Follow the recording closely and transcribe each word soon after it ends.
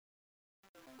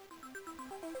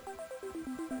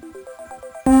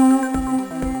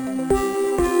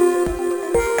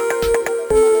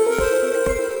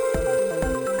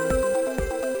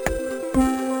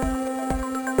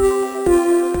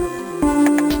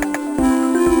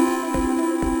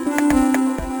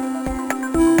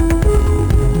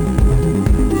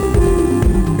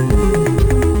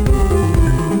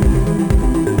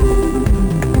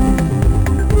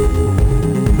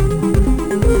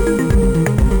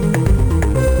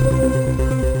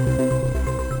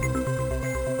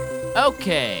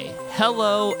Okay.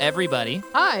 Hello, everybody.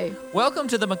 Hi, Welcome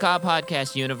to the Macaw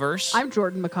Podcast universe. I'm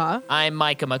Jordan McCaw. I'm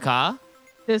Micah Macaw.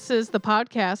 This is the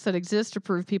podcast that exists to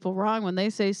prove people wrong when they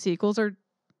say sequels are...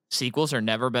 Sequels are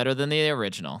never better than the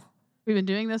original. We've been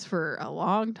doing this for a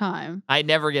long time. I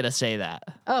never get to say that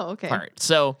Oh, okay. part.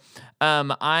 So,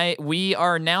 we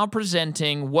are now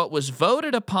presenting what was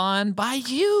voted upon by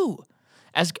you.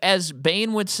 As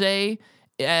Bane would say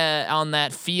on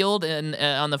that field and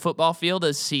on the football field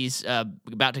as he's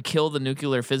about to kill the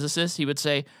nuclear physicist, he would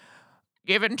say,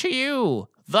 "Given to you,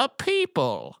 the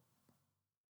people."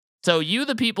 So you,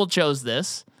 the people, chose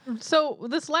this. So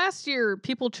this last year,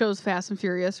 people chose Fast and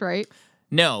Furious, right?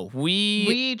 No,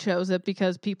 We chose it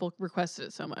because people requested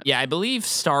it so much. Yeah, I believe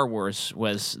Star Wars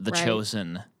was the Right.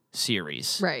 chosen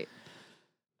series. Right.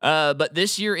 But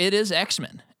this year it is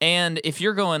X-Men. And if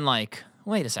you're going like,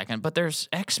 wait a second, but there's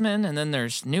X-Men and then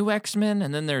there's new X-Men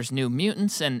and then there's New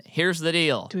Mutants, and here's the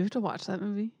deal. Do we have to watch that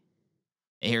movie?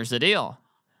 Here's the deal.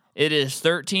 It is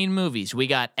 13 movies. We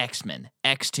got X-Men,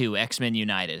 X2, X-Men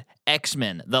United,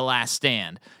 X-Men, The Last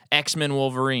Stand, X-Men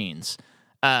Wolverine.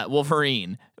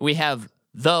 We have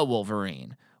The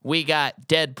Wolverine. We got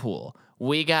Deadpool.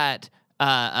 We got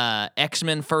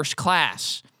X-Men First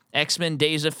Class, X-Men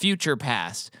Days of Future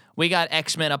Past. We got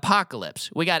X-Men Apocalypse.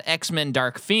 We got X-Men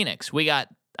Dark Phoenix. We got,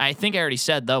 I think I already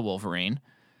said The Wolverine.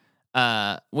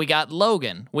 We got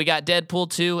Logan. We got Deadpool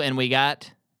 2, and we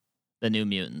got the New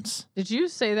Mutants. Did you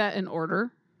say that in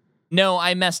order? No,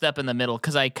 I messed up in the middle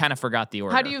because I kind of forgot the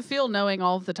order. How do you feel knowing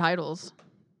all of the titles?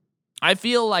 I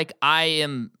feel like I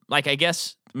am, like, I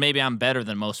guess maybe I'm better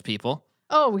than most people.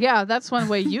 Oh, yeah, that's one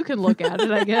way you can look at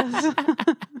it, I guess.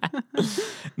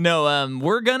 No,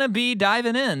 we're going to be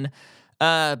diving in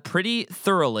pretty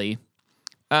thoroughly.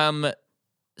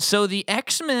 So the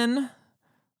X-Men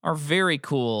are very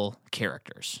cool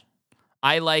characters.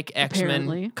 I like X-Men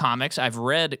Apparently. comics. I've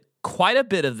read quite a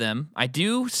bit of them. I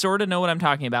do sort of know what I'm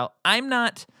talking about. I'm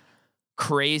not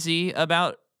crazy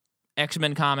about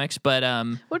X-Men comics, but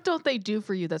What don't they do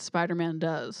for you that Spider-Man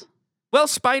does? well,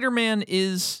 Spider-Man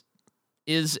is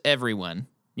everyone,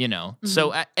 you know. Mm-hmm.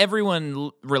 So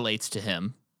everyone relates to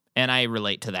him, and I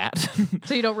relate to that.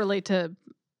 So you don't relate to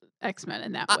X-Men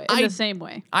in that way, in the same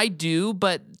way. I do,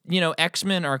 but you know,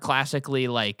 X-Men are classically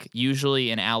like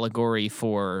usually an allegory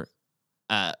for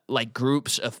like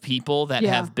groups of people that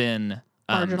Yeah. have been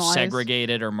Marginalized.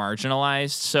 segregated or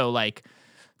marginalized. So like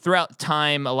throughout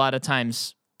time, a lot of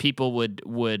times people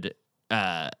would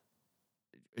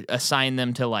assign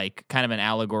them to like kind of an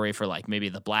allegory for like maybe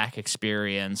the Black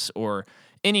experience or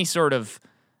any sort of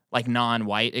like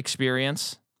non-white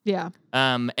experience. Yeah.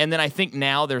 And then I think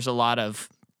now there's a lot of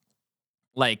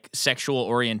like sexual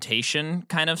orientation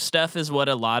kind of stuff is what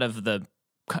a lot of the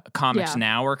comics Yeah.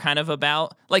 now are kind of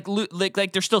about. Like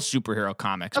they're still superhero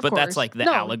comics, Of but that's course. like the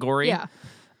No, allegory. Yeah.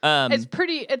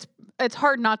 It's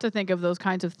hard not to think of those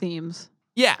kinds of themes,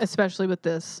 Yeah. especially with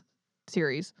this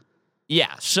series.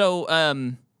 Yeah. So,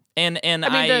 and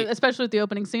Especially with the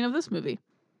opening scene of this movie.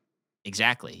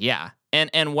 exactly. Yeah.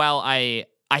 And while I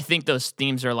think those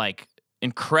themes are like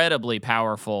incredibly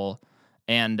powerful,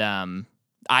 and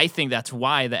I think that's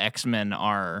why the X-Men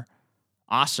are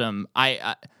awesome.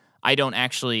 I don't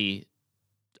actually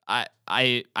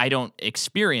I don't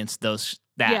experience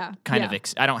that kind of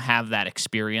I don't have that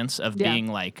experience of Yeah. being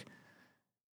like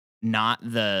not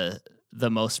the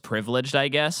most privileged, I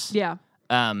guess. Yeah.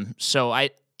 So I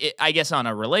guess on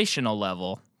a relational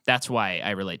level, that's why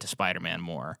I relate to Spider-Man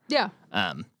more. Yeah.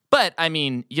 But I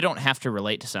mean, you don't have to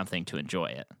relate to something to enjoy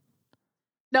it.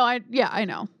 No, I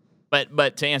know.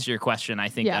 But to answer your question, I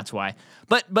think Yeah. that's why.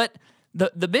 But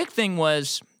the big thing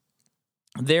was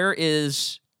there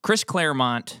is Chris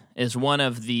Claremont is one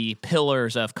of the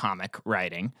pillars of comic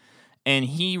writing, and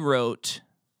he wrote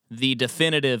the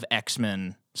definitive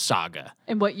X-Men saga.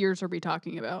 And what years are we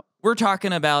talking about? We're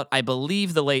talking about, I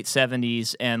believe, the late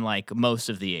 70s and like most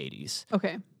of the 80s.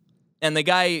 Okay. And the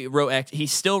guy he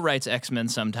still writes X-Men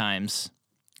sometimes.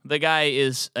 The guy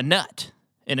is a nut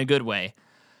in a good way.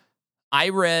 I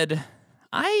would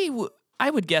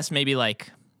guess maybe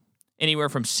like anywhere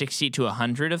from 60 to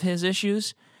 100 of his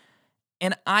issues.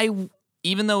 And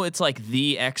even though it's like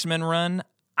the X-Men run,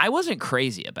 I wasn't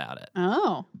crazy about it.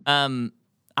 Oh.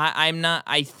 I'm not,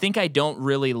 I think I don't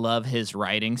really love his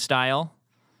writing style.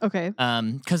 Okay.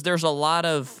 Because there's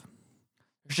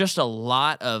just a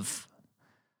lot of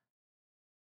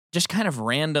just kind of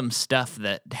random stuff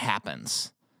that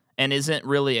happens and isn't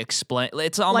really explained.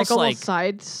 It's almost like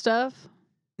side stuff.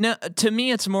 No, to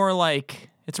me, it's more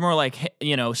like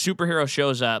you know, superhero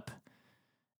shows up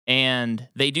and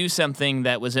they do something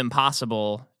that was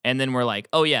impossible and then we're like,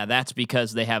 oh yeah, that's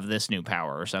because they have this new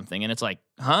power or something, and it's like,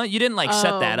 huh? You didn't like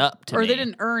set that up to or me. they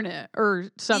didn't earn it or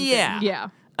something. Yeah.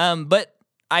 But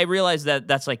I realize that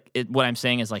that's like what I'm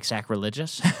saying is like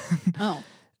sacrilegious. Oh.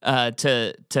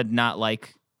 To not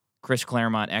like Chris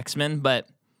Claremont X-Men, but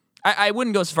I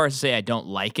wouldn't go so far as to say I don't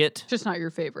like it. Just not your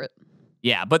favorite.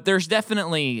 Yeah, but there's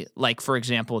definitely, like, for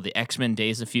example, the X-Men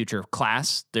Days of Future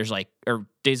class, there's like, or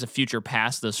Days of Future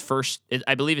Past, those first,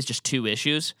 I believe it's just 2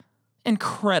 issues.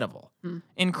 Incredible.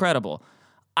 Incredible.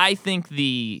 I think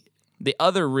the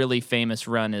other really famous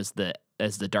run is the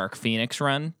Dark Phoenix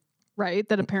run. Right,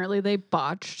 that apparently they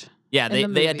botched. Yeah, in the they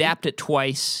movie. adapt it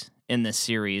twice in this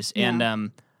series, Yeah.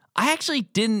 and I actually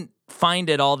didn't find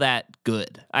it all that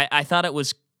good. I thought it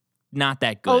was not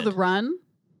that good. Oh, the run?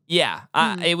 Yeah,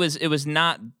 it was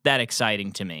not that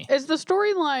exciting to me. Is the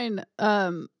storyline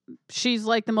she's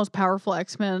like the most powerful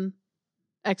X-Man,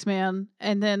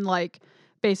 and then like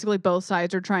basically both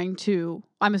sides are trying to,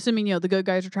 I'm assuming, the good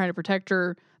guys are trying to protect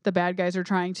her, the bad guys are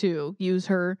trying to use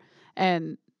her,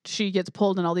 and she gets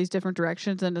pulled in all these different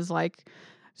directions and is like,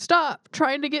 stop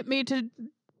trying to get me to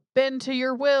bend to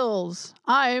your wills.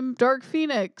 I'm Dark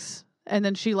Phoenix. And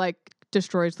then she like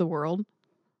destroys the world.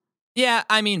 Yeah,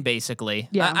 I mean, basically.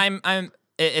 Yeah. I'm.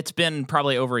 It's been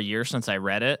probably over a year since I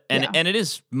read it, and it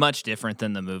is much different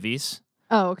than the movies.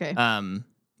 Oh, okay.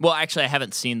 Well, actually, I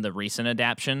haven't seen the recent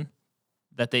adaptation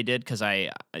that they did because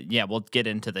we'll get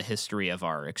into the history of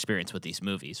our experience with these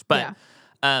movies, but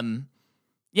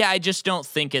I just don't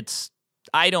think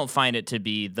I don't find it to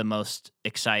be the most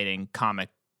exciting comic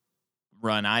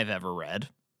run I've ever read.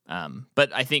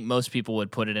 But I think most people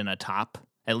would put it in a top,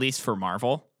 at least for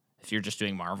Marvel, if you're just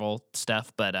doing Marvel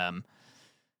stuff. But I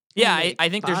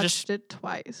think there's just it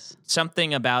twice.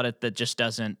 something about it that just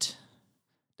doesn't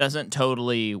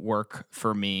totally work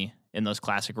for me in those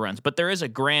classic runs. But there is a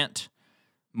Grant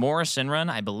Morrison run,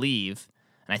 I believe,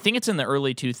 and I think it's in the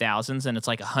early 2000s, and it's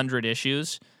like 100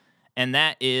 issues, and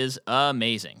that is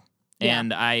amazing. Yeah.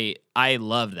 And I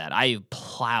loved that. I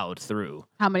plowed through.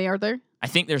 How many are there? I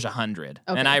think there's 100,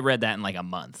 Okay. and I read that in like a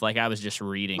month. Like I was just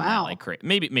reading that Wow. like crazy.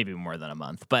 Maybe more than a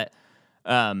month, but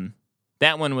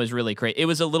that one was really great. It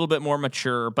was a little bit more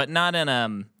mature, but not in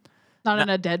in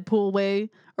a Deadpool way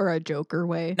or a Joker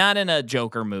way. not in a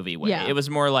Joker movie way. Yeah. It was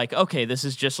more like, okay, this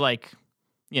is just like,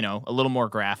 a little more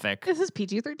graphic. This is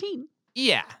PG-13.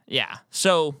 Yeah.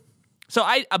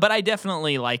 But I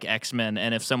definitely like X-Men,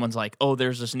 and if someone's like, oh,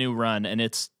 there's this new run and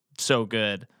it's so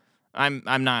good, I'm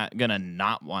not gonna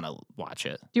not want to watch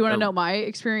it. Do you want to know my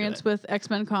experience with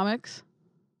X-Men comics?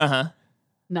 Uh-huh.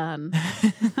 None.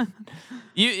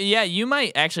 You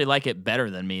might actually like it better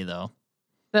than me though.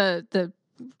 The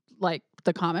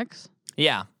comics?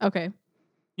 Yeah. Okay.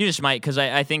 You just might, because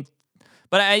I think,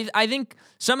 but I think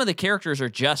some of the characters are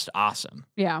just awesome.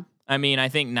 Yeah. I mean, I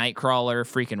think Nightcrawler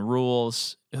freaking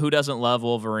rules. Who doesn't love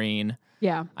Wolverine?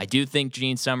 Yeah. I do think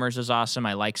Gene Summers is awesome.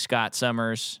 I like Scott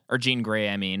Summers, or Jean Grey,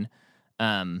 I mean.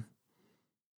 But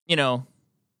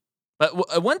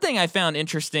one thing I found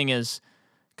interesting is,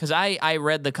 because I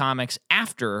read the comics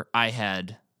after I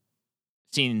had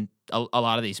seen a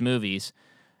lot of these movies,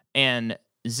 and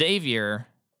Xavier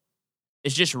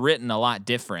is just written a lot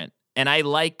different. And I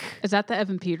like... Is that the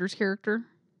Evan Peters character?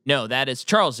 No, that is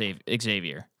Charles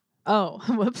Xavier. Oh,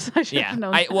 whoops. I should have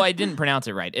known that. I didn't pronounce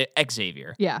it right.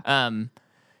 Xavier. Yeah.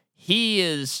 He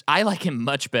is... I like him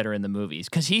much better in the movies,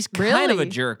 because he's kind of a Really?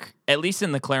 jerk, at least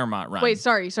in the Claremont run. Wait,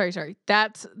 sorry.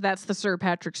 That's the Sir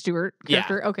Patrick Stewart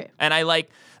character? Yeah. Okay. And I like...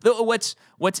 What's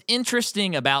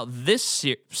interesting about this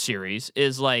series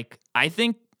is, like, I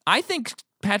think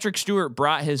Patrick Stewart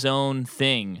brought his own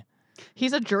thing.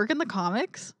 He's a jerk in the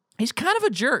comics? He's kind of a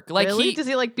jerk. Like, really? Does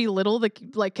he like belittle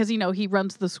because he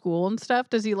runs the school and stuff?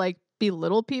 Does he like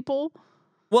belittle people?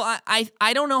 Well,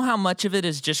 I don't know how much of it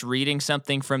is just reading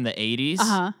something from the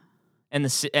 80s and the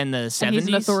 70s. And he's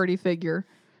an authority figure.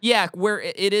 Yeah, where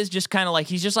it is just kind of like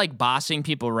he's just like bossing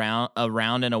people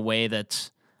around in a way that's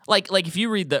like if you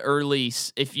read the early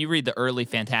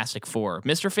Fantastic Four,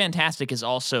 Mr. Fantastic is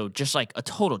also just like a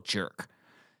total jerk,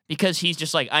 because he's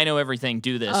just like, I know everything,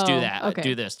 do this, do that, okay.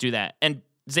 do this, do that. And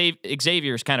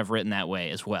Xavier is kind of written that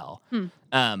way as well.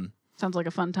 Sounds like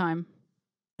a fun time.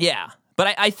 Yeah.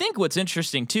 But I think what's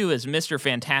interesting, too, is Mr.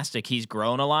 Fantastic, he's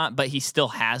grown a lot, but he still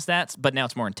has that. But now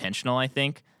it's more intentional, I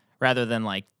think, rather than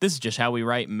like, this is just how we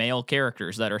write male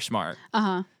characters that are smart.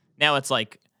 Uh-huh. Now it's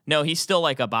like, no, he's still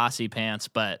like a bossy pants,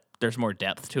 but there's more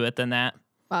depth to it than that.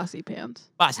 Bossy pants.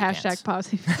 Bossy Hashtag pants.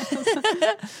 bossy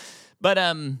pants. But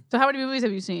So how many movies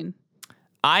have you seen?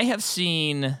 I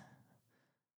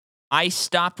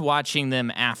stopped watching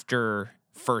them after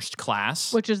First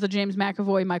Class. Which is the James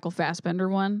McAvoy, Michael Fassbender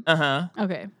one. Uh-huh.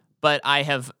 Okay. But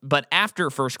after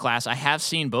First Class, I have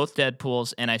seen both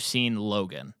Deadpools and I've seen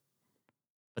Logan.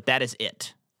 But that is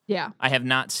it. Yeah. I have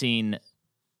not seen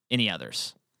any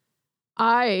others.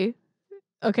 Okay,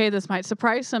 this might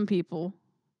surprise some people.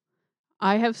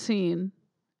 I have seen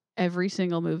every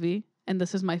single movie, and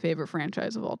this is my favorite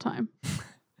franchise of all time.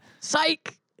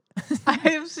 Psych! I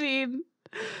have seen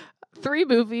 3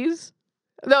 movies.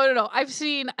 No. I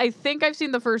think I've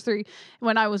seen the first 3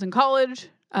 when I was in college.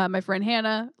 My friend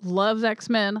Hannah loves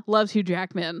X-Men, loves Hugh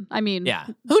Jackman. I mean, yeah,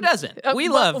 who doesn't? We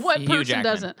love what Hugh person Jackman.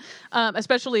 doesn't,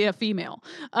 especially a female.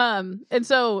 And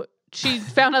so she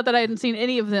found out that I hadn't seen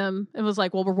any of them and was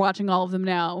like, "Well, we're watching all of them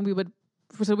now," and we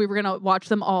were gonna watch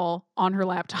them all on her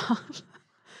laptop.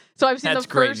 So I've seen That's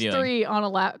the great first viewing. 3 on a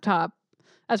laptop.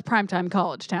 That's primetime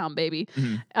college town, baby.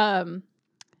 Mm-hmm.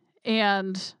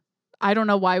 And I don't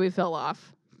know why we fell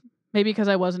off. Maybe because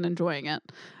I wasn't enjoying it.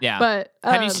 Yeah. But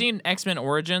have you seen X-Men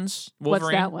Origins Wolverine?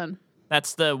 What's that one?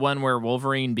 That's the one where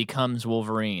Wolverine becomes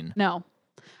Wolverine. No.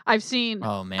 I've seen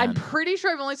Oh man. I'm pretty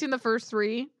sure I've only seen the first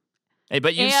 3. Hey,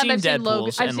 but you've and seen I've seen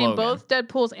Logan. Deadpools and I've seen Logan. both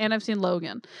Deadpools and I've seen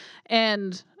Logan.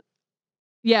 And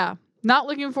yeah, not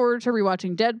looking forward to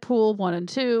rewatching Deadpool 1 and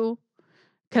 2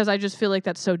 because I just feel like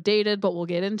that's so dated, but we'll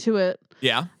get into it.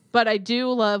 Yeah. But I do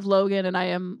love Logan, and I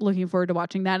am looking forward to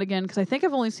watching that again because I think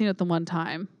I've only seen it the one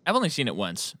time, I've only seen it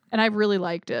once. and I really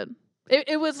liked it.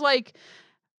 It was like,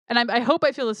 and I hope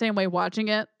I feel the same way watching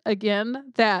it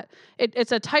again, that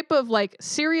it's a type of like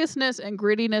seriousness and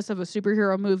grittiness of a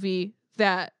superhero movie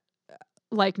that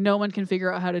like no one can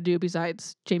figure out how to do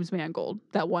besides James Mangold.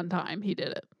 That one time he did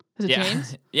it. Is it Yeah.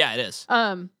 James? Yeah, it is.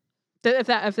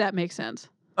 If that makes sense.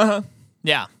 Uh-huh.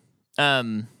 Yeah.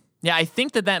 Yeah, I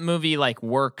think that movie like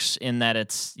works in that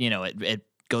it's, you know, it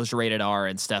goes rated R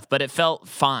and stuff, but it felt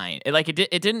fine.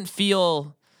 It didn't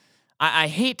feel I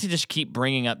hate to just keep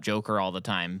bringing up Joker all the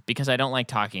time because I don't like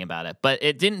talking about it, but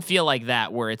it didn't feel like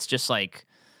that where it's just like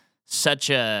such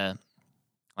a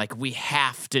like we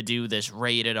have to do this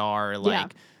rated R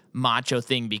like macho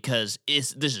thing because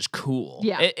this is cool.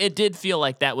 Yeah. It did feel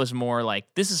like that was more like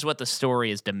this is what the story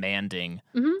is demanding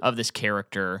of this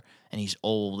character, and he's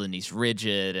old and he's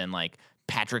rigid and like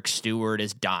Patrick Stewart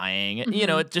is dying. You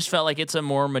know, it just felt like it's a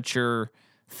more mature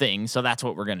thing, so that's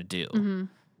what we're gonna do.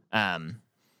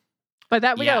 But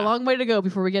that we got a long way to go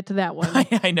before we get to that one.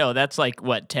 I know that's like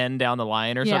what 10 down the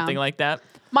line or something like that.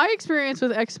 My experience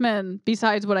with X-Men,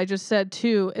 besides what I just said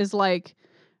too, is like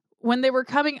when they were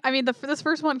coming. I mean, this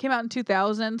first one came out in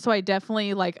 2000, so I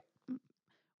definitely like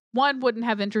wouldn't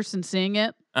have interest in seeing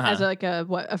it as like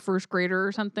a first grader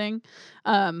or something.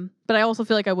 But I also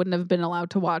feel like I wouldn't have been allowed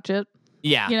to watch it.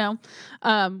 Yeah, you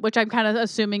know, which I'm kind of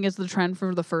assuming is the trend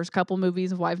for the first couple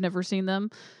movies of why I've never seen them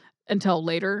until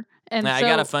later. And I so,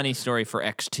 got a funny story for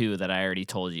X2 that I already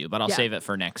told you, but I'll save it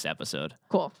for next episode.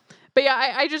 Cool. But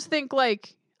yeah, I just think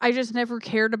like I just never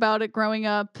cared about it growing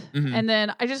up. And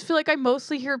then I just feel like I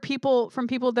mostly hear from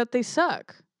people that they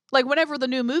suck. Like whenever the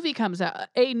new movie comes out,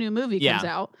 comes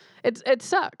out, it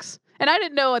sucks. And I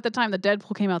didn't know at the time that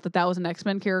Deadpool came out that was an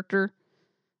X-Men character.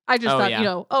 I just thought, you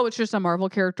know, it's just a Marvel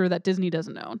character that Disney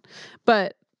doesn't own.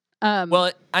 But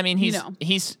well, I mean, he's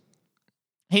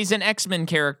an X-Men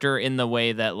character in the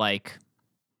way that like,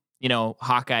 you know,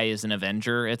 Hawkeye is an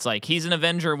Avenger. It's like he's an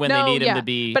Avenger when they need him to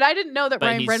be. But I didn't know that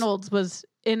Ryan Reynolds was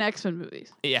in X-Men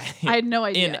movies. Yeah, I had no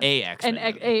idea. In a X-Men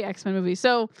movie. X-Men movie.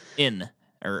 So in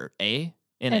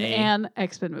an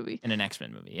X-Men movie. In an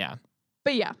X-Men movie, yeah.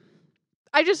 But yeah,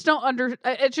 I just don't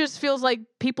it just feels like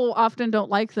people often don't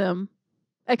like them.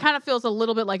 It kind of feels a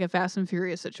little bit like a Fast and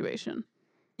Furious situation.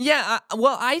 Yeah,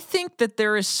 well, I think that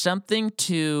there is something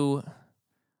to...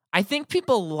 I think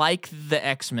people like the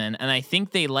X-Men, and I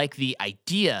think they like the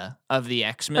idea of the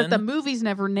X-Men. But the movies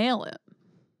never nail it.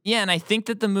 Yeah, and I think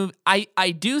that the movie...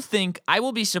 I do think... I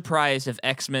will be surprised if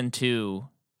X-Men 2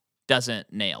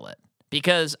 doesn't nail it.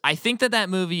 Because I think that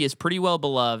movie is pretty well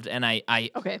beloved, and I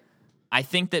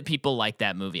think that people like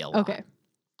that movie a lot. Okay.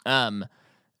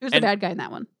 Who's the bad guy in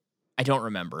that one? I don't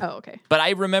remember. Oh, okay. But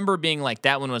I remember being like,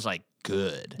 that one was like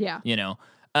good. Yeah. You know?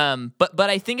 But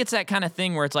I think it's that kind of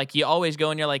thing where it's like you always go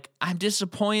and you're like, I'm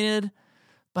disappointed,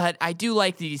 but I do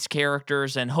like these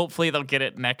characters and hopefully they'll get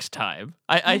it next time.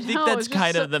 I think that's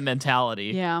kind of the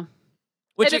mentality. Yeah.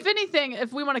 And if anything,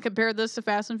 if we want to compare this to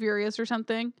Fast and Furious or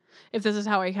something, if this is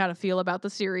how I kind of feel about the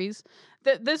series,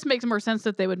 this makes more sense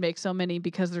that they would make so many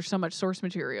because there's so much source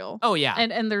material. Oh, yeah.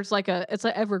 And there's like it's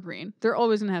like evergreen. They're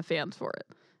always going to have fans for it.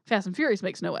 Fast and Furious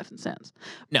makes no effing sense.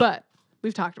 No. But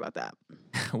we've talked about that.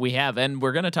 We have, and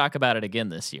we're going to talk about it again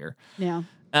this year. Yeah.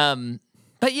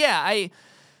 But yeah,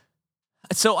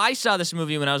 So I saw this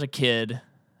movie when I was a kid,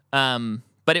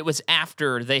 but it was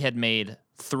after they had made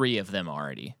 3 of them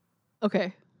already.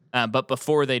 Okay. But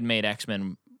before they'd made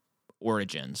X-Men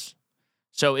Origins.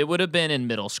 So it would have been in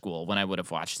middle school when I would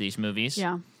have watched these movies.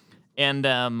 Yeah. And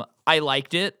I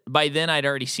liked it. By then, I'd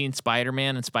already seen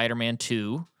Spider-Man and Spider-Man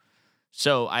 2.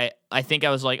 So I think I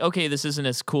was like, okay, this isn't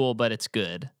as cool, but it's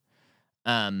good.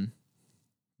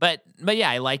 But yeah,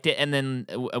 I liked it. And then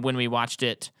when we watched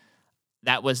it,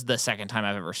 that was the second time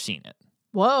I've ever seen it.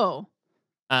 Whoa.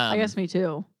 I guess me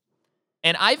too.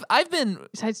 And I've been,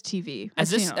 Besides TV.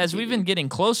 as we've been getting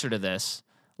closer to this,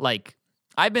 like,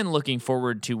 I've been looking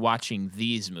forward to watching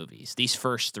these movies, these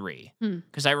first 3,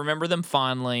 because I remember them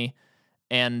fondly,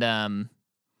 and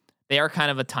they are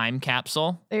kind of a time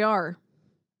capsule. They are.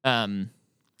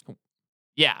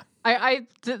 Yeah.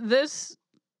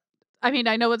 I mean,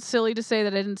 I know it's silly to say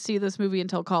that I didn't see this movie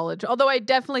until college, although I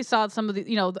definitely saw some of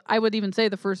the, I would even say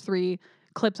the first 3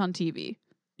 clips on TV.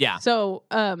 Yeah. So,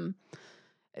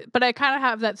 but I kind of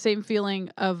have that same feeling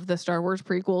of the Star Wars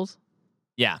prequels.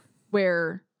 Yeah.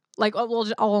 Where, like, I'll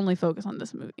only focus on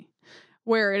this movie.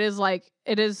 Where it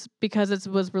is because it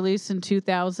was released in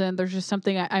 2000. There's just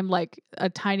something I'm like a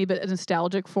tiny bit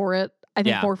nostalgic for it. I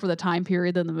think more for the time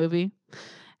period than the movie.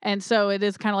 And so it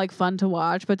is kind of like fun to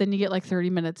watch, but then you get like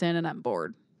 30 minutes in and I'm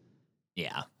bored.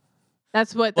 Yeah.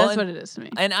 That's what it is to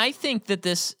me. And I think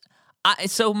that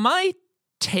so my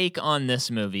take on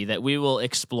this movie that we will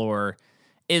explore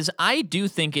is I do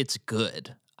think it's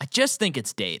good. I just think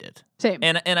it's dated. Same.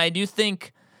 And I do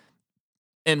think,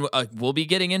 and we'll be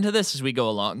getting into this as we go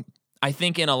along, I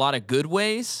think in a lot of good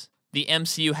ways, the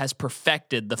MCU has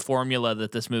perfected the formula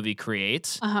that this movie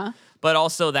creates. Uh-huh. But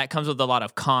also that comes with a lot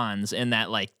of cons in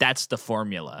that, like, that's the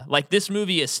formula. Like, this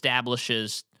movie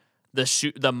establishes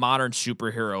the modern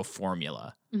superhero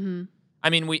formula. Mm-hmm. I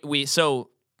mean, so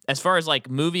as far as, like,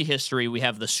 movie history, we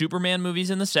have the Superman movies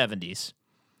in the 70s,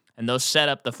 and those set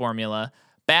up the formula.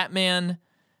 Batman,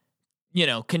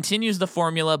 continues the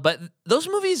formula, but those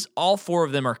movies, all 4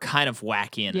 of them are kind of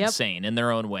wacky and insane in their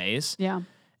own ways. Yeah.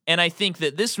 And I think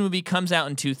that this movie comes out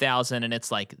in 2000, and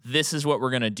it's like, this is what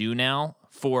we're going to do now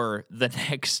for the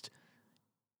next,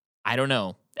 I don't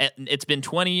know. It's been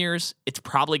 20 years. It's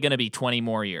probably going to be 20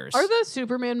 more years. Are the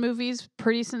Superman movies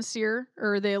pretty sincere,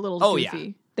 or are they a little goofy?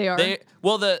 Yeah. They are?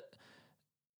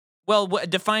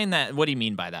 Define that. What do you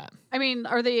mean by that? I mean,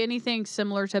 are they anything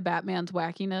similar to Batman's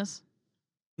wackiness?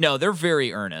 No, they're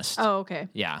very earnest. Oh, okay.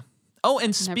 Yeah. Oh,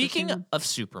 and speaking of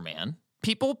Superman,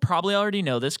 people probably already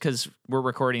know this because we're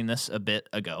recording this a bit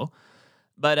ago,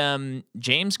 but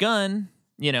James Gunn,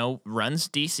 runs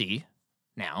DC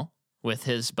now with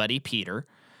his buddy Peter.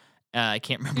 I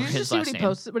can't remember his last name.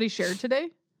 What he shared today?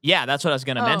 Yeah, that's what I was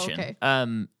going to mention.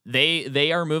 Okay.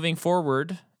 They are moving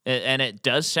forward, and it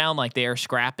does sound like they are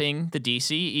scrapping the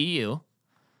DCEU,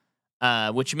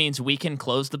 which means we can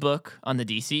close the book on the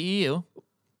DCEU.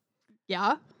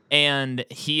 Yeah. And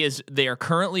they are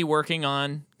currently working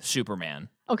on Superman.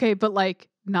 Okay, but like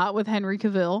not with Henry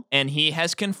Cavill. And he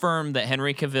has confirmed that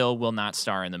Henry Cavill will not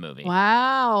star in the movie.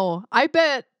 Wow. I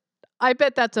bet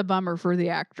that's a bummer for the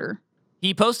actor.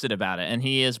 He posted about it, and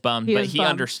he is bummed, but he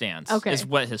understands. Okay. Is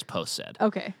what his post said.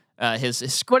 Okay.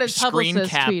 His what his screen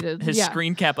cap, tweeted. his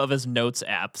screen cap of his notes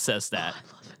app says that.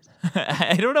 Oh, I love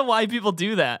it. I don't know why people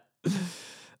do that.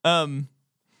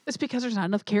 It's because there's not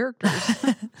enough characters.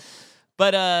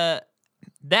 But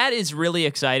that is really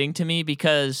exciting to me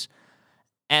because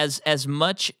as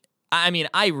much, I mean,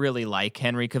 I really like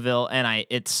Henry Cavill, and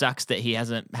it sucks that he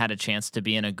hasn't had a chance to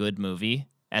be in a good movie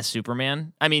as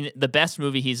Superman. I mean, the best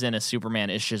movie he's in as Superman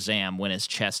is Shazam, when his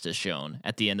chest is shown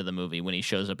at the end of the movie when he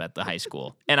shows up at the high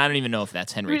school. And I don't even know if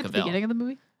that's Henry Cavill. At the beginning of the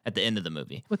movie? At the end of the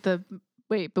movie. But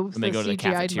when they go to the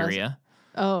cafeteria.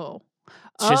 Oh.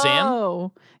 Shazam?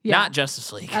 Oh. Yeah. Not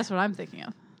Justice League. That's what I'm thinking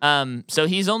of. So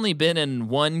he's only been in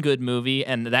one good movie,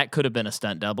 and that could have been a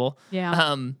stunt double.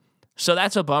 Yeah. So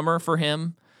that's a bummer for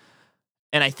him,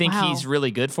 and I think he's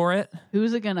really good for it.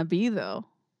 Who's it gonna be though?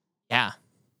 Yeah,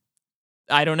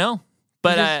 I don't know,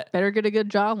 but better get a good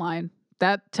jawline.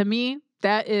 That to me,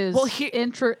 that is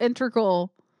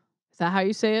integral. Is that how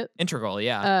you say it? Integral,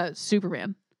 yeah.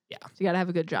 Superman. Yeah, so you gotta have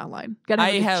a good jawline. Gotta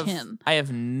have a good chin. I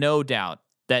have no doubt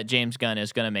that James Gunn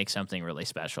is gonna make something really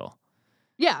special.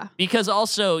 Yeah. Because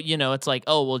also, it's like,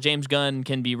 oh, well, James Gunn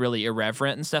can be really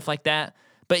irreverent and stuff like that.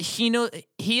 But he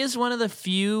is one of the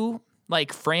few,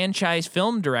 like, franchise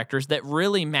film directors that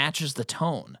really matches the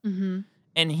tone. Mm-hmm.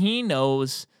 And he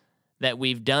knows that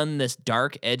we've done this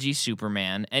dark, edgy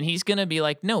Superman. And he's going to be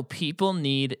like, no, people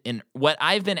need what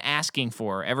I've been asking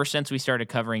for ever since we started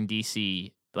covering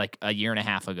DC, like, a year and a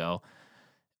half ago.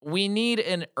 We need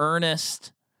an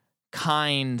earnest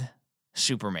kind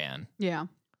Superman Yeah.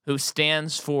 who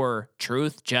stands for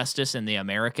truth, justice, and the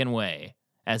American way,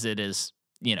 as it is,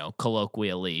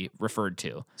 colloquially referred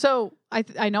to. So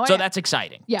I know. So that's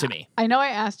exciting yeah, to me. I know I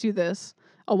asked you this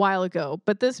a while ago,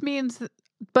 but this means,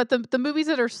 but the movies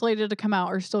that are slated to come out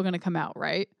are still going to come out,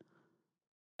 right?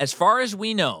 As far as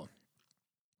we know,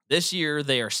 this year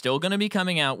they are still going to be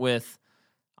coming out with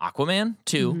Aquaman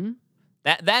 2. Mhm.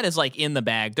 That is like in the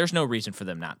bag. There's no reason for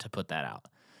them not to put that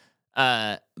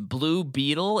out. Blue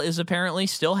Beetle is apparently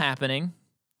still happening.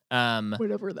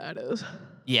 Whatever that is.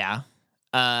 Yeah.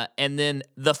 And then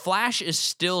The Flash is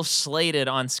still slated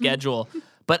on schedule,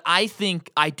 but I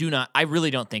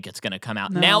really don't think it's going to come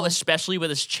out. No. Now, especially with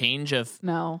this change of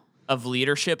No.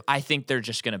 leadership, I think they're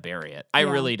just going to bury it. I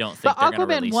Yeah. really don't think But they're going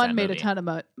to Aquaman release 1 that made movie. a ton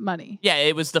of money. Yeah,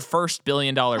 it was the first $1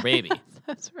 billion baby.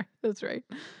 That's right. That's right.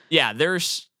 Yeah,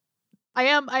 there's... I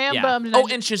am yeah. bummed.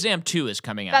 And Shazam 2 is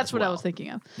coming out that's as what well. I was thinking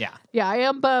of. Yeah. Yeah, I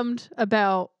am bummed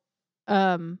about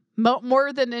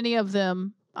more than any of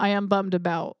them. I am bummed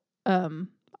about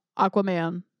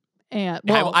Aquaman and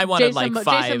I wanted Jason, like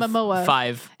Jason Momoa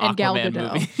five and Gal Aquaman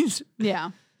Gadot. movies.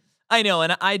 Yeah. I know,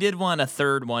 and I did want a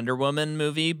third Wonder Woman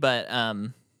movie, but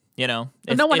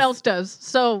But no one else does.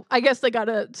 So I guess they got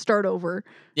to start over.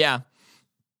 Yeah.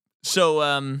 So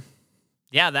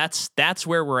yeah, that's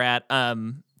where we're at.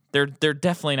 They're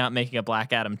definitely not making a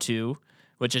Black Adam 2,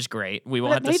 which is great. We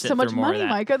won't But have it to made sit so much through more money, of that.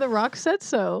 Micah. The Rock said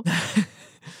so.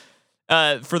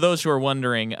 For those who are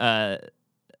wondering,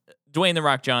 Dwayne The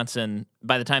Rock Johnson,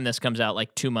 by the time this comes out,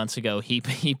 like 2 months ago, he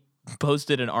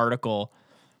posted an article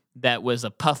that was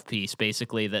a puff piece,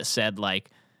 basically, that said, like,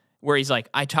 where he's like,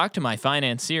 I talked to my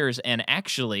financiers, and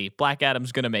actually, Black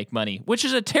Adam's going to make money, which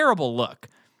is a terrible look.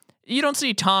 You don't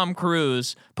see Tom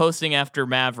Cruise posting after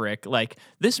Maverick, like,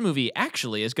 this movie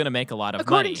actually is going to make a lot of money.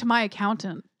 According to my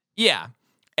accountant. Yeah.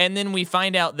 And then we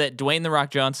find out that Dwayne The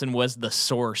Rock Johnson was the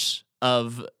source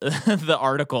of the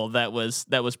article that was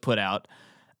put out.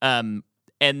 And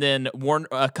then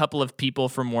a couple of people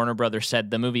from Warner Brothers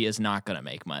said the movie is not going to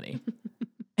make money.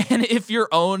 And if your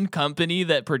own company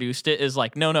that produced it is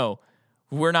like, no,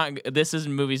 movie's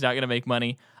not going to make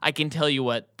money, I can tell you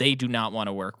what, they do not want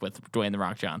to work with Dwayne The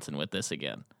Rock Johnson with this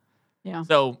again. Yeah.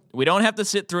 So we don't have to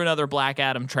sit through another Black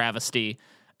Adam travesty.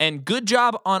 And good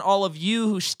job on all of you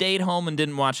who stayed home and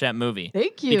didn't watch that movie.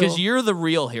 Thank you. Because you're the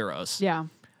real heroes. Yeah.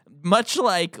 Much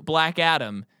like Black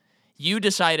Adam, you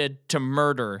decided to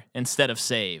murder instead of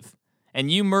save. And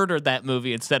you murdered that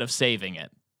movie instead of saving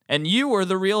it. And you were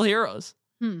the real heroes.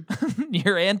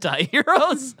 You're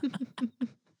anti-heroes.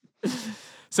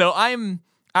 So I'm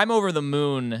over the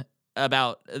moon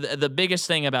about the biggest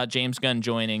thing about James Gunn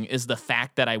joining is the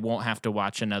fact that I won't have to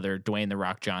watch another Dwayne The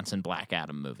Rock Johnson Black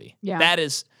Adam movie. Yeah.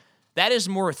 That is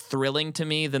more thrilling to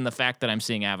me than the fact that I'm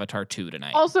seeing Avatar 2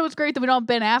 tonight. Also, it's great that we don't have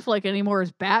Ben Affleck anymore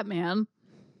as Batman.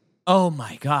 Oh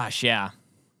my gosh, yeah.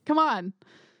 Come on.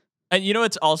 And you know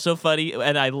what's also funny,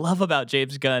 and I love about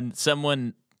James Gunn,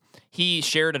 he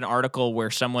shared an article where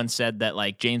someone said that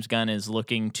like James Gunn is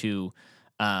looking to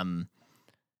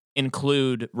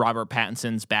include Robert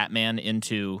Pattinson's Batman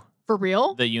into For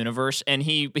real? the universe, and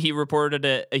he reported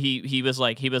it. He was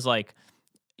like,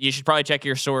 you should probably check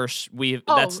your source.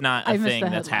 That's not I a missed thing the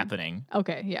that's headline. happening.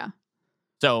 Okay, yeah.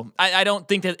 So I don't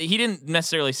think that he didn't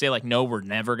necessarily say like, no, we're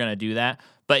never gonna do that.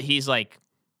 But he's like,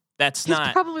 that's He's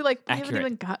not probably like, we haven't accurate.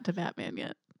 even got to Batman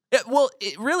yet.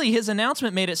 Really, his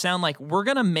announcement made it sound like we're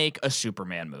gonna make a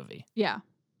Superman movie. Yeah.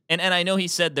 And I know he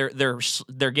said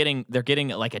they're getting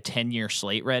like a 10-year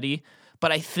slate ready,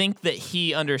 but I think that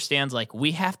he understands like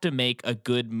we have to make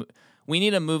we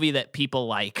need a movie that people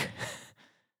like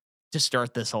to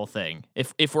start this whole thing.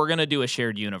 If we're gonna do a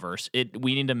shared universe,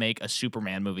 we need to make a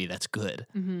Superman movie that's good.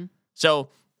 Mm-hmm. So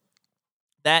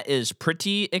that is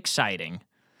pretty exciting,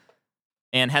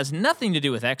 and has nothing to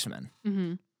do with X-Men.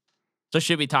 Mm-hmm. So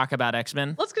should we talk about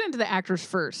X-Men? Let's get into the actors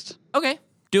first, Okay,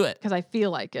 do it. because I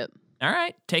feel like it. All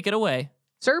right, take it away.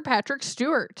 Sir Patrick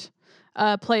Stewart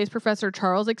plays Professor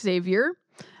Charles Xavier.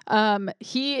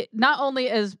 He not only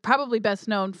is probably best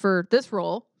known for this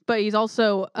role, but he's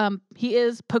also he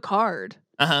is Picard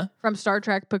from Star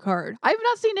Trek Picard. I've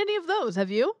not seen any of those. Have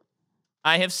you?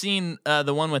 I have seen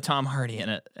the one with Tom Hardy in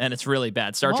it, and it's really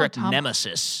bad. Star Trek Tom-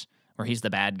 Nemesis, where he's the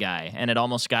bad guy, and it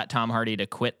almost got Tom Hardy to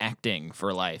quit acting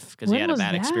for life because he When had a was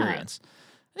bad that? experience.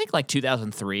 I think like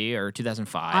 2003 or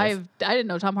 2005. I didn't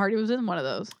know Tom Hardy was in one of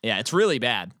those. Yeah, it's really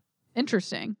bad.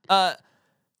 Interesting.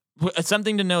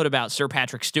 Something to note about Sir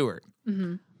Patrick Stewart.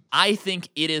 Mm-hmm. I think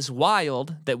it is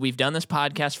wild that we've done this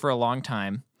podcast for a long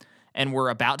time, and we're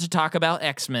about to talk about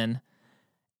X-Men,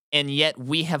 And yet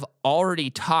we have already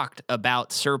talked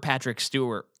about Sir Patrick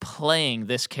Stewart playing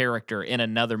this character in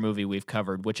another movie we've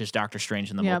covered, which is Doctor Strange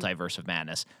and the Yep. Multiverse of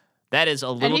Madness. That is a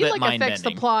And little he bit like mind affects the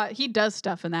bending. plot. He does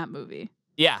stuff in that movie.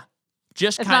 Yeah.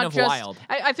 Just It's kind not of just, wild.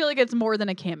 I feel like it's more than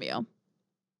a cameo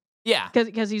Yeah.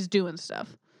 because he's doing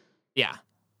stuff. Yeah.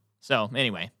 So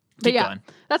anyway, But keep yeah. going.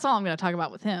 That's all I'm going to talk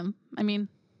about with him. I mean,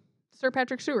 Sir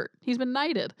Patrick Stewart. He's been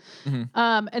knighted. Mhm.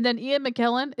 And then Ian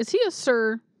McKellen. Is he a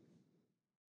Sir?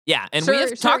 Yeah. And Sir, we have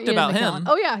Sir talked Ian about McKellen. him.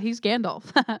 Oh yeah, he's Gandalf.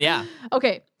 Yeah.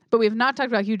 Okay, but we have not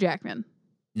talked about Hugh Jackman.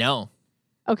 No.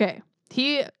 Okay.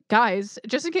 Guys,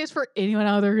 just in case for anyone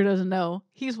out there who doesn't know,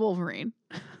 he's Wolverine.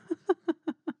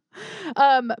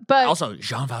 But Also,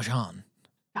 Jean Valjean.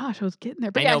 gosh, I was getting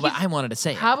there. But I yeah, know, but he's I wanted to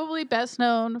say it. probably best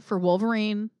known for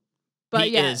Wolverine. But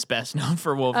He yeah, is best known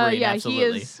for Wolverine, yeah,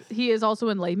 absolutely. he is also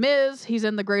in Les Mis. He's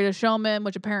in The Greatest Showman,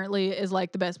 which apparently is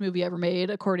like the best movie ever made,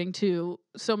 according to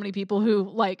so many people who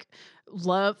like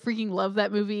freaking love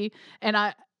that movie. And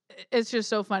it's just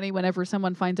so funny whenever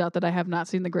someone finds out that I have not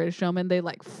seen The Greatest Showman, they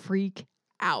like freak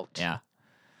out. Yeah.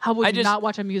 How would I you just- not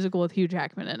watch a musical with Hugh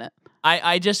Jackman in it?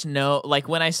 I just know, like,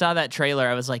 when I saw that trailer,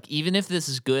 I was like, even if this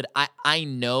is good, I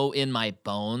know in my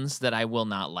bones that I will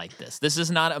not like this. This is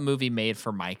not a movie made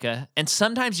for Micah. And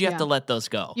sometimes you have Yeah. to let those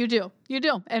go. You do.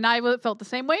 And I felt the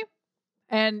same way.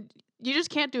 And you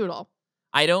just can't do it all.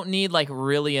 I don't need, like,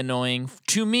 really annoying,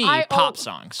 to me, pop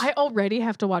songs. I already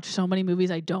have to watch so many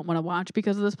movies I don't want to watch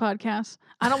because of this podcast.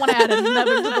 I don't want to add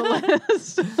another to the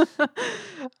list.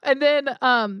 And then,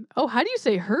 how do you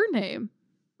say her name?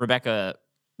 Rebecca,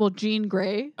 Well, Jean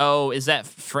Grey, is that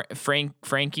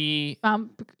Frankie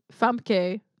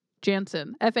Famke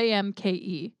Janssen,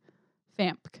 Famke,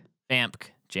 Famke. Famke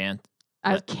Jan?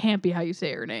 That can't be how you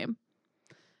say her name.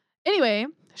 Anyway,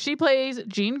 she plays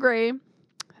Jean Grey.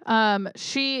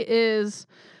 She is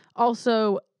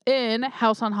also in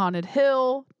House on Haunted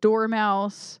Hill,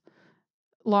 Dormouse,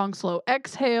 Long Slow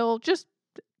Exhale, just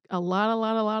a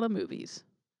lot of movies.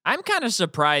 I'm kind of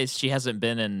surprised she hasn't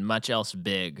been in much else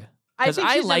big. I 'Cause think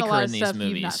I she's like in a her lot in of these stuff you've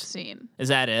not movies. seen. Is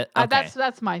that it? Okay.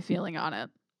 That's my feeling on it.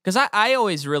 Because I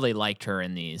always really liked her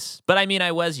in these. But I mean,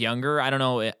 I was younger. I don't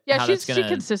know Yeah, how she that's going to...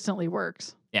 consistently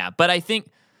works. Yeah, but I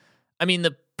mean,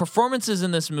 the performances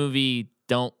in this movie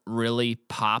don't really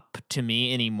pop to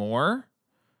me anymore.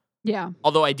 Yeah.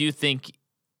 Although I do think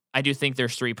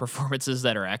there's 3 performances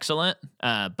that are excellent.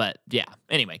 But yeah,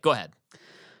 anyway, go ahead.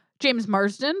 James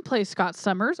Marsden plays Scott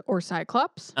Summers or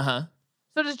Cyclops. Uh-huh.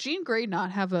 So does Jean Grey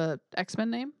not have a X-Men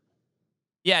name?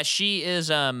 Yeah, she is...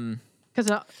 Because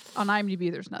on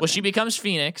IMDb there's nothing. Well, she becomes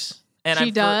Phoenix. And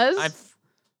She does?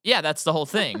 yeah, that's the whole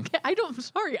thing. Okay, I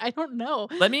don't know.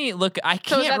 Let me look. I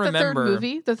So is can't that remember. the third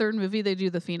movie? The third movie they do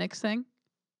the Phoenix thing?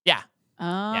 Yeah.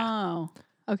 Oh.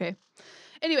 Okay.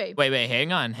 Anyway. Wait,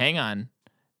 hang on.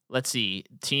 Let's see.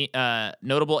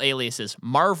 Notable aliases.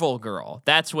 Marvel Girl.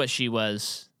 That's what she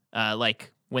was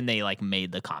like when they like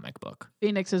made the comic book.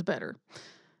 Phoenix is better.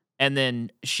 And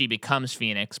then she becomes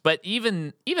Phoenix. But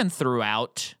even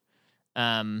throughout,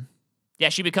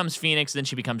 she becomes Phoenix, then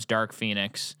she becomes Dark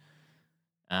Phoenix.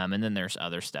 And then there's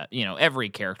other stuff. You know, every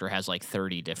character has like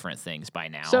 30 different things by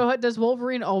now. So does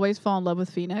Wolverine always fall in love with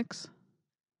Phoenix?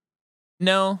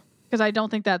 No. Because I don't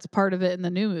think that's part of it in the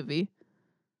new movie.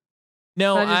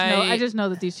 No, But I just know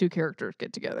that these two characters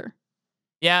get together.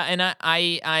 Yeah, and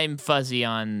I'm fuzzy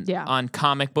on Yeah.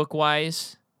 comic book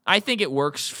wise. I think it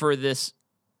works for this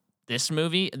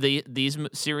movie, these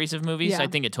series of movies. Yeah. I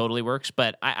think it totally works,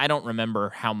 but I don't remember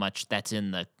how much that's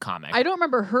in the comic. I don't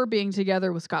remember her being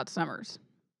together with Scott Summers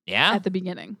Yeah. at the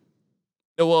beginning.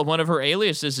 Well, one of her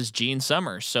aliases is Jean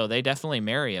Summers, so they definitely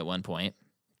marry at one point.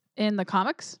 In the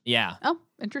comics? Yeah. Oh,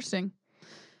 interesting.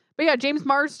 But yeah, James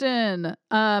Marsden,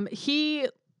 he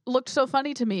looked so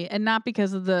funny to me, and not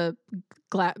because of the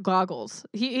goggles.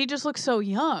 He just looks so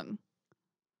young.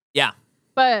 Yeah.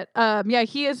 But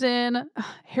he is in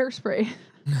Hairspray.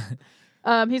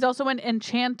 He's also in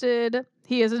Enchanted.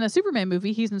 He is in a Superman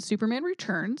movie. He's in Superman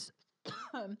Returns.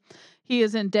 He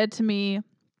is in Dead to Me,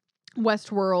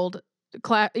 Westworld,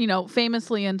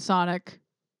 famously in Sonic.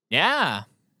 Yeah.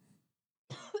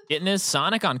 Getting his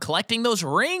Sonic on, collecting those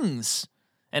rings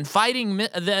and fighting the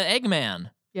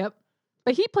Eggman. Yep.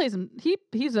 But he plays him. He's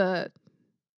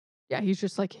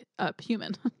just like a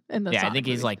human in the Yeah, Sonic I think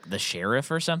he's movie. like the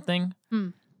sheriff or something. Hmm.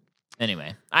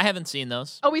 Anyway, I haven't seen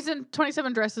those. Oh, he's in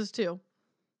 27 Dresses too.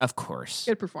 Of course.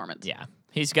 Good performance. Yeah.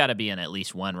 He's got to be in at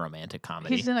least one romantic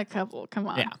comedy. He's in a couple. Come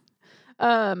on.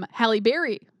 Yeah. Halle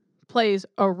Berry plays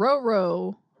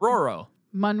Ororo Roro.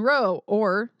 Monroe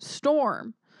or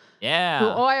Storm. Who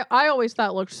Yeah. I always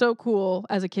thought looked so cool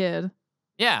as a kid.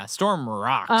 Yeah. Storm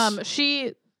rocks.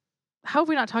 She How have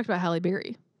we not talked about Halle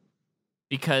Berry?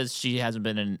 Because she hasn't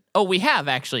been in. Oh, we have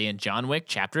actually in John Wick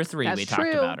Chapter 3. That's we talked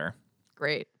true. about her.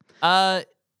 Great.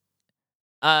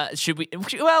 Should we?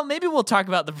 Well, maybe we'll talk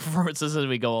about the performances as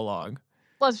we go along.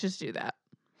 Let's just do that.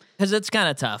 Because it's kind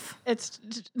of tough. It's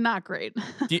not great.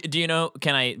 Do you know?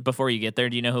 Before you get there,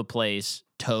 do you know who plays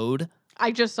Toad?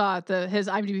 I just saw it. His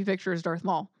IMDb picture is Darth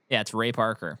Maul. Yeah, it's Ray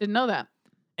Parker. Didn't know that.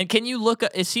 And can you look?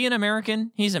 Is he an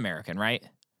American? He's American, right?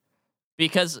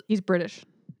 Because he's British,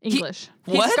 English.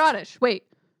 What? He's Scottish. Wait,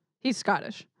 he's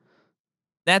Scottish.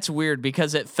 That's weird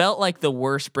because it felt like the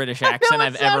worst British accent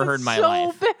I've ever heard in my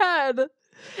life. So bad.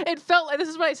 It felt like, this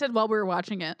is what I said while we were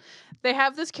watching it. They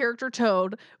have this character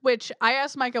Toad, which I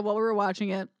asked Micah while we were watching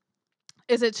it.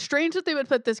 Is it strange that they would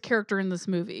put this character in this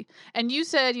movie? And you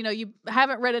said, you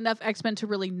haven't read enough X-Men to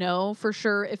really know for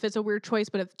sure if it's a weird choice,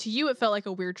 but to you it felt like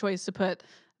a weird choice to put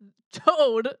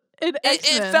Toad in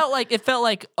X-Men. It felt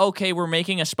like okay, we're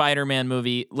making a Spider-Man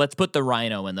movie. Let's put the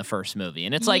Rhino in the first movie,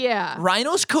 and it's like,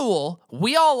 Rhino's cool.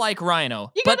 We all like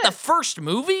Rhino, but the first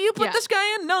movie you put this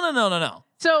guy in? No.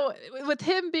 So with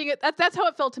him being that's how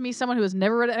it felt to me. Someone who has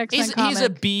never read an X-Men comic. He's a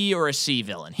B or a C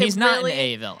villain. He's not an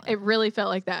A villain. It really felt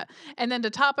like that. And then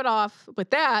to top it off with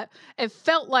that, it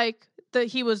felt like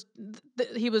he was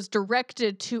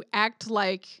directed to act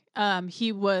like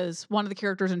he was one of the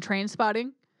characters in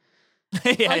Trainspotting.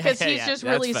 Because he's just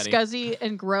really scuzzy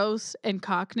and gross and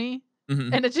cockney.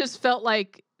 Mm-hmm. And it just felt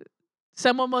like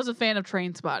someone was a fan of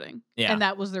Trainspotting. Yeah. And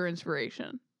that was their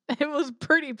inspiration. It was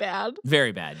pretty bad.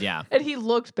 Very bad, yeah. And he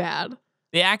looked bad.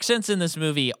 The accents in this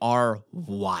movie are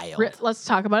wild. Let's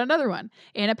talk about another one.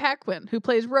 Anna Paquin, who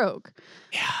plays Rogue.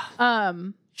 Yeah.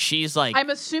 She's like... I'm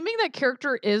assuming that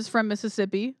character is from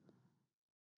Mississippi.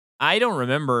 I don't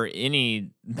remember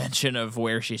any mention of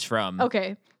where she's from.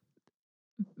 Okay.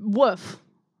 Woof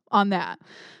on that.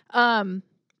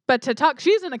 But to talk...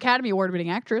 She's an Academy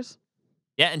Award-winning actress.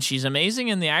 Yeah, and she's amazing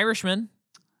in The Irishman.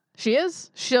 She is.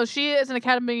 So she is an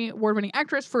Academy Award-winning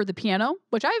actress for The Piano,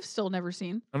 which I've still never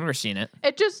seen. I've never seen it.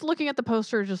 It just, looking at the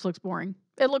poster, just looks boring.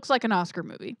 It looks like an Oscar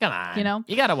movie. Come on.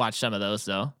 You got to watch some of those,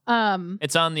 though.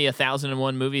 It's on the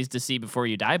 1001 Movies to See Before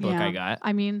You Die book I got.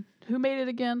 I mean, who made it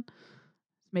again?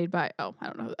 It's made by, I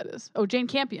don't know who that is. Oh, Jane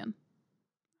Campion.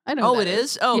 I know who that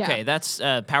is. Oh, okay. Yeah. That's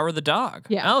Power of the Dog.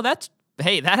 Yeah. Oh, that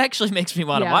actually makes me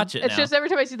want to watch it It's just every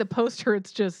time I see the poster,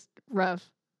 it's just rough.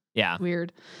 Yeah.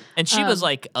 Weird. And she was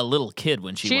like a little kid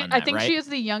when she won that, I think right? she is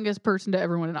the youngest person to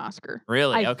ever win an Oscar.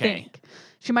 Really? I think.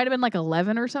 She might have been like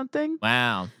 11 or something.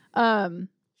 Wow.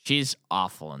 She's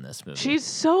awful in this movie. She's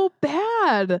so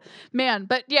bad. Man,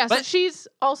 so she's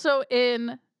also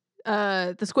in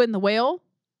The Squid and the Whale.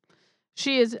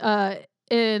 She is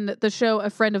in the show A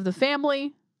Friend of the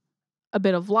Family, A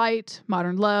Bit of Light,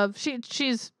 Modern Love.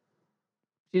 She's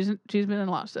been in a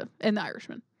lot of stuff. And The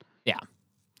Irishman. Yeah.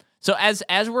 So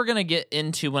as we're going to get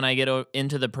into when I get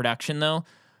into the production, though,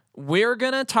 we're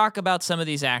going to talk about some of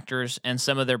these actors and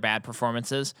some of their bad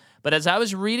performances. But as I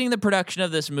was reading the production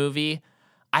of this movie,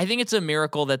 I think it's a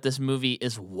miracle that this movie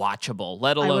is watchable,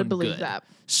 let alone good. I would believe that.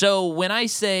 So when I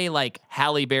say, like,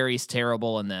 Halle Berry's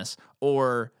terrible in this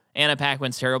or Anna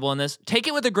Paquin's terrible in this, take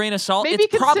it with a grain of salt.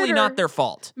 It's probably not their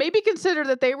fault. Maybe consider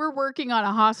that they were working on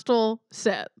a Hostel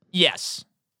set. Yes.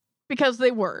 Because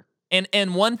they were.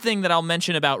 And one thing that I'll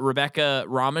mention about Rebecca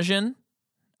Romijn,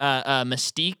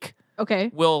 Mystique. Okay.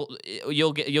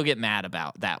 You'll get mad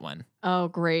about that one. Oh,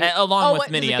 great. Along with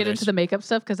many others. Get into the makeup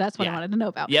stuff because that's what I wanted to know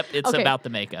about. Yep, it's about the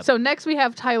makeup. So next we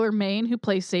have Tyler Mane, who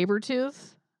plays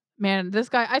Sabretooth. Man, this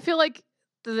guy, I feel like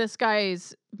this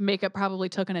guy's makeup probably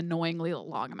took an annoyingly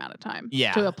long amount of time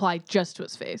to apply just to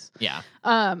his face. Yeah.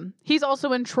 He's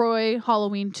also in Troy,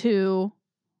 Halloween 2.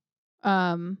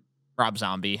 Rob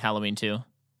Zombie, Halloween 2.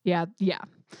 Yeah.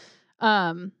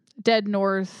 Dead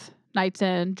North, Night's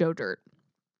End, Joe Dirt.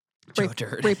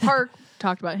 Ray Park,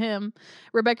 talked about him.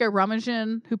 Rebecca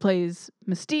Romijn, who plays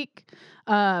Mystique.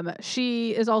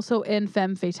 She is also in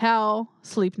Femme Fatale,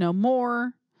 Sleep No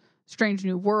More, Strange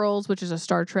New Worlds, which is a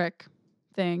Star Trek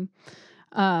thing.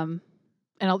 And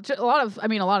a lot of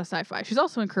sci-fi. She's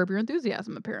also in Curb Your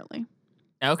Enthusiasm, apparently.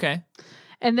 Okay.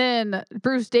 And then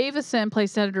Bruce Davison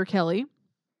plays Senator Kelly.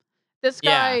 This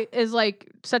guy is like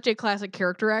such a classic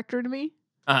character actor to me.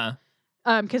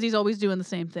 Because he's always doing the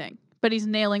same thing, but he's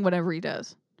nailing whatever he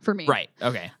does for me. Right.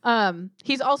 Okay.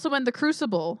 He's also in The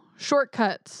Crucible,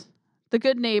 Shortcuts, The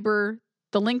Good Neighbor,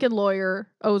 The Lincoln Lawyer,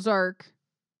 Ozark,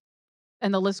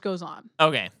 and the list goes on.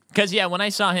 Okay. Because when I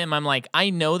saw him, I'm like, I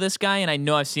know this guy, and I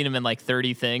know I've seen him in like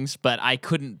 30 things, but I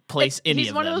couldn't place any of them.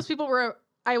 He's one of those people where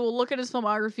I will look at his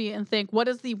filmography and think, what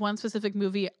is the one specific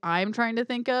movie I'm trying to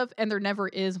think of? And there never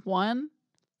is one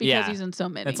because Yeah. he's in so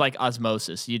many. It's like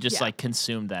osmosis. You just Yeah. like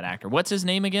consumed that actor. What's his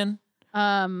name again?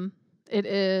 It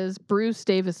is Bruce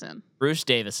Davison. Bruce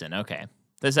Davison. Okay.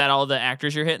 Is that all the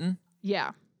actors you're hitting?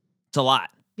 Yeah. It's a lot.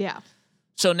 Yeah.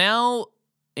 So now,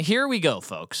 here we go,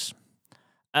 folks.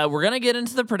 We're going to get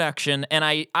into the production, and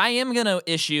I am going to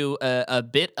issue a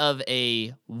bit of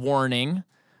a warning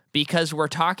because we're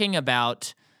talking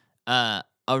about a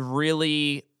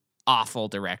really awful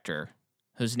director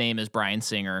whose name is Bryan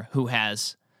Singer, who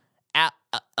has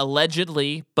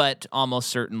allegedly, but almost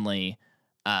certainly,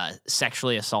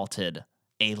 sexually assaulted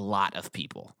a lot of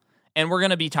people. And we're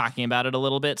going to be talking about it a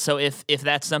little bit. So if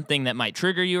that's something that might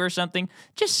trigger you or something,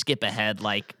 just skip ahead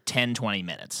like 10, 20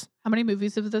 minutes. How many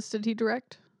movies of this did he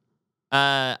direct?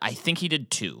 I think he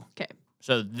did 2. Okay.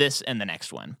 So this and the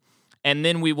next one. And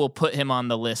then we will put him on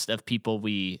the list of people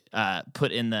we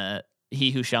put in the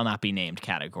He Who Shall Not Be Named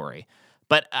category.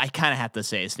 But I kind of have to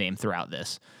say his name throughout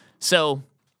this. So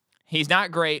he's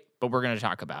not great, but we're going to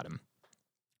talk about him.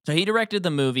 So he directed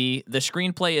the movie. The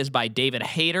screenplay is by David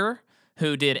Hayter,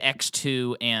 who did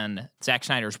X2 and Zack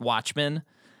Snyder's Watchmen.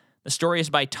 The story is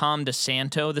by Tom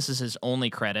DeSanto. This is his only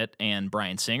credit, and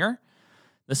Bryan Singer.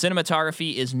 The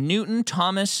cinematography is Newton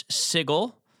Thomas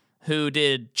Sigel, who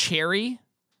did Cherry,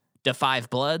 Da 5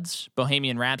 Bloods,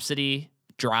 Bohemian Rhapsody,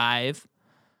 Drive.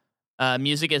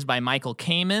 Music is by Michael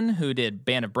Kamen, who did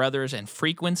Band of Brothers and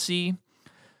Frequency.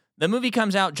 The movie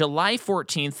comes out July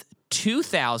 14th,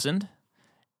 2000.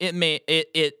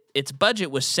 Its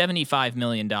budget was $75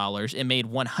 million. It made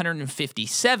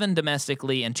 157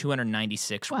 domestically and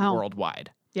 296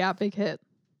 worldwide. Yeah, big hit.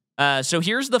 So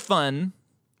here's the fun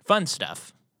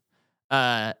stuff.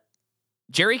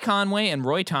 Jerry Conway and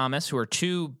Roy Thomas, who are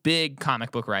 2 big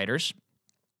comic book writers.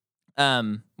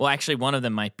 Well, actually, one of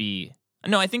them might be...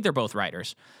 No, I think they're both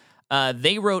writers.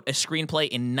 They wrote a screenplay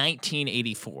in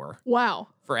 1984. Wow.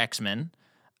 For X-Men,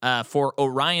 for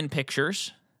Orion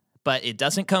Pictures, but it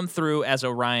doesn't come through as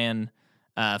Orion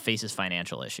faces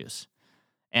financial issues.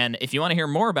 And if you want to hear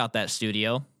more about that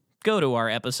studio, go to our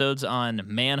episodes on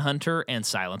Manhunter and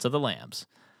Silence of the Lambs.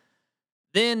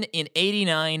 Then in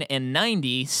 89 and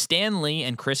 90, Stan Lee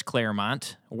and Chris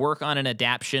Claremont work on an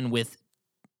adaptation with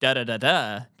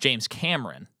James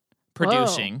Cameron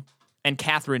producing and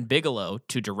Catherine Bigelow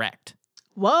to direct.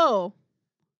 Whoa.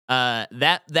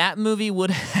 That movie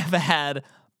would have had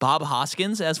Bob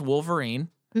Hoskins as Wolverine.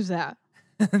 Who's that?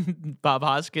 Bob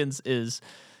Hoskins is,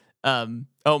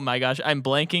 oh my gosh, I'm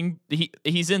blanking.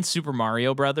 He's in Super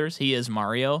Mario Brothers. He is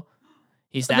Mario.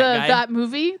 He's that guy. That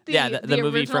movie? The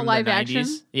movie from live the 90s. action?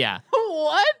 Yeah.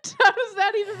 What? How does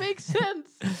that even make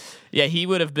sense? Yeah, he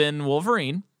would have been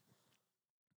Wolverine.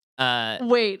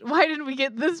 Wait, why didn't we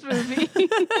get this movie?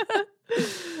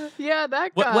 Yeah,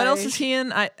 that guy. What else is he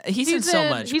in? He's in so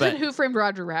much. He's in Who Framed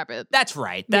Roger Rabbit. That's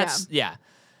right. Yeah.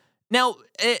 Now,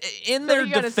 in their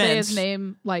you gotta defense, say his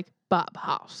name like Bob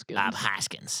Hoskins. Bob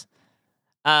Hoskins.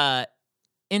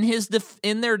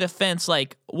 In their defense,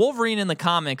 like Wolverine in the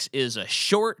comics is a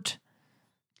short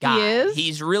guy. He is?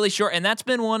 He's really short, and that's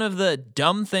been one of the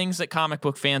dumb things that comic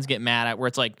book fans get mad at, where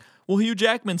it's like, well, Hugh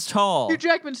Jackman's tall. Hugh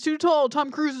Jackman's too tall. Tom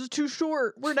Cruise is too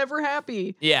short. We're never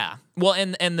happy. Yeah. Well,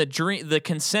 and the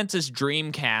consensus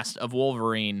dream cast of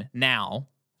Wolverine now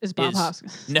is Bob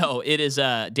Hoskins. No, it is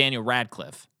Daniel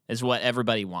Radcliffe is what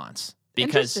everybody wants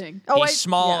because he's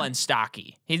small and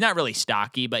stocky. He's not really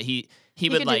stocky, but he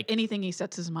would can like do anything he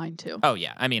sets his mind to. Oh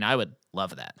yeah, I mean, I would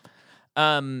love that.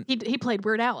 He played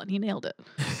Weird Al and he nailed it.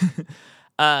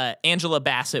 Angela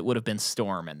Bassett would have been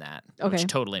Storm in that, which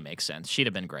totally makes sense. She'd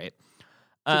have been great.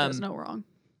 She does no wrong.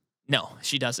 No,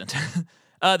 she doesn't.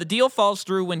 The deal falls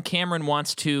through when Cameron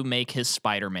wants to make his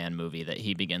Spider-Man movie that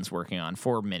he begins working on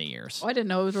for many years. Oh, I didn't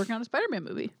know he was working on a Spider-Man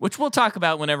movie. Which we'll talk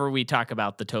about whenever we talk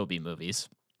about the Tobey movies.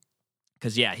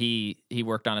 Because, yeah, he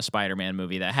worked on a Spider-Man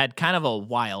movie that had kind of a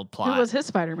wild plot. Who was his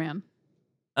Spider-Man?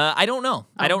 I don't know.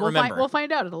 I don't remember. We'll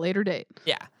find out at a later date.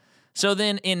 Yeah. So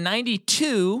then in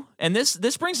 92, and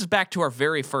this brings us back to our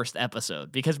very first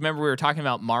episode, because remember we were talking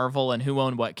about Marvel and who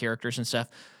owned what characters and stuff.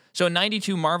 So in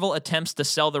 92, Marvel attempts to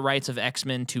sell the rights of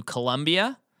X-Men to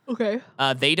Columbia. Okay.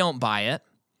 They don't buy it.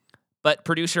 But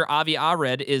producer Avi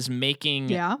Arad is making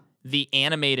the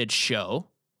animated show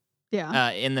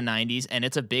in the 90s, and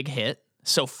it's a big hit.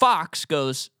 So Fox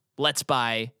goes, let's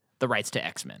buy the rights to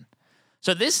X-Men.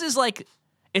 So this is like,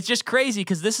 it's just crazy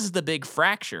because this is the big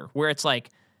fracture where it's like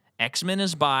X-Men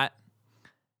is bought,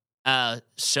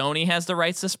 Sony has the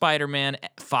rights to Spider-Man,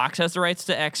 Fox has the rights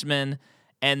to X-Men,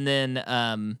 and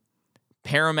then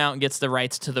Paramount gets the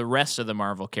rights to the rest of the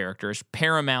Marvel characters.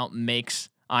 Paramount makes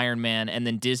Iron Man, and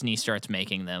then Disney starts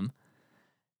making them.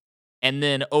 And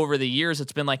then over the years,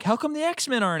 it's been like, how come the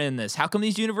X-Men aren't in this? How come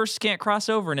these universes can't cross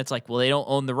over? And it's like, well, they don't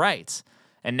own the rights.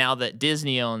 And now that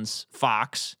Disney owns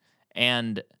Fox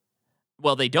and,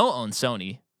 well, they don't own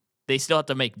Sony, they still have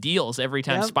to make deals every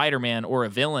time Spider-Man or a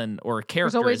villain or a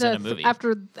character is in a movie.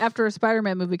 After a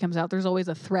Spider-Man movie comes out, there's always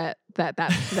a threat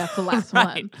that's the last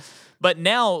right. one. But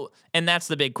now, and that's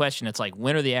the big question. It's like,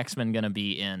 when are the X-Men going to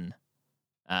be in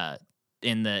the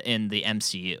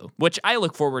MCU? Which I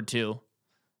look forward to.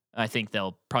 I think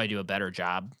they'll probably do a better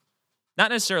job, not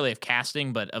necessarily of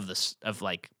casting, but of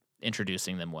like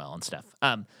introducing them well and stuff.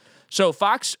 So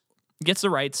Fox gets the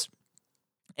rights,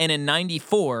 and in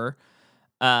 '94,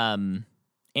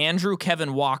 Andrew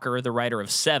Kevin Walker, the writer of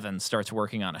Seven, starts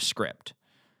working on a script,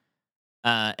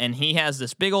 and he has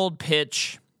this big old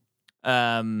pitch.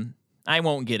 I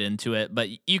won't get into it, but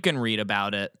you can read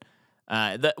about it.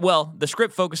 The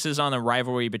script focuses on the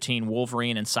rivalry between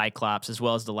Wolverine and Cyclops, as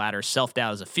well as the latter's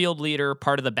self-doubt as a field leader.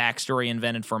 Part of the backstory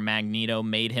invented for Magneto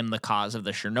made him the cause of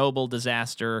the Chernobyl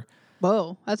disaster.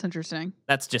 Whoa, that's interesting.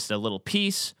 That's just a little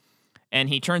piece. And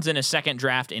he turns in a second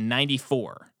draft in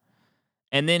 94.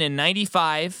 And then in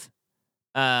 95,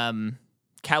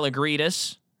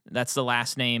 Kalogridis, that's the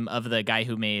last name of the guy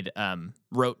who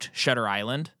wrote Shutter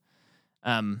Island.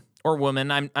 Or woman,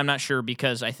 I'm not sure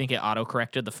because I think it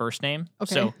auto-corrected the first name.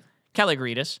 Okay. So,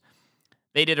 Kalogridis,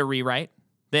 they did a rewrite.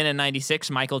 Then in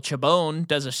 96, Michael Chabon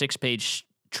does a 6-page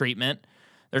treatment.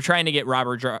 They're trying to get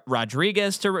Robert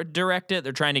Rodriguez to direct it.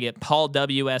 They're trying to get Paul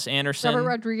W.S. Anderson. Robert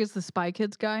Rodriguez, the Spy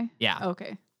Kids guy? Yeah.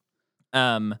 Okay.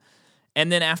 And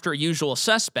then after Usual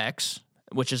Suspects,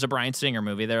 which is a Bryan Singer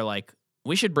movie, they're like,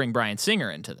 we should bring Bryan Singer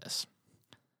into this.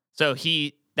 So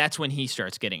that's when he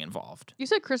starts getting involved. You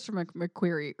said Christopher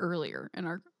McQuarrie earlier in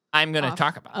our. I'm going to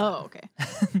talk about that. Oh, okay.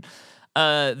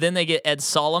 Then they get Ed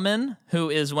Solomon, who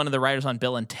is one of the writers on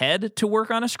Bill and Ted, to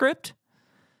work on a script.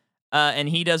 And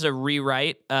he does a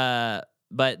rewrite, but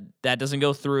that doesn't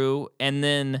go through. And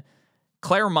then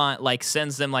Claremont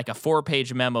sends them a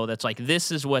 4-page memo that's like,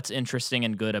 this is what's interesting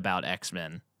and good about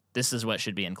X-Men. This is what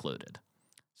should be included.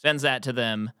 Sends that to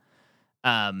them.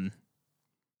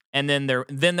 And then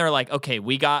they're like, okay,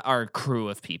 we got our crew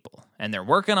of people, and they're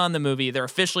working on the movie. They're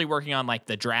officially working on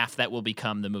the draft that will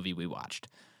become the movie we watched.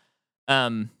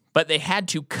 But they had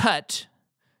to cut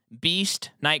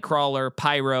Beast, Nightcrawler,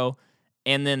 Pyro,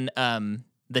 and then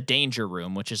the Danger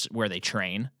Room, which is where they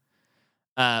train,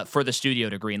 for the studio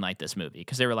to greenlight this movie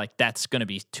because they were like, that's going to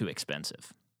be too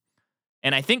expensive.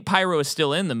 And I think Pyro is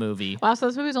still in the movie. Wow, so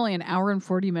this movie's only an hour and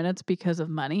 40 minutes because of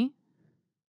money?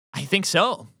 I think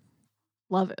so.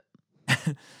 Love it.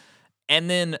 And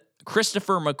then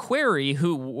Christopher McQuarrie,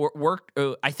 who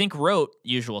wrote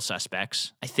Usual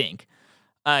Suspects,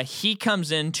 he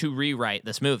comes in to rewrite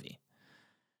this movie.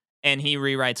 And he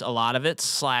rewrites a lot of it,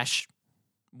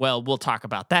 we'll talk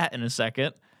about that in a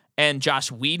second. And Joss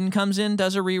Whedon comes in,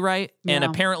 does a rewrite, and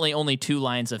apparently only 2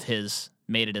 lines of his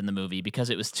made it in the movie because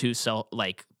it was too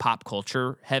pop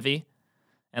culture heavy,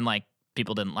 and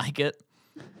people didn't like it.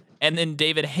 And then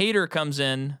David Hayter comes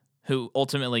in, who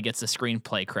ultimately gets the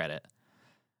screenplay credit.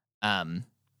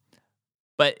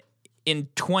 But in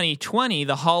 2020,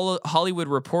 the Hollywood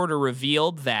Reporter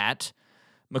revealed that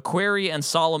McQuarrie and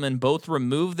Solomon both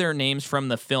removed their names from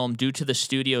the film due to the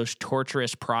studio's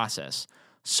torturous process.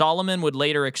 Solomon would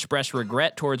later express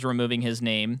regret towards removing his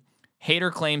name.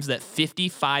 Hayter claims that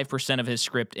 55% of his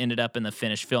script ended up in the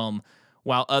finished film,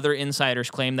 while other insiders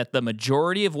claim that the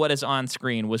majority of what is on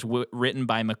screen was written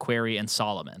by McQuarrie and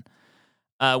Solomon,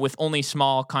 with only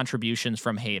small contributions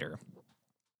from Hayter.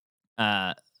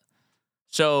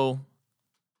 So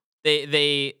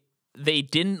they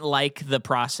didn't like the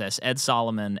process, Ed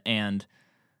Solomon and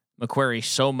McQuarrie,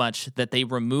 so much that they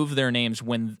removed their names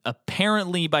when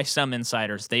apparently by some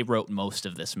insiders they wrote most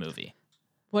of this movie.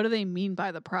 What do they mean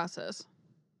by the process?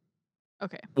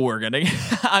 Okay.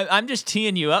 I'm just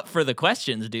teeing you up for the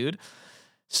questions, dude.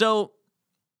 So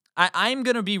I'm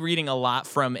going to be reading a lot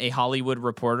from a Hollywood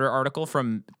Reporter article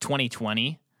from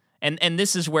 2020. And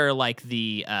this is where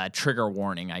the trigger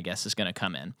warning, I guess, is going to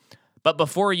come in. But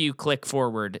before you click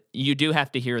forward, you do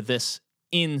have to hear this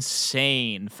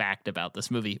insane fact about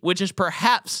this movie, which is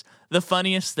perhaps the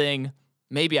funniest thing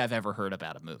maybe I've ever heard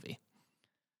about a movie.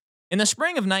 In the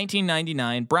spring of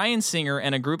 1999, Bryan Singer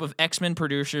and a group of X-Men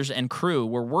producers and crew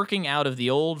were working out of the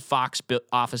old Fox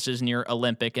offices near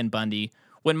Olympic and Bundy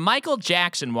when Michael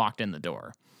Jackson walked in the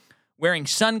door. Wearing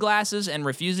sunglasses and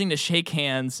refusing to shake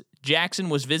hands, Jackson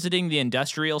was visiting the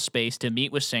industrial space to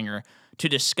meet with Singer to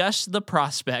discuss the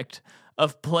prospect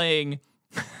of playing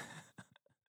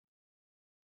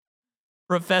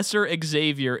Professor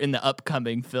Xavier in the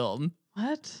upcoming film.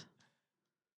 What?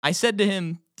 I said to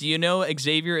him, Do you know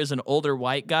Xavier is an older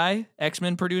white guy?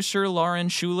 X-Men producer Lauren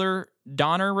Schuler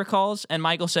Donner recalls. And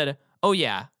Michael said, oh,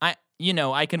 yeah, I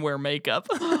can wear makeup.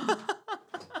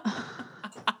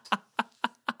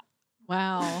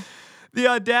 Wow. The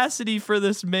audacity for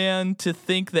this man to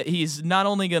think that he's not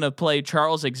only going to play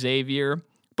Charles Xavier,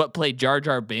 but play Jar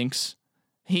Jar Binks.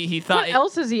 He thought... What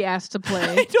else is he asked to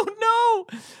play? I don't know,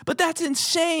 but that's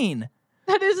insane.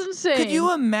 That is insane. Could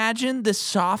you imagine the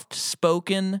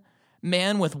soft-spoken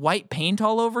man with white paint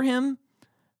all over him,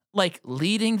 like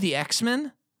leading the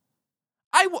X-Men?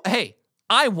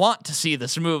 I want to see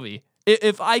this movie.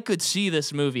 If I could see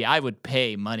this movie, I would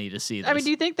pay money to see this. I mean, do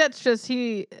you think that's just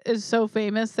he is so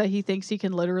famous that he thinks he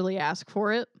can literally ask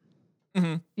for it?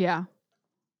 Mm-hmm. Yeah.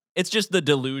 It's just the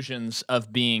delusions of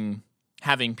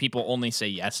having people only say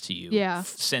yes to you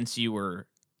since you were,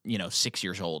 6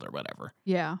 years old or whatever.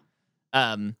 Yeah.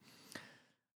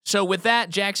 So with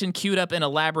that, Jackson queued up an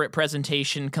elaborate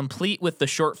presentation complete with the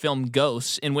short film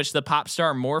Ghosts, in which the pop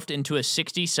star morphed into a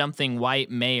 60-something white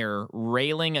mayor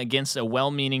railing against a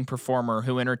well-meaning performer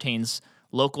who entertains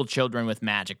local children with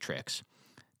magic tricks.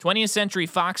 20th Century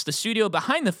Fox, the studio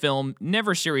behind the film,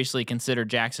 never seriously considered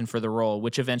Jackson for the role,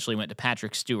 which eventually went to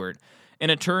Patrick Stewart,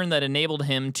 in a turn that enabled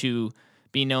him to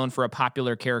be known for a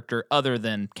popular character other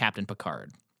than Captain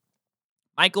Picard.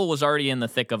 Michael was already in the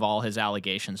thick of all his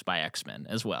allegations by X-Men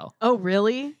as well. Oh,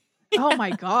 really? Oh, my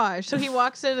gosh. So he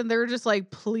walks in and they're just like,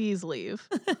 please leave.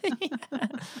 Yeah.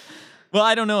 Well,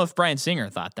 I don't know if Bryan Singer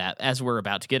thought that, as we're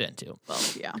about to get into. Well,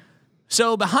 yeah.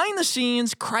 So behind the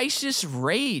scenes, crisis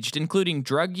raged, including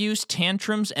drug use,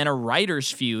 tantrums, and a writer's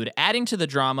feud. Adding to the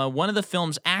drama, one of the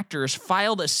film's actors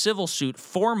filed a civil suit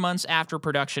 4 months after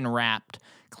production wrapped,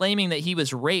 claiming that he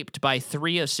was raped by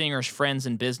 3 of Singer's friends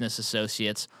and business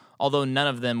associates, although none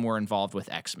of them were involved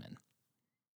with X-Men.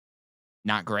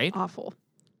 Not great. Awful.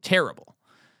 Terrible.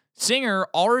 Singer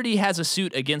already has a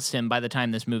suit against him by the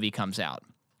time this movie comes out,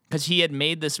 because he had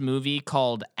made this movie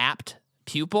called Apt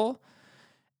Pupil,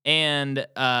 and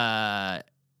on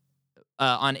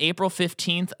April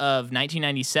 15th of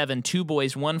 1997, 2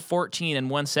 boys, 114 and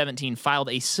 117, filed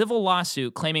a civil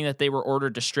lawsuit claiming that they were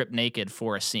ordered to strip naked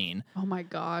for a scene. Oh, my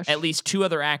gosh. At least 2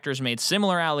 other actors made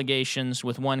similar allegations,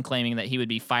 with one claiming that he would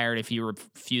be fired if he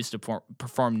refused to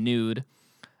perform nude.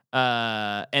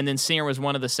 And then Singer was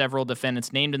one of the several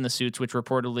defendants named in the suits, which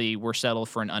reportedly were settled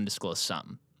for an undisclosed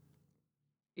sum.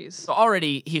 Jeez. So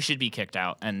already he should be kicked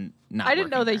out and not. I didn't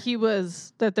know there.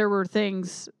 that there were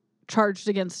things charged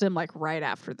against him right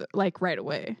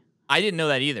away. I didn't know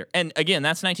that either. And again,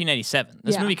 that's 1997.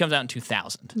 This movie comes out in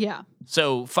 2000. Yeah.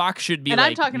 So Fox should be and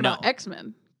like, I'm talking no. about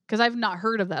X-Men, because I've not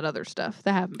heard of that other stuff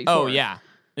that happened before. Oh, yeah.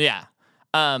 Yeah.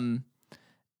 And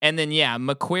then,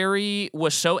 McQuarrie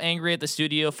was so angry at the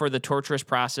studio for the torturous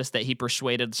process that he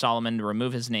persuaded Solomon to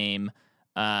remove his name.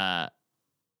 At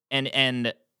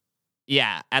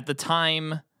the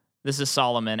time, this is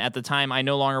Solomon. At the time, I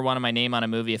no longer wanted my name on a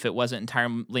movie if it wasn't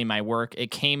entirely my work. It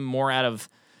came more out of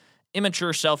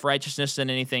immature self-righteousness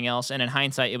than anything else, and in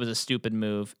hindsight, it was a stupid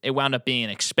move. It wound up being an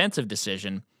expensive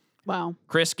decision. Wow.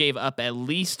 Chris gave up at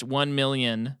least $1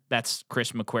 million, that's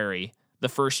Chris McQuarrie, the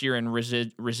first year in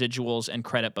residuals and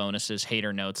credit bonuses,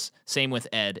 hater notes. Same with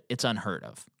Ed. It's unheard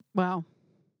of. Wow.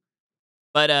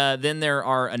 But then there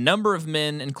are a number of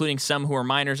men, including some who were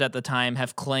minors at the time,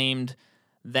 have claimed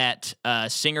that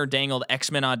Singer dangled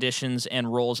X-Men auditions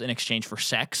and roles in exchange for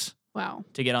sex. Wow.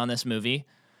 To get on this movie.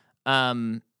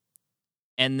 And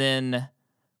then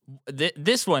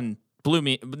this one blew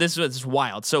me. This was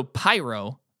wild. So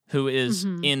Pyro, who is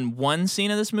in one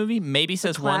scene of this movie, maybe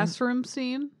says classroom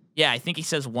scene? Yeah, I think he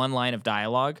says one line of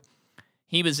dialogue.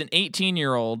 He was an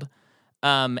 18-year-old,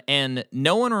 and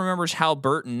no one remembers how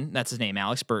Burton, that's his name,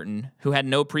 Alex Burton, who had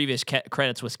no previous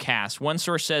credits, was cast. One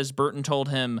source says Burton told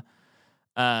him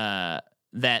that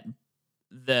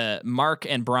the Mark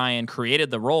and Brian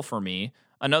created the role for me.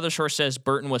 Another source says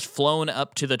Burton was flown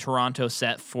up to the Toronto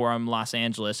set from Los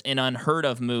Angeles, an unheard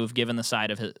of move given the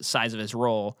size of his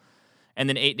role. And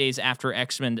then 8 days after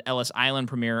X-Men Ellis Island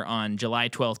premiere on July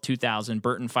 12th, 2000,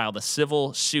 Burton filed a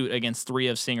civil suit against 3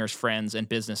 of Singer's friends and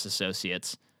business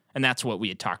associates. And that's what we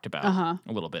had talked about a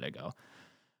little bit ago.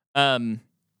 And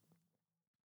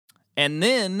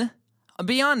then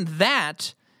beyond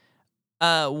that,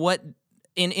 in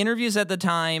interviews at the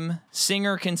time,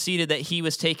 Singer conceded that he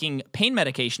was taking pain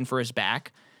medication for his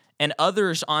back, and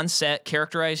others on set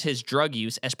characterized his drug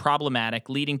use as problematic,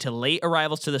 leading to late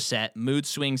arrivals to the set, mood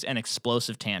swings, and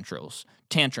explosive tantrums.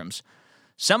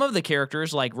 Some of the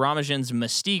characters, like Ramajan's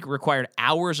Mystique, required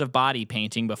hours of body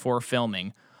painting before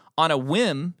filming. On a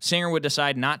whim, Singer would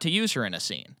decide not to use her in a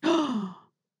scene.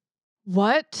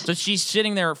 What? So she's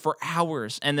sitting there for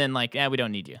hours, and then like, we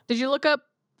don't need you. Did you look up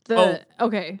the?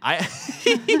 Okay.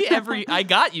 I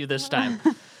got you this time.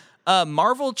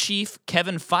 Marvel chief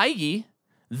Kevin Feige,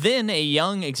 then a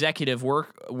young executive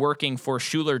working for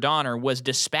Schuler Donner, was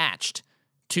dispatched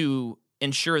to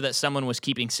ensure that someone was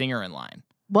keeping Singer in line.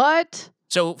 What?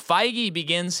 So Feige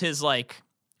begins his like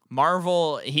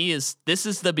Marvel. This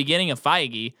is the beginning of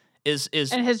Feige. Is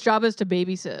And his job is to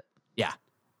babysit. Yeah.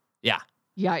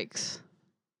 Yikes.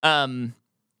 And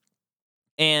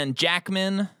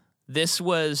Jackman, this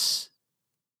was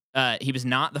he was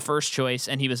not the first choice,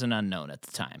 and he was an unknown at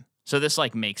the time. So this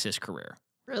like makes his career.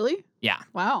 Really? Yeah.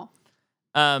 Wow.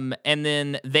 And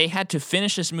then they had to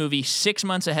finish this movie 6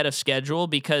 months ahead of schedule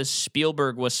because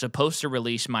Spielberg was supposed to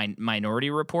release Minority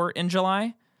Report in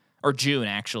July or June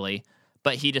actually,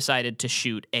 but he decided to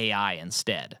shoot AI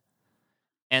instead.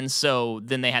 And so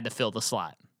then they had to fill the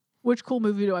slot. Which cool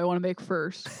movie do I want to make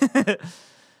first?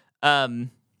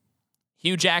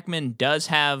 Hugh Jackman does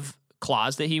have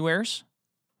claws that he wears.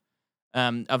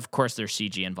 Of course, there's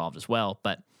CG involved as well,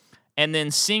 and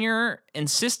then Singer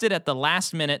insisted at the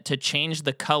last minute to change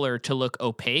the color to look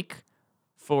opaque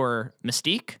for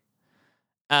Mystique,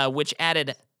 which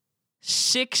added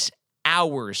 6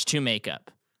 hours to makeup.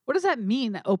 What does that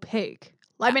mean, opaque?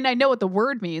 I mean, I know what the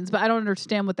word means, but I don't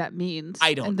understand what that means.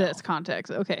 I don't in know. this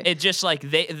context. Okay. It just like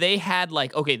they had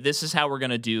like, okay, this is how we're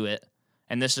gonna do it,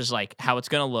 and this is like how it's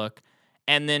gonna look,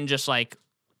 and then just like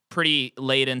pretty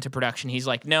late into production, he's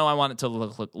like, no, I want it to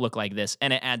look like this,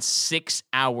 and it adds 6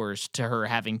 hours to her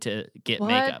having to get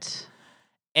makeup.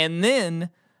 And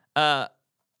then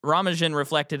Ramajan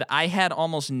reflected, I had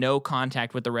almost no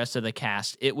contact with the rest of the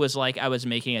cast. It was like I was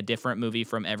making a different movie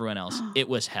from everyone else. It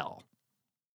was hell.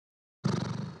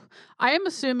 I am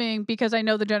assuming, because I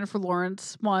know the Jennifer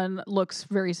Lawrence one looks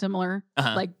very similar,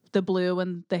 like the blue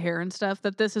and the hair and stuff,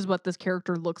 that this is what this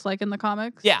character looks like in the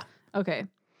comics. Yeah. Okay.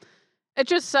 It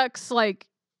just sucks, like,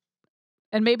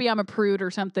 and maybe I'm a prude or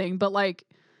something, but like,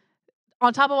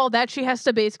 on top of all that, she has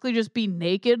to basically just be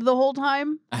naked the whole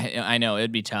time. I know,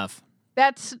 it'd be tough.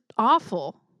 That's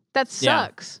awful. That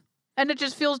sucks. Yeah. And it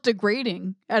just feels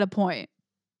degrading at a point.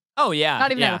 Oh, yeah.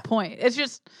 Not even at a point. It's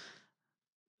just,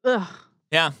 ugh.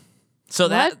 Yeah. So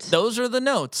those are the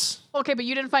notes. Okay, but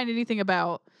you didn't find anything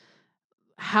about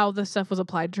how the stuff was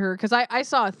applied to her? Because I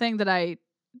saw a thing that I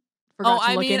forgot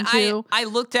to look into. I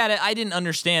looked at it. I didn't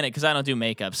understand it because I don't do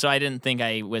makeup, so I didn't think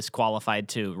I was qualified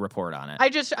to report on it.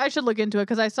 I should look into it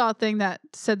because I saw a thing that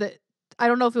said that, I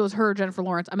don't know if it was her or Jennifer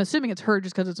Lawrence. I'm assuming it's her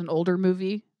just because it's an older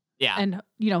movie. Yeah. And,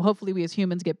 hopefully we as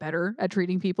humans get better at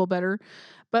treating people better.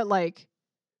 But like,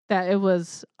 that it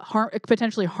was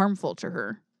potentially harmful to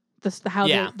her. The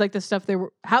stuff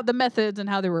the methods and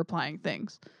how they were applying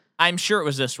things. I'm sure it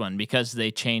was this one because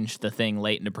they changed the thing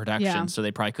late into production, so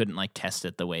they probably couldn't like test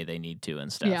it the way they need to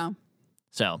and stuff. Yeah.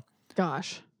 So,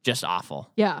 gosh, just awful.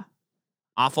 Yeah.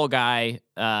 Awful guy.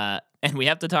 And we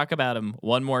have to talk about him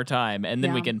one more time, and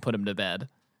then we can put him to bed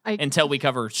until we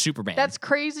cover Superman. That's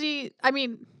crazy. I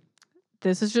mean,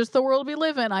 this is just the world we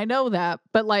live in. I know that,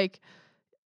 but like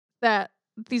that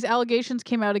these allegations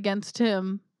came out against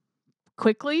him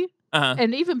quickly,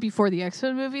 and even before the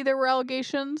X-Men movie, there were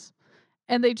allegations,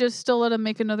 and they just still let him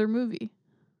make another movie.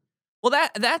 Well,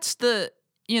 that's the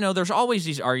there's always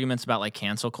these arguments about like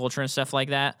cancel culture and stuff like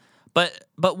that. But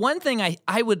one thing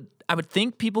I would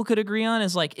think people could agree on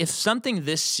is like if something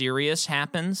this serious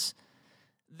happens,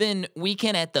 then we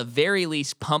can at the very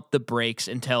least pump the brakes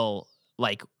until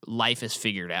like life is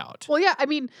figured out. Well, yeah, I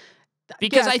mean.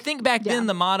 Because I think back then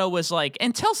the motto was like,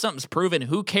 until something's proven,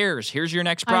 who cares? Here's your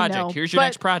next project. Here's your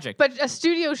next project. But a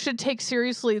studio should take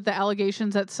seriously the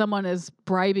allegations that someone is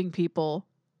bribing people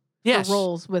for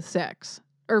roles with sex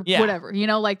or whatever.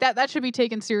 Like that should be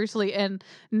taken seriously, and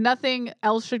nothing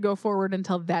else should go forward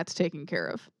until that's taken care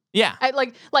of. Yeah. And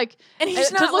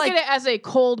he's not to look at it as a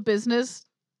cold business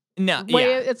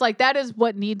way. It's like that is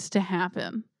what needs to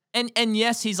happen. And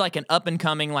yes, he's like an up and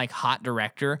coming like hot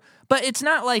director, but it's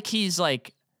not like he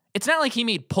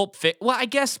made Pulp Fiction. Well, I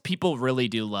guess people really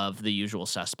do love The Usual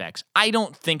Suspects. I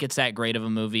don't think it's that great of a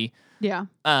movie. Yeah.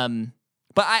 But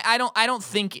I don't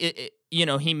think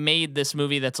he made this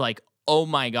movie that's like, oh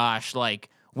my gosh, like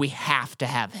we have to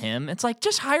have him. It's like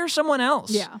just hire someone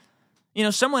else. Yeah.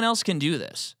 Someone else can do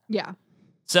this. Yeah.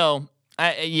 So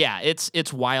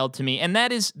it's wild to me, and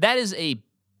that is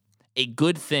a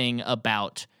good thing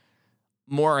about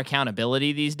more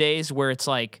accountability these days, where it's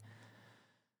like,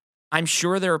 I'm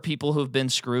sure there are people who've been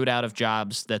screwed out of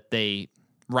jobs that they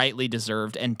rightly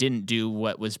deserved and didn't do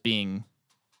what was being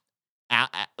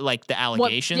like the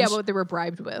allegations. What they were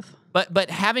bribed with. But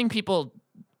having people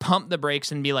pump the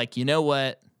brakes and be like, you know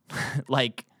what?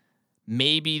 like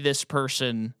maybe this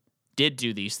person did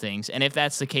do these things. And if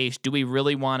that's the case, do we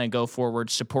really want to go forward,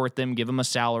 support them, give them a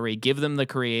salary, give them the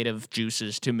creative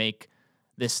juices to make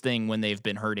this thing when they've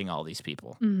been hurting all these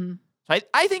people? Mm-hmm. So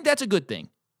I think that's a good thing.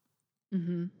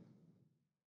 Mm-hmm.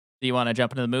 Do you want to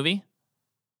jump into the movie?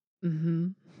 Mm-hmm.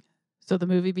 So the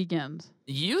movie begins.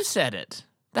 You said it.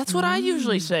 That's what I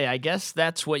usually say. I guess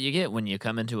that's what you get when you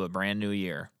come into a brand new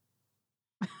year.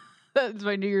 That's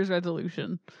my New Year's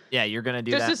resolution. Yeah, you're going to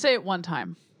do Just that. to say it one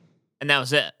time. And that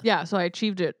was it. Yeah, so I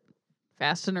achieved it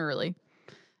fast and early.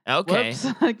 Okay. Whoops,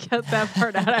 I cut that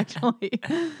part out, actually.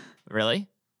 Really?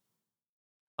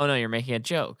 Oh, no, you're making a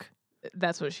joke.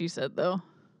 That's what she said, though.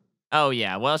 Oh,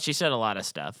 yeah. Well, she said a lot of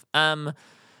stuff.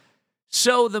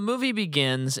 So the movie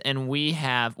begins, and we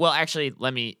have... Well, actually,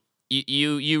 let me...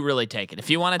 You really take it. If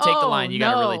you want to take the line, you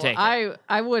got to really take it.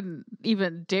 I wouldn't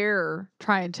even dare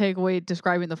try and take away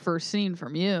describing the first scene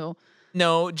from you.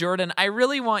 No, Jordan, I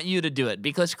really want you to do it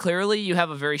because clearly you have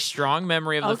a very strong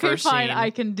memory of the first Okay, fine, scene. I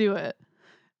can do it.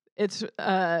 It's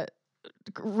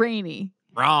rainy.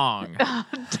 Wrong.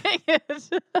 Dang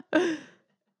it.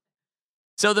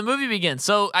 So the movie begins.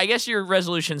 So I guess your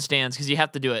resolution stands because you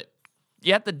have to do it.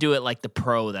 You have to do it like the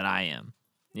pro that I am,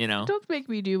 you know? Don't make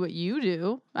me do what you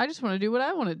do. I just want to do what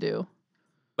I want to do.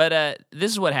 But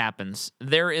this is what happens.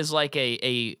 There is like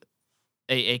a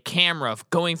camera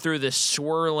going through this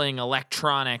swirling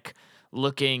electronic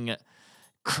looking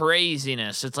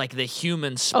craziness. It's like the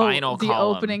human spinal the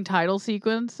column. opening title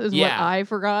sequence is what Yeah. I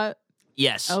forgot.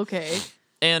 Yes. Okay.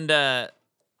 And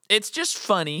it's just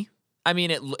funny. I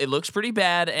mean, it looks pretty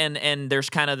bad, and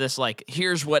there's kind of this like,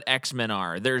 here's what X-Men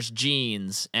are. There's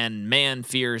genes, and man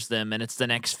fears them, and it's the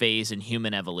next phase in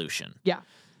human evolution. Yeah.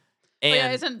 And But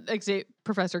yeah, isn't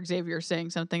Professor Xavier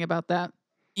saying something about that?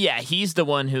 yeah, he's the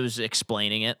one who's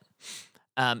explaining it.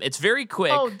 It's very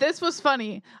quick. Oh, this was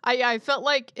funny. I felt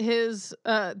like his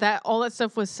that all that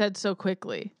stuff was said so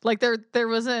quickly. Like there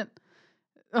wasn't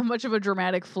much of a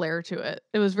dramatic flair to it.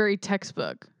 It was very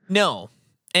textbook. No.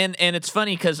 And it's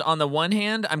funny because on the one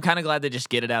hand, I'm kind of glad they just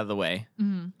get it out of the way.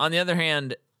 Mm-hmm. On the other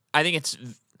hand, I think it's...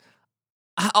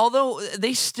 Although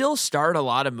they still start a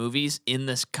lot of movies in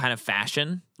this kind of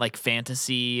fashion, like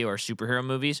fantasy or superhero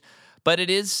movies, but it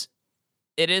is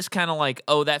kind of like,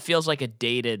 oh, that feels like a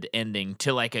dated ending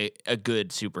to like a good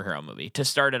superhero movie. To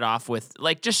start it off with,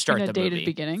 like, just start In a the movie. dated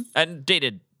beginning. A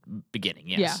dated beginning,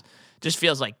 yes. Yeah. Just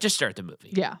feels like, just start the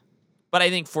movie. Yeah. But I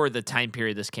think for the time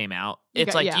period this came out,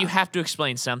 it's you have to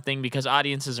explain something because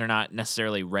audiences are not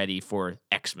necessarily ready for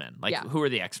X-Men. Like, who are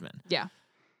the X-Men? Yeah.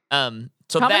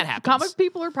 So that happens. Comic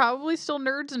people are probably still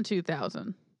nerds in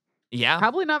 2000. Yeah.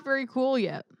 Probably not very cool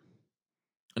yet.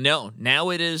 No.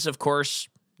 Now it is, of course,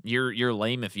 you're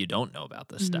lame if you don't know about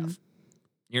this stuff.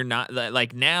 You're not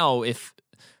like now if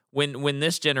when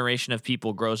this generation of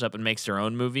people grows up and makes their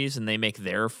own movies and they make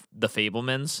the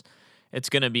Fablemans, it's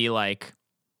going to be like,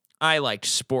 I liked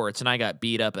sports and I got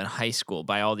beat up in high school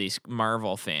by all these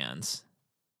Marvel fans.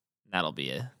 That'll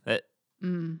be it.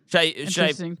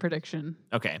 Interesting prediction.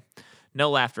 Okay.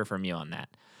 No laughter from you on that.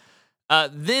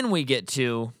 Then we get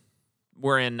to,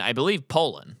 we're in, I believe,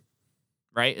 Poland,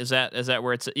 right? Is that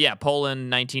where it's, yeah,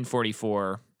 Poland,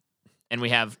 1944. And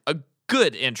we have a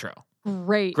good intro.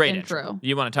 Great intro.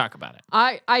 You want to talk about it?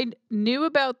 I knew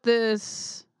about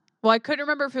this. Well, I couldn't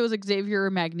remember if it was Xavier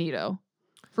or Magneto,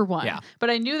 for one. Yeah. But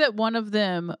I knew that one of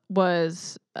them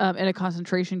was in a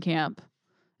concentration camp,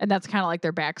 and that's kind of like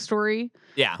their backstory.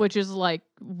 Yeah. Which is like,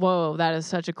 whoa, that is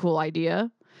such a cool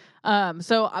idea.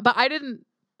 But I didn't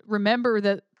remember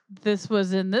that this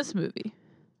was in this movie.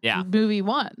 Yeah. Movie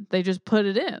one. They just put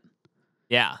it in.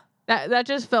 Yeah. That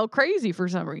just felt crazy for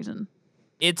some reason.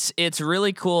 It's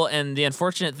really cool, and the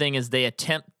unfortunate thing is they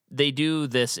do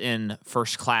this in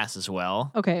First Class as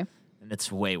well. Okay. And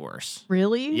it's way worse.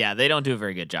 Really? Yeah, they don't do a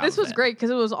very good job. This was great because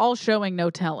it was all showing,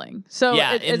 no telling. So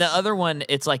yeah, in the other one,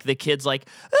 it's like the kid's like,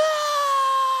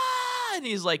 ah! And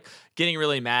he's like getting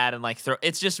really mad and like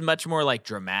it's just much more like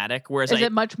dramatic. Whereas is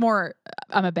it much more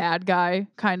I'm a bad guy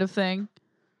kind of thing?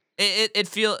 It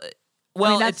feel well. I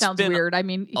mean, that it's sounds been weird. I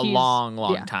mean, a long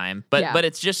time, but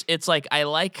it's like I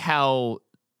like how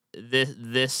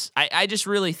this I just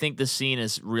really think the scene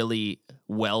is really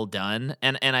well done,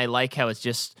 and I like how it's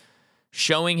just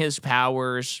showing his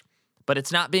powers, but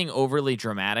it's not being overly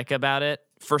dramatic about it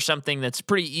for something that's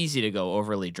pretty easy to go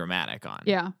overly dramatic on.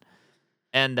 Yeah.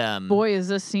 And boy, is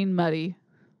this scene muddy.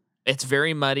 It's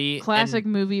very muddy. Classic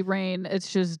movie rain.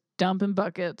 It's just dumping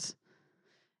buckets.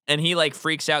 And he like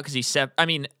freaks out because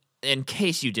in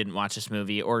case you didn't watch this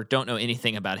movie or don't know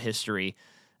anything about history,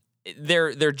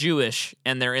 they're Jewish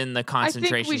and they're in the I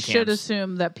concentration think we camps. should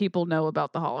assume that people know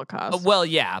about the Holocaust. Well,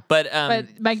 yeah, but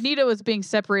Magneto is being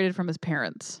separated from his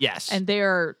parents. yes, And they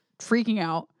are freaking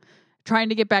out, trying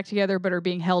to get back together, but are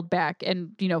being held back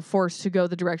and, forced to go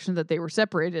the direction that they were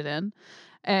separated in.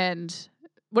 And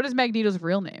what is Magneto's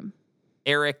real name?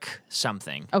 Eric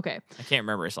something. Okay. I can't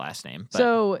remember his last name. But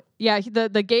So, yeah,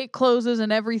 the gate closes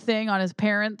and everything on his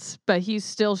parents, but he's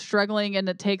still struggling, and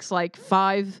it takes like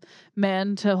 5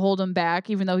 men to hold him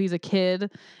back, even though he's a kid.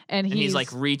 And he's like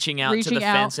reaching out to the reaching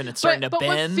out. fence, and it's starting but to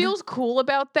bend. What feels cool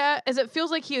about that is it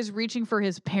feels like he is reaching for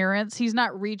his parents. He's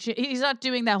not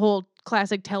doing that whole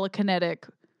classic telekinetic.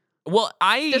 Well,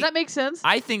 Does that make sense?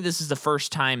 I think this is the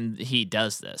first time he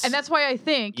does this. And that's why I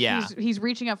think Yeah. he's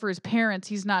reaching out for his parents.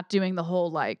 He's not doing the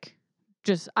whole like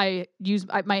just my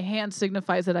hand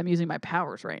signifies that I'm using my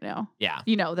powers right now. Yeah.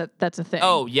 That's a thing.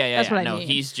 Oh, yeah. That's what I No, mean.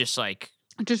 he's just like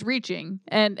just reaching,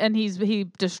 and he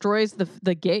destroys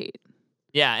the gate.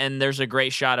 yeah, and there's a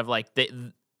great shot of like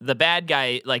the bad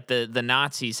guy, like the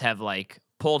Nazis have like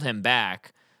pulled him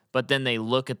back, but then they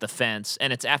look at the fence,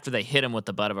 and it's after they hit him with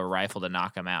the butt of a rifle to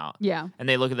knock him out. Yeah. And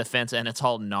they look at the fence, and it's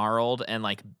all gnarled and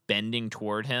like bending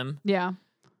toward him. Yeah.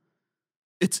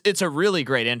 It's a really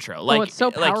great intro. Like, it's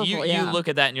so powerful, you yeah. look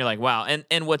at that and you're like, wow.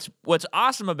 And what's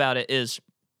awesome about it is,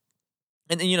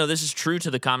 and this is true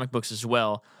to the comic books as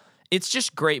well. It's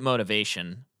just great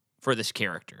motivation for this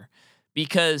character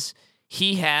because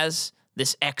he has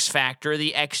this X factor,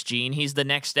 the X gene. He's the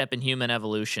next step in human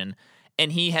evolution.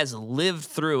 And he has lived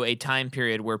through a time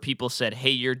period where people said,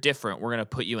 hey, you're different. We're going to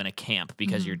put you in a camp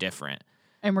because you're different.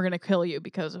 And we're going to kill you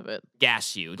because of it.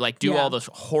 Gas you, like do all those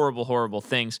horrible, horrible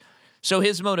things. So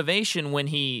his motivation when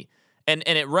he, and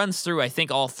it runs through, I think,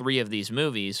 all 3 of these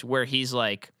movies where he's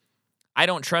like, I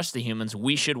don't trust the humans.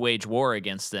 We should wage war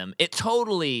against them. It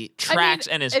totally tracks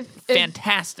and is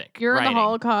fantastic. You're writing. in the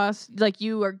Holocaust, like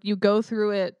you go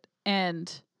through it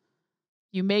and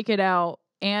you make it out,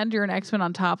 and you're an X-Men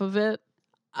on top of it.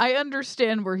 I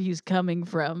understand where he's coming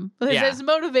from. His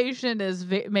motivation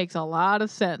makes a lot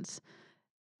of sense.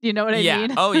 You know what I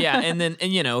mean? Oh yeah.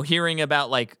 And hearing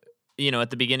about like,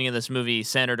 at the beginning of this movie,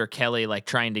 Senator Kelly like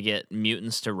trying to get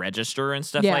mutants to register and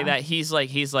stuff like that. He's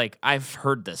like, I've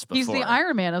heard this before. He's the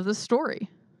Iron Man of this story.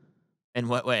 In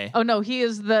what way? Oh no, he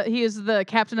is the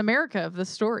Captain America of this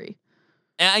story.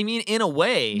 I mean, in a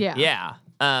way, yeah.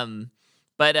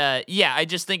 But I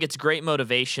just think it's great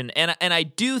motivation, and I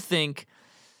do think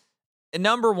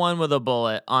number one with a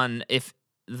bullet on if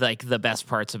like the best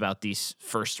parts about these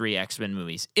first 3 X-Men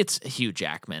movies, it's Hugh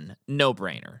Jackman, no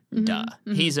brainer, duh,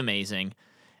 he's amazing.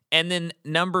 And then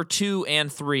number 2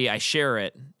 and 3, I share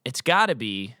it. It's got to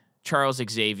be Charles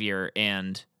Xavier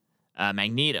and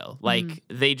Magneto. Like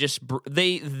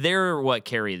they're what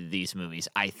carry these movies,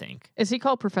 I think. Is he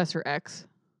called Professor X?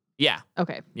 Yeah.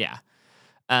 Okay. Yeah.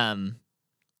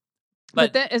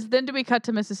 But then do we cut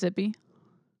to Mississippi?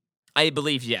 I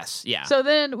believe yes. Yeah. So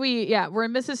then we're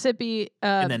in Mississippi.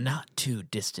 In the not too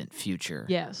distant future.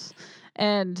 Yes.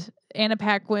 And Anna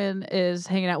Paquin is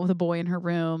hanging out with a boy in her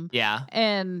room. Yeah.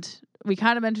 And we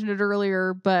kind of mentioned it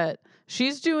earlier, but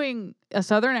she's doing a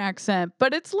Southern accent,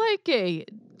 but it's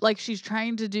like she's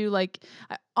trying to do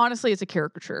honestly, it's a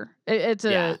caricature. It's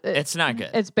not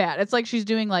good. It's bad. It's like she's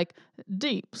doing like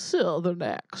deep Southern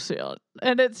accent,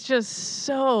 and it's just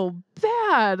so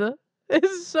bad.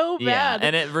 It's so bad. Yeah,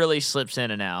 and it really slips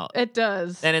in and out. It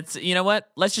does. And it's, you know what?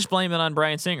 Let's just blame it on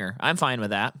Bryan Singer. I'm fine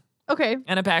with that. Okay.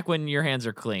 Anna Paquin, your hands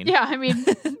are clean. Yeah, I mean,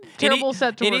 terrible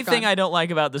set to work on. Anything I don't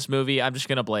like about this movie, I'm just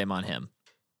going to blame on him.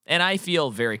 And I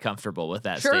feel very comfortable with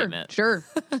that statement. Sure.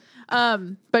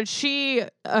 But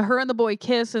her and the boy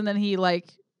kiss, and then he I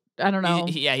don't know.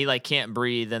 He like can't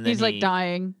breathe, and then he's like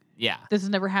dying. Yeah. This has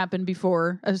never happened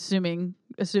before,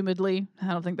 assumedly. I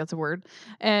don't think that's a word.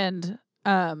 And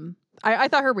I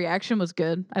thought her reaction was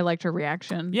good. I liked her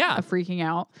reaction. Yeah. Of freaking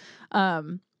out.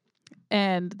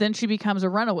 And then she becomes a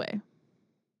runaway.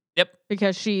 Yep.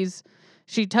 Because she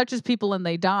touches people and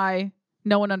they die.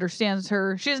 No one understands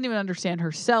her. She doesn't even understand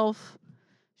herself.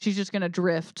 She's just going to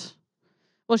drift.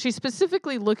 Well, she's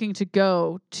specifically looking to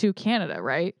go to Canada,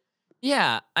 right?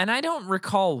 Yeah, and I don't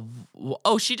recall.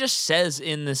 Oh, she just says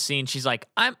in the scene, she's like,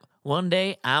 one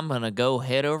day I'm going to go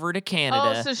head over to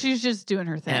Canada. Oh, so she's just doing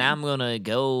her thing. And I'm going to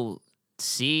go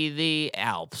see the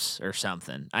Alps or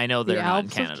something. I know they're not in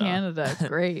Canada. The Alps of Canada,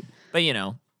 great. But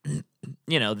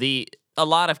a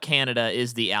lot of Canada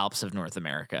is the Alps of North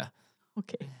America.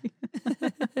 Okay.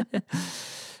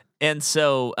 And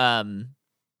so,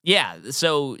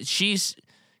 so she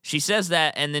says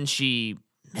that, and then she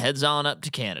heads on up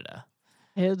to Canada.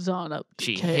 heads on up to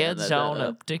She Canada. heads on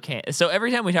up to Canada. So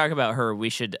every time we talk about her, we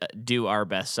should do our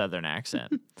best Southern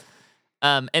accent.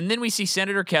 And then we see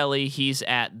Senator Kelly. He's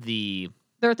at the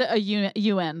They're at a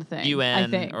UN thing. I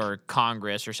UN think. or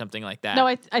Congress or something like that. No,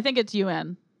 I think it's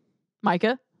UN.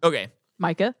 Micah. Okay.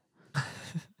 Micah.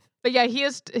 But yeah,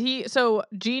 so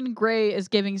Jean Grey is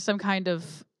giving some kind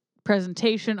of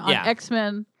presentation on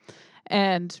X-Men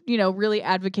and, really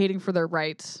advocating for their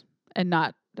rights and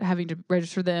not having to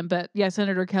register them. But yeah,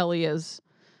 Senator Kelly is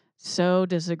so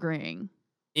disagreeing.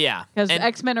 Yeah. Because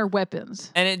X-Men are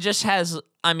weapons. And it just has,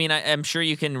 I'm sure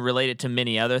you can relate it to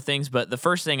many other things, but the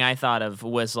first thing I thought of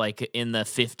was like in the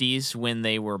 50s when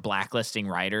they were blacklisting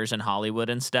writers in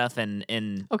Hollywood and stuff. And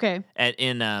in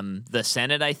the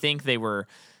Senate, I think they were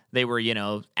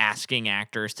asking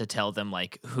actors to tell them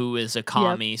like who is a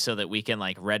commie so that we can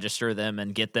like register them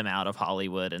and get them out of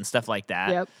Hollywood and stuff like that.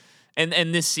 Yep.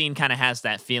 And this scene kind of has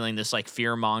that feeling, this like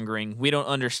fear mongering. We don't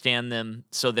understand them,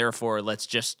 so therefore let's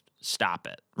just stop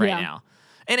it now.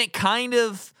 And it kind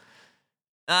of,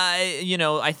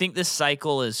 I think this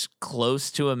cycle is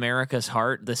close to America's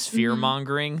heart, this fear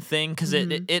mongering thing, because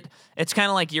it's kind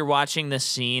of like you're watching this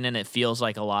scene and it feels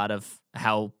like a lot of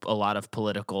how a lot of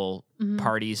political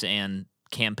parties and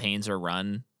campaigns are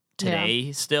run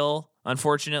today still,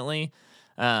 unfortunately.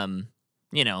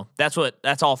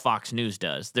 That's all Fox News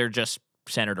does. They're just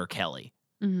Senator Kelly,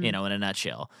 in a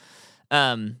nutshell.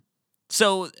 You're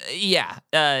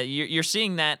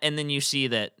seeing that, and then you see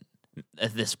that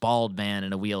this bald man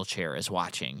in a wheelchair is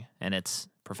watching, and it's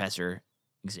Professor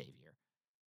Xavier.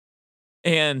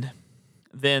 And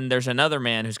then there's another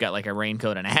man who's got like a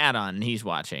raincoat and a hat on, and he's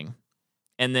watching.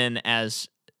 And then as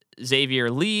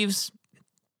Xavier leaves,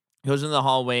 goes into the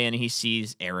hallway, and he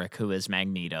sees Eric, who is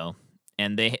Magneto.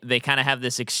 And they kind of have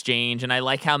this exchange, and I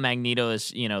like how Magneto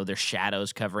is, there's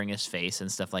shadows covering his face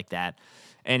and stuff like that.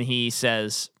 And he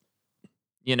says,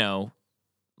 this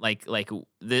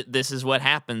is what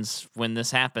happens when this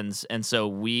happens, and so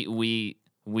we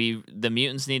the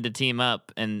mutants need to team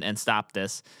up and stop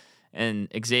this. And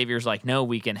Xavier's like, no,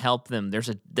 we can help them. There's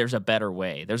a better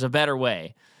way. There's a better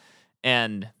way.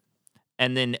 And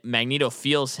then Magneto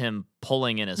feels him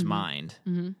pulling in his mind,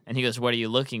 and he goes, "What are you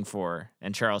looking for?"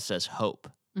 And Charles says, "Hope."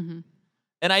 And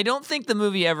I don't think the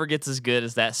movie ever gets as good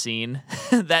as that scene,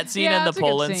 that scene and the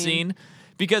Poland scene,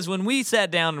 because when we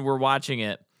sat down and were watching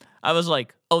it, I was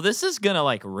like, "Oh, this is gonna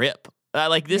like rip.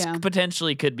 This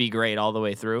potentially could be great all the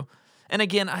way through." And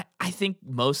again, I think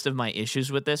most of my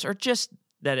issues with this are just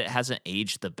that it hasn't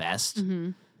aged the best.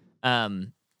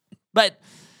 But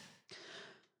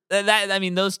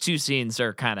those two scenes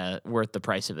are kind of worth the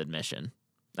price of admission.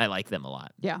 I like them a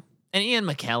lot. Yeah. And Ian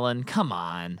McKellen, come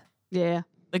on. Yeah.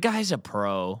 The guy's a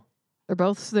pro.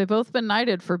 They've both been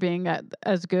knighted for being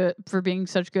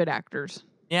such good actors.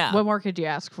 Yeah. What more could you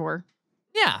ask for?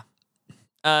 Yeah.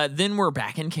 Then we're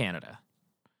back in Canada.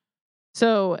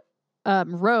 So,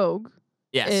 Rogue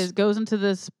goes into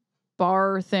this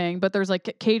bar thing, but there's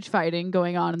like cage fighting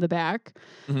going on in the back.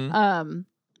 And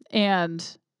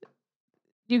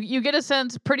you get a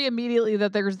sense pretty immediately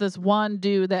that there's this one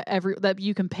dude that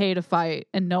you can pay to fight,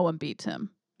 and no one beats him.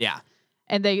 Yeah.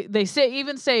 And they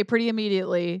say pretty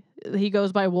immediately he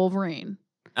goes by Wolverine.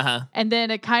 And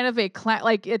then it kind of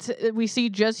we see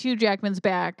just Hugh Jackman's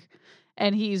back,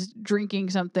 and he's drinking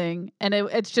something, and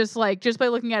it's just like, just by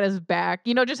looking at his back,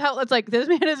 just how it's like, this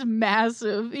man is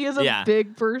massive. He is a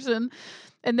big person.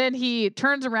 And then he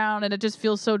turns around, and it just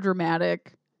feels so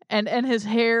dramatic. And his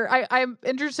hair, I'm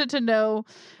interested to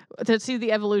see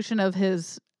the evolution of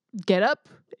his getup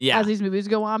as these movies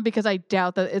go on, because I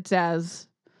doubt that it's as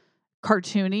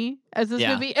cartoony as this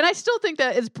movie. And I still think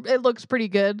that it looks pretty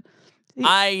good.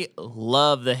 I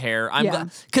love the hair.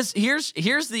 Because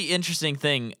here's the interesting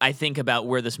thing I think about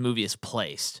where this movie is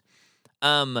placed.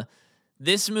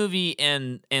 This movie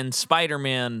and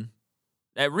Spider-Man,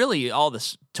 really all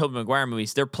the Tobey Maguire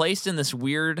movies, they're placed in this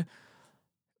weird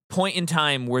point in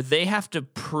time where they have to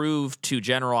prove to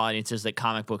general audiences that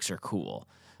comic books are cool,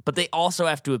 but they also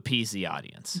have to appease the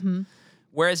audience.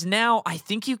 Whereas now, I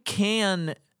think you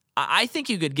could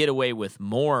get away with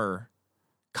more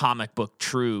comic book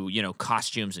true,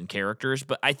 costumes and characters,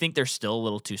 but I think they're still a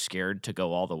little too scared to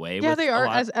go all the way. Yeah, they are,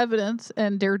 as evidence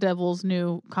in Daredevil's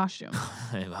new costume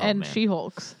and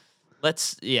She-Hulk's.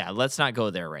 Let's not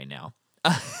go there right now.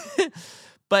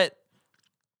 But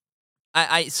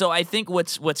I think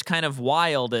what's kind of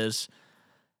wild is,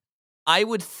 I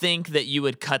would think that you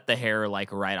would cut the hair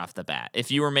like right off the bat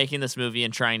if you were making this movie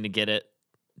and trying to get it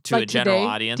to a general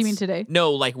audience. Do you mean today?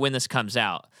 No, like when this comes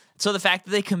out. So the fact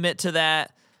that they commit to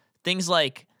that, things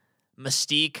like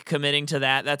Mystique committing to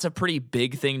that. That's a pretty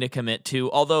big thing to commit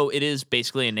to, although it is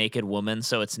basically a naked woman,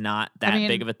 so it's not that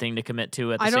big of a thing to commit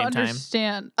to at the same time. I don't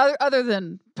understand, other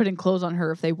than putting clothes on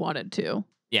her if they wanted to.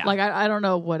 Yeah. Like, I don't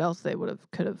know what else they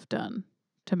could have done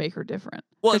to make her different.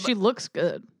 Well, Because she looks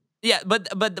good. Yeah,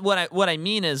 but what I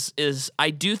mean is I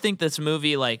do think this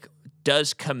movie like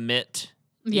does commit.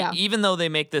 Yeah. Even though they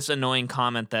make this annoying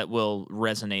comment that will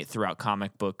resonate throughout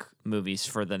comic book movies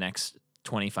for the next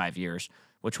 25 years,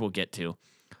 which we'll get to.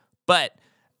 But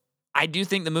I do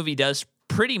think the movie does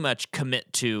pretty much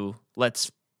commit to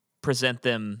let's present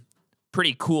them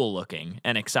pretty cool looking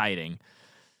and exciting.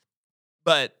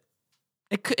 But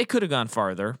it could have gone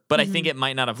farther, but I think it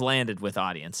might not have landed with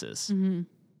audiences. Mm-hmm.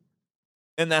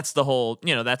 And that's the whole,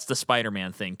 that's the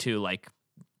Spider-Man thing too, like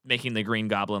making the Green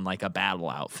Goblin like a battle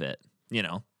outfit.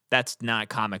 That's not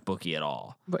comic booky at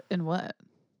all. In what?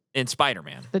 In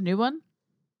Spider-Man, The new one?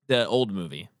 the old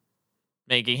movie,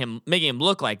 making him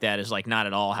look like that is like not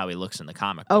at all how he looks in the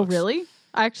comic books. Oh, really?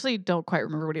 I actually don't quite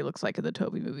remember what he looks like in the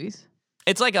Tobey movies.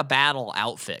 It's like a battle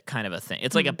outfit kind of a thing.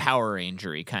 It's like a Power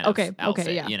Ranger kind of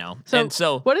outfit, yeah.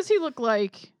 So what does he look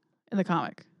like in the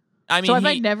comic? I mean, So have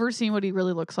I never seen what he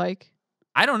really looks like?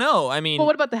 I don't know. I mean, Well,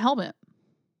 what about the helmet?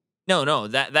 no,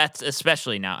 that's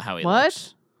especially not how he What?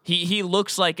 looks. He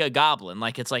looks like a goblin,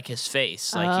 like it's like his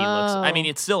face. Like he looks. I mean, Oh.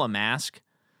 it's still a mask,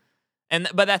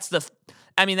 but that's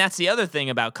the other thing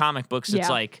about comic books. It's Yeah.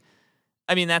 like,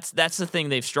 I mean, that's the thing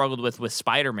they've struggled with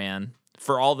Spider-Man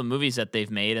for all the movies that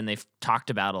they've made, and they've talked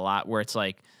about a lot. Where it's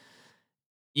like,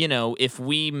 if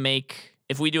we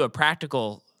do a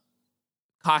practical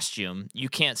costume, you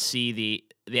can't see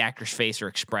the actor's face or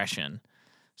expression.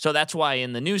 So that's why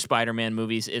in the new Spider-Man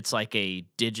movies, it's like the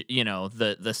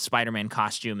Spider-Man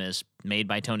costume is made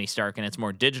by Tony Stark and it's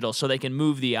more digital, so they can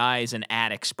move the eyes and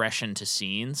add expression to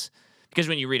scenes. Because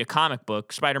when you read a comic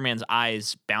book, Spider-Man's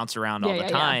eyes bounce around all the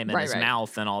time and his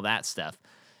mouth and all that stuff.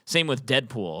 Same with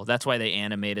Deadpool. That's why they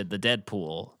animated the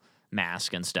Deadpool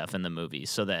mask and stuff in the movies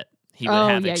so that he would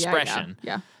have expression.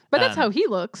 Yeah. But that's how he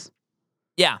looks.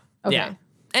 Yeah. Okay. Yeah.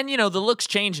 And the looks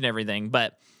change and everything,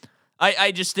 but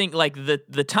I just think like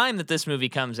the time that this movie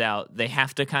comes out, they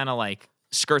have to kind of like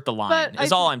skirt the line.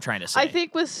 Is all I'm trying to say. I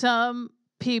think with some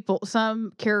people,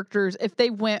 some characters, if they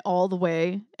went all the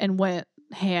way and went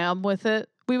ham with it,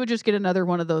 we would just get another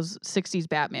one of those 60s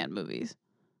Batman movies.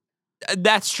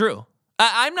 That's true.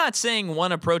 I'm not saying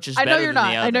one approach is better than the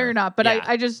other. I know you're not, but yeah.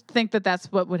 I just think that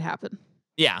that's what would happen.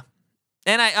 Yeah.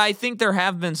 And I think there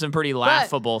have been some pretty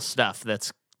laughable stuff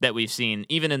that we've seen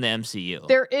even in the MCU.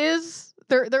 There is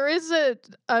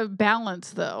a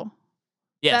balance though.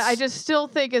 Yes. That I just still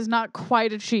think is not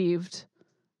quite achieved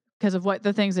because of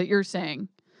the things that you're saying.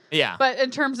 Yeah. But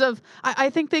in terms of, I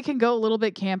think they can go a little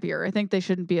bit campier. I think they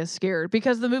shouldn't be as scared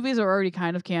because the movies are already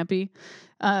kind of campy.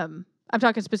 I'm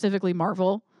talking specifically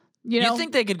Marvel. You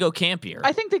think they could go campier?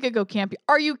 I think they could go campy.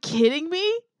 Are you kidding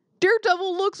me?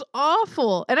 Daredevil looks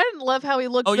awful, and I didn't love how he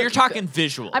looked. Oh, you're talking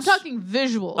visuals. I'm talking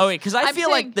visuals. Oh, wait, because I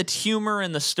feel like the humor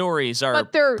and the stories are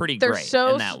pretty great.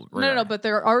 So in that regard. no, but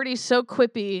they're already so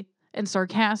quippy and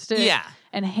sarcastic. Yeah.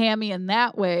 And hammy in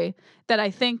that way that I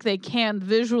think they can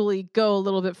visually go a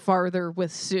little bit farther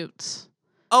with suits.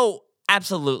 Oh,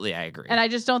 absolutely, I agree. And I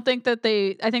just don't think that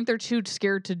I think they're too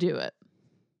scared to do it.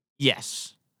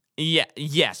 Yes. Yeah.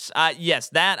 Yes. Yes.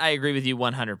 That I agree with you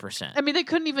 100%. I mean, they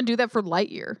couldn't even do that for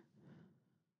Lightyear.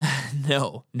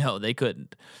 No, they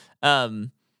couldn't.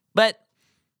 But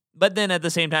then at the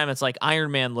same time, it's like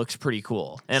Iron Man looks pretty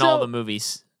cool in all the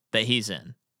movies that he's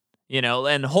in.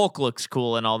 And Hulk looks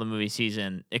cool in all the movies he's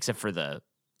in, except for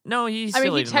he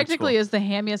technically is the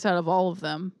hammiest out of all of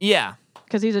them. Yeah.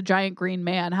 Because he's a giant green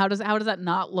man. How does that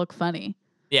not look funny?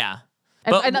 Yeah.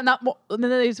 And then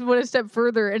they went a step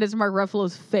further, and it's Mark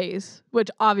Ruffalo's face, which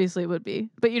obviously would be.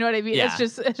 But you know what I mean? Yeah.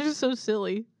 It's just so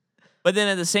silly. But then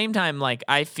at the same time, like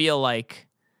I feel like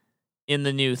in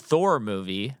the new Thor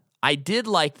movie, I did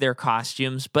like their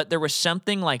costumes, but there was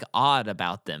something like odd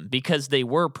about them because they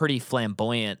were pretty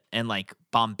flamboyant and like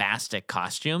bombastic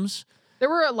costumes. There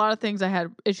were a lot of things I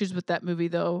had issues with that movie,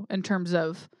 though, in terms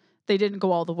of they didn't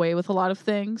go all the way with a lot of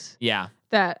things. Yeah.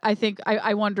 That I think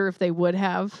I wonder if they would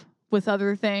have with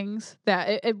other things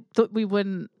that we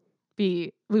wouldn't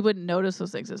notice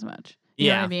those things as much. You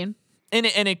know what I mean? And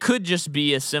it could just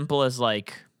be as simple as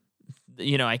like,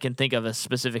 I can think of a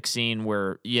specific scene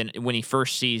where when he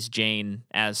first sees Jane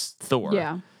as Thor.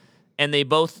 Yeah. And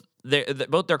both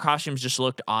their costumes just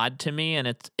looked odd to me, and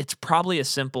it's probably as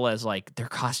simple as like their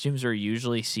costumes are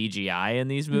usually CGI in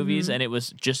these movies, and it was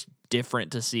just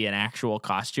different to see an actual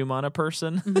costume on a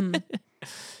person,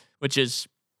 which is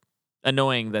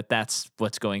annoying that that's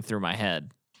what's going through my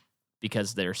head.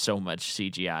 because there's so much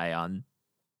CGI on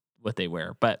what they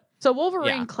wear. But So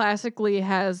Wolverine Yeah. classically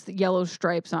has the yellow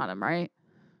stripes on him, right?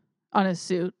 On his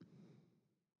suit.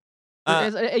 Uh,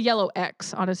 There's a yellow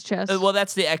X on his chest. well,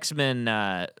 that's the X-Men.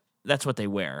 That's what they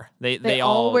wear. They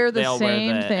all wear the they all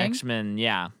same wear the thing? X-Men.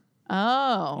 Yeah,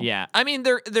 Oh. yeah. I mean,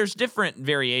 there's different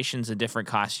variations of different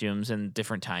costumes and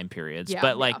different time periods. Yeah,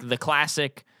 but like yeah. the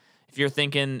classic, if you're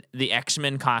thinking the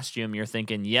X-Men costume, you're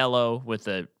thinking yellow with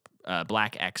a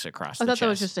black X across I the thought that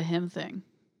was chest. just a him thing.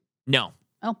 No.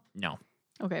 Oh. No.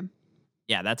 Okay.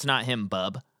 Yeah, that's not him,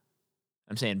 Bub.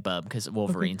 I'm saying Bub because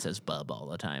Wolverine says Bub all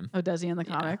the time. Oh, does he in the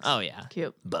Yeah. comics? Oh yeah,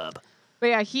 Cute. Bub. But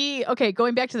yeah,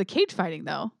 going back to the cage fighting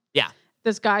though. Yeah.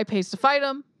 This guy pays to fight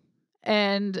him,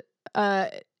 and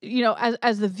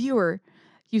as the viewer,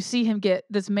 you see him get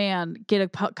a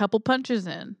couple punches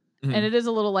in, Mhm. and it is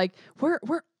a little like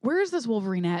where is this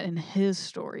Wolverine at in his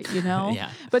story, you know?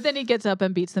 Yeah. But then he gets up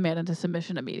and beats the man into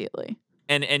submission immediately.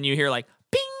 And you hear like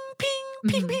ping ping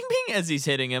ping Mhm. ping ping as he's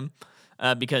hitting him,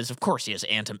 because of course he has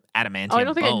adamantium. Oh, I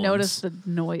don't think bones. I noticed the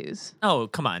noise. Oh,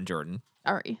 come on, Jordan.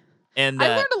 Sorry. And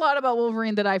I learned a lot about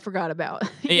Wolverine that I forgot about,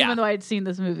 Yeah. even though I had seen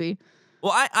this movie.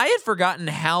 well, I had forgotten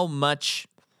how much,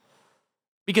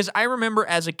 because I remember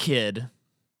as a kid,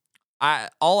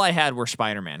 all I had were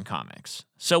Spider-Man comics.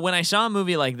 So when I saw a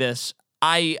movie like this,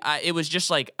 it was just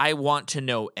like I want to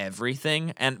know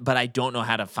everything, but I don't know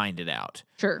how to find it out.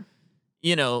 Sure.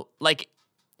 You know, like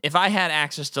if I had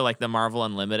access to like the Marvel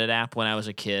Unlimited app when I was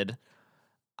a kid,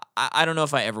 I don't know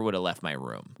if I ever would have left my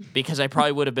room, because I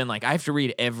probably would have been like, I have to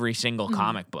read every single Mhm.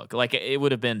 comic book. Like it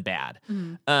would have been bad.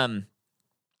 Mhm.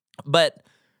 But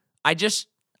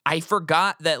I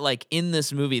forgot that like in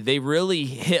this movie, they really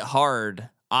hit hard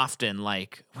often.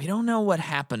 Like, we don't know what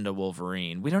happened to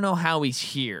Wolverine. We don't know how he's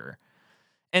here.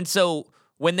 And so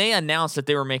when they announced that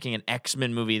they were making an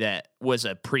X-Men movie that was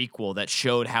a prequel that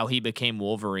showed how he became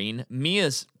Wolverine, me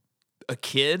as a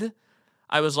kid,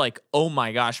 I was like, oh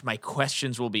my gosh, my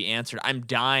questions will be answered. I'm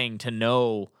dying to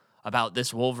know about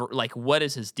this Wolverine. Like, what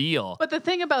is his deal? But the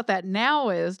thing about that now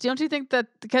is, don't you think that,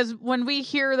 because when we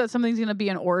hear that something's going to be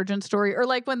an origin story, or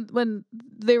like when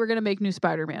they were going to make new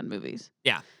Spider-Man movies.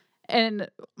 Yeah. And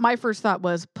my first thought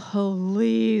was,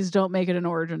 please don't make it an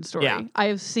origin story. Yeah. I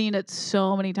have seen it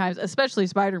so many times, especially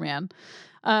Spider-Man.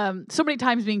 So many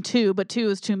times being 2, but 2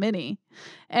 is too many.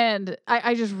 And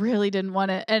I just really didn't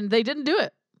want it. And they didn't do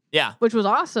it, Yeah. which was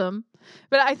awesome.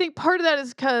 But I think part of that is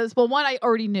because, well, one, I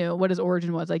already knew what his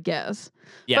origin was, I guess.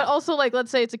 Yeah. But also, like, let's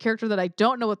say it's a character that I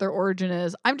don't know what their origin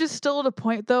is. I'm just still at a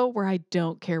point, though, where I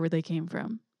don't care where they came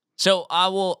from. So I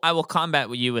will combat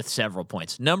you with several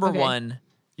points. Number Okay. one,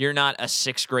 you're not a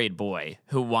 6th grade boy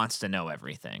who wants to know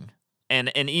everything.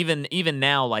 And even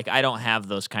now, like, I don't have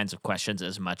those kinds of questions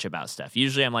as much about stuff.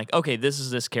 Usually I'm like, okay, this is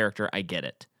this character. I get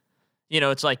it. You know,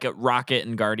 it's like a Rocket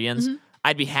and Guardians. Mhm.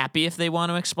 I'd be happy if they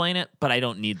want to explain it, but I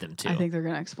don't need them to. I think they're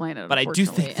going to explain it. But I do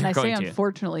think unfortunately. And I they're say going to.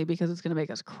 unfortunately because it's going to make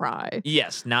us cry.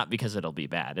 Yes, not because it'll be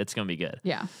bad. It's going to be good.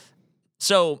 Yeah.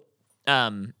 So,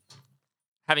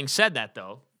 having said that,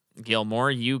 though, Gilmore,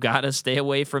 you got to stay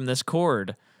away from this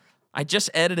cord. I just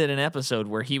edited an episode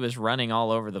where he was running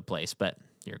all over the place, but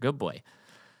you're a good boy.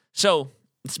 So,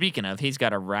 speaking of, he's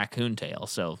got a raccoon tail.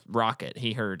 So, Rocket,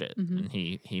 he heard it, Mhm. and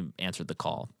he answered the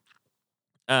call.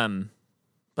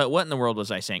 But what in the world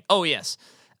was I saying? Oh, yes.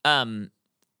 And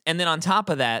then on top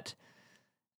of that,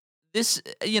 this,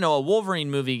 a Wolverine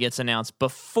movie gets announced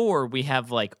before we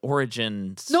have like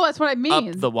origins. No, that's what I mean.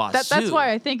 Up the wazoo. That's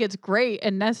why I think it's great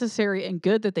and necessary and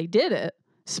good that they did it.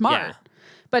 Smart. Yeah.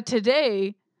 But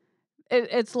today,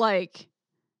 it's like,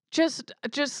 just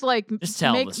like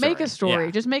tell make the story. a story.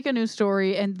 Yeah. Just make a new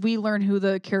story, and we learn who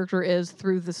the character is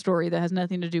through the story that has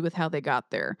nothing to do with how they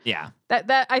got there. Yeah.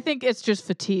 That I think it's just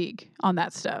fatigue on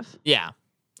that stuff. Yeah.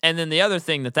 And then the other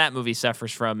thing that movie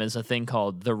suffers from is a thing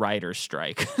called the writer's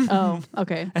strike. Oh,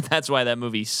 okay. And that's why that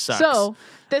movie sucks. So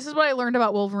this is what I learned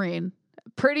about Wolverine.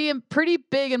 Pretty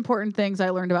big important things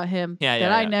I learned about him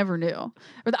that I never knew,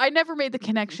 or that I never made the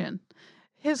connection.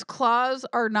 His claws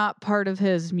are not part of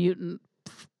his mutant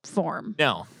form.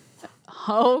 No.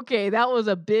 Okay, that was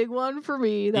a big one for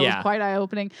me. That was quite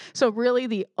eye-opening. So really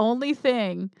the only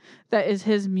thing that is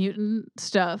his mutant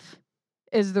stuff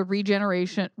is the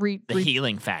regeneration, The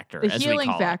healing factor, the as healing we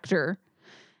call factor.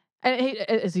 And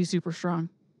is he super strong?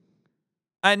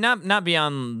 it. Not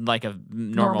beyond like a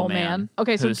normal man.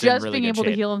 Okay, so who's in just really being good able to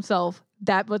shape. heal himself,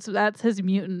 that's his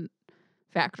mutant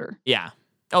factor. Yeah.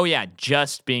 Oh, yeah.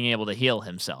 Just being able to heal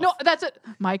himself. No, that's it.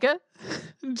 Micah,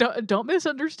 don't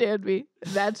misunderstand me.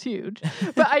 That's huge.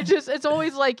 But it's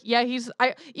always like, yeah,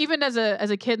 even as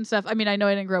a kid and stuff, I mean, I know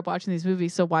I didn't grow up watching these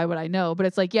movies, so why would I know? But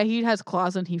it's like, yeah, he has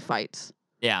claws and he fights.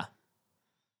 Yeah.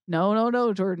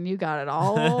 No, Jordan, you got it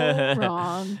all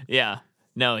wrong. Yeah.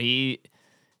 No,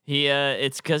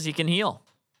 it's because he can heal.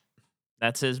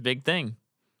 That's his big thing.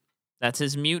 That's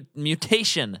his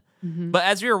mutation. Mm-hmm. But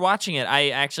as we were watching it, I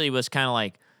actually was kind of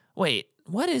like, wait,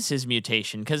 what is his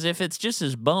mutation? Because if it's just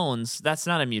his bones, that's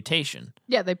not a mutation.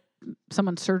 Yeah,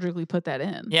 someone surgically put that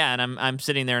in. Yeah, and I'm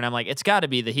sitting there and I'm like, it's got to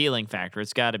be the healing factor.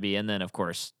 It's got to be. And then, of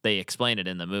course, they explain it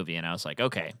in the movie, and I was like,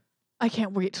 okay. I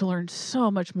can't wait to learn so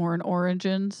much more in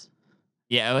Origins.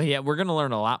 Yeah, we're going to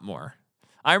learn a lot more.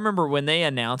 I remember when they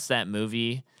announced that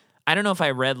movie, I don't know if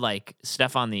I read like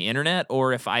stuff on the internet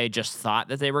or if I just thought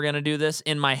that they were going to do this.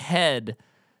 In my head,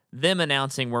 them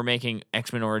announcing we're making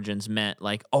X-Men Origins meant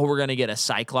like, oh, we're going to get a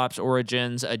Cyclops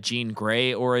Origins, a Jean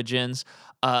Grey Origins.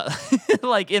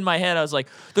 Like in my head, I was like,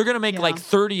 they're going to make like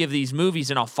 30 of these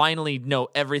movies and I'll finally know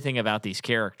everything about these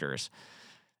characters.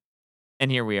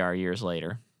 And here we are years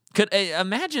later. Could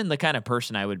imagine the kind of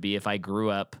person I would be if I grew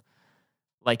up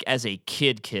like as a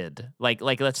kid. Like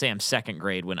let's say I'm second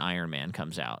grade when Iron Man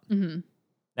comes out. Mm-hmm.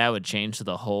 That would change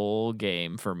the whole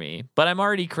game for me. But I'm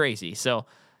already crazy, so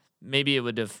maybe it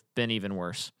would have been even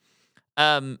worse.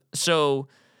 So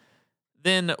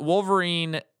then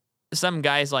Wolverine, some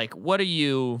guy's like, what are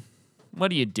you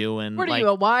doing? What are like, you,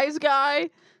 a wise guy?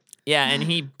 Yeah, and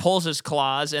he pulls his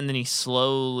claws and then he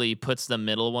slowly puts the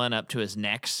middle one up to his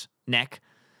neck.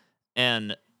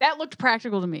 And that looked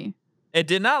practical to me. It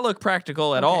did not look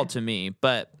practical at all to me,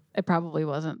 but it probably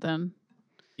wasn't then.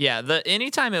 Yeah,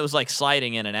 anytime it was like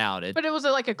sliding in and out, but it was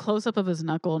like a close up of his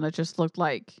knuckle, and it just looked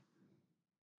like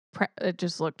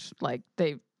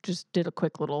they just did a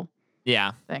quick little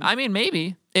thing. I mean,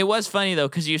 maybe it was funny though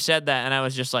because you said that, and I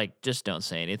was just like, just don't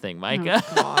say anything, Micah.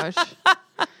 Oh, gosh.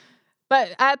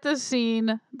 But at the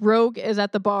scene, Rogue is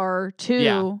at the bar too.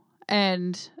 Yeah.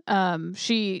 And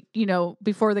she,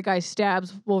 before the guy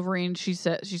stabs Wolverine, she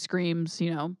screams,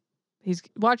 he's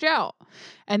watch out.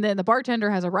 And then the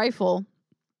bartender has a rifle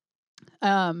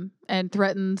and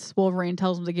threatens Wolverine,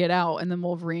 tells him to get out. And then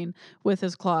Wolverine, with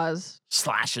his claws,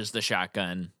 slashes the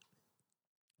shotgun,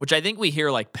 which I think we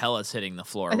hear like pellets hitting the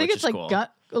floor. I think it's like cool.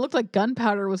 it looked like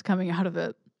gunpowder was coming out of it.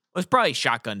 It was probably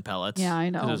shotgun pellets. Yeah, I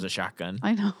know. It was a shotgun.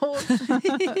 I know.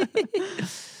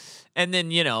 And then,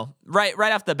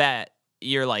 right off the bat,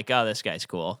 you're like, oh, this guy's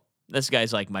cool. This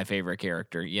guy's like my favorite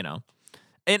character, And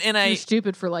You're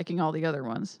stupid for liking all the other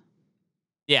ones.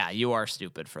 Yeah, you are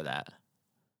stupid for that.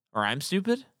 Or I'm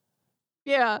stupid?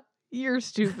 Yeah, you're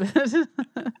stupid.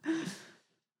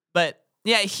 But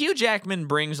yeah, Hugh Jackman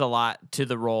brings a lot to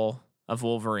the role of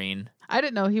Wolverine. I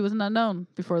didn't know he was an unknown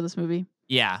before this movie.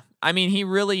 Yeah. I mean, he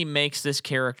really makes this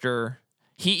character.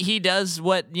 He does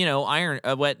what,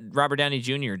 what Robert Downey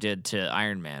Jr. did to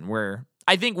Iron Man, where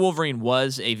I think Wolverine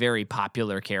was a very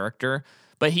popular character,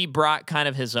 but he brought kind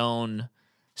of his own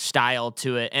style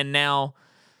to it. And now,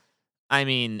 I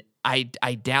mean, I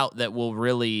doubt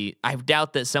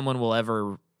that someone will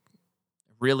ever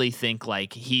really think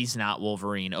like he's not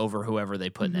Wolverine over whoever they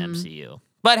put in the MCU.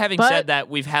 But having said that,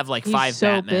 we've have like he's 5 so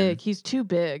Batman. Big. He's too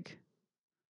big.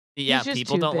 Yeah,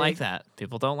 people don't like that.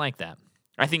 People don't like that.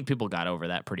 I think people got over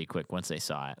that pretty quick once they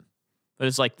saw it. But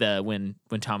it's like when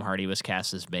Tom Hardy was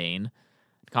cast as Bane.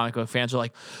 Comic book fans are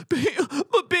like, but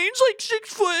Bane's like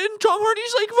 6 foot and Tom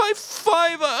Hardy's like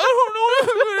 5'5". I don't know what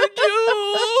I'm gonna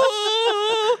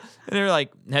do. And they're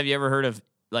like, have you ever heard of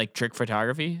like trick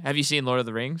photography? Have you seen Lord of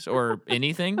the Rings or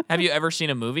anything? Have you ever seen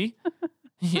a movie?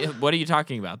 What are you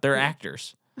talking about? They're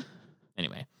actors.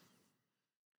 Anyway.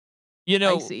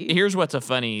 Here's what's a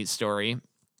funny story.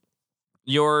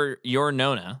 Your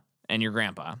Nona and your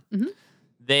grandpa,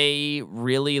 they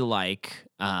really like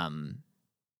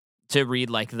to read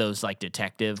like those like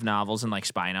detective novels and like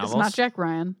spy novels. It's not Jack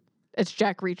Ryan. It's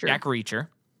Jack Reacher. Jack Reacher.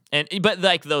 But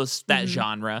like that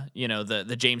genre,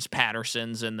 the James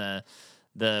Pattersons and the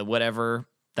whatever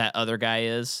that other guy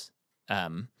is. Who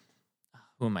am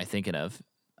I thinking of?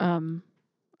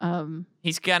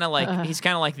 He's kind of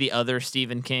like the other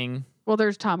Stephen King. Well,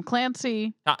 there's Tom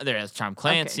Clancy. There's Tom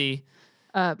Clancy.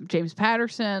 Okay. James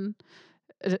Patterson,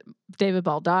 David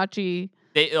Baldacci.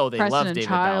 They love David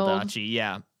Child. Baldacci.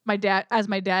 Yeah. My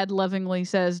dad lovingly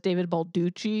says David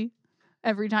Balducci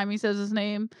every time he says his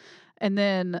name. And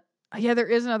then there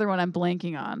is another one I'm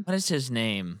blanking on. What is his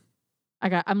name?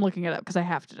 I'm looking it up because I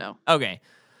have to know. Okay.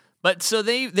 But so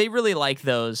they really like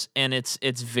those, and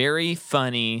it's very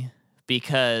funny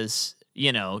because,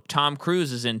 Tom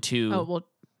Cruise is into what?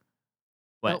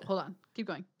 Oh, hold on. Keep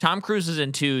going. Tom Cruise is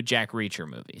into Jack Reacher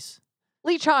movies.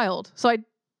 Lee Child. So I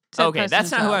said okay,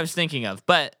 that's not Child. who I was thinking of,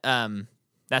 but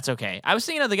that's okay. I was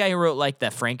thinking of the guy who wrote like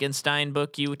the Frankenstein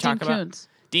book you talk about. Koontz.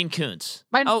 Dean Koontz.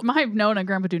 My Nona and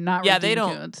Grandpa do not Yeah, read they Dean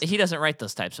don't. Koontz. He doesn't write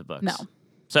those types of books. No.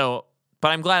 So, but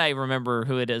I'm glad I remember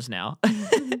who it is now.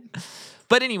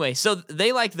 But anyway, so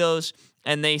they like those,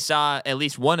 and they saw at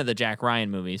least one of the Jack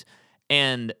Ryan movies.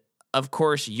 And of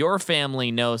course, your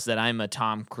family knows that I'm a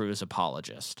Tom Cruise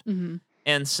apologist. Mm-hmm.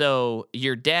 And so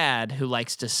your dad, who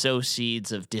likes to sow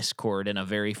seeds of discord in a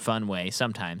very fun way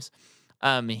sometimes,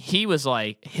 he was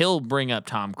like, he'll bring up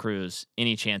Tom Cruise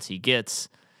any chance he gets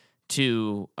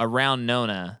to around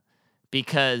Nona,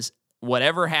 because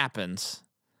whatever happens,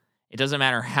 it doesn't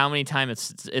matter how many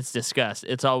times it's discussed.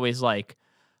 It's always like,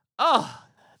 oh,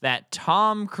 that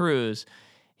Tom Cruise,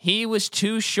 he was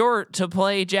too short to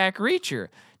play Jack Reacher.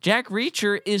 Jack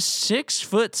Reacher is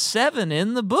 6'7"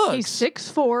 in the books. He's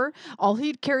 6'4". All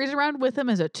he carries around with him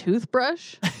is a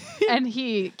toothbrush, and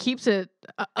he keeps it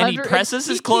and he presses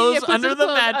his clothes puts under his the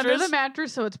clothes mattress. Under the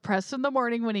mattress, so it's pressed in the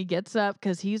morning when he gets up,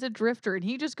 because he's a drifter and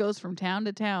he just goes from town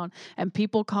to town, and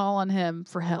people call on him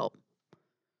for help.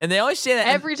 And they always say that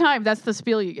every time. That's the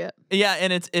spiel you get. Yeah,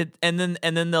 and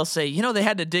then they'll say, they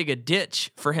had to dig a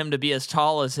ditch for him to be as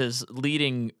tall as his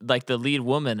the lead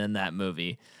woman in that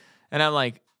movie. And I'm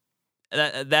like,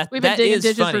 we've been digging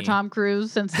ditches funny for Tom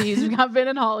Cruise since he's been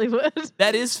in Hollywood.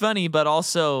 That is funny, but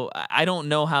also I don't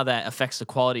know how that affects the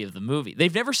quality of the movie.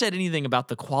 They've never said anything about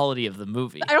the quality of the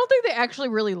movie. I don't think they actually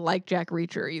really like Jack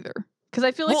Reacher either. Because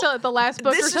I feel like the last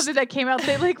book or something that came out,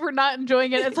 they were not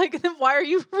enjoying it. It's like, then why are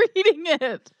you reading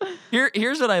it?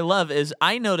 Here's what I love is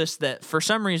I noticed that for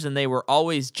some reason they were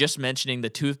always just mentioning the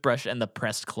toothbrush and the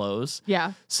pressed clothes.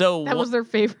 Yeah. So that was their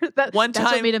favorite. That's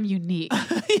what made them unique.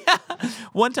 Yeah.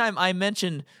 One time I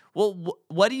mentioned, well,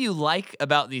 what do you like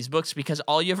about these books? Because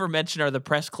all you ever mention are the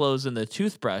pressed clothes and the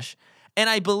toothbrush. And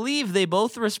I believe they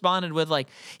both responded with like,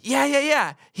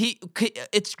 yeah.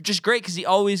 It's just great because he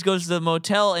always goes to the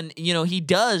motel and, he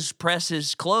does press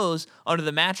his clothes under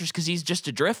the mattress because he's just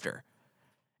a drifter.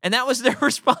 And that was their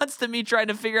response to me trying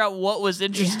to figure out what was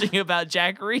interesting about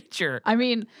Jack Reacher. I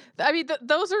mean,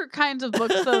 those are kinds of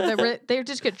books though that they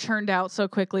just get churned out so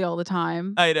quickly all the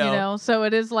time. I know. So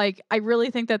it is like, I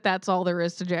really think that's all there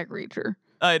is to Jack Reacher.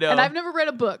 I know. And I've never read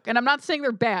a book, and I'm not saying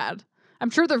they're bad. I'm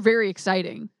sure they're very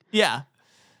exciting. Yeah.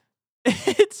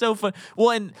 It's so fun.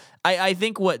 Well, and I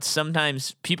think what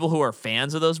sometimes people who are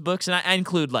fans of those books, and I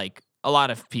include like a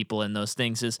lot of people in those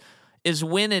things, is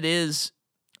when it is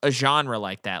a genre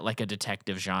like that, like a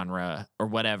detective genre or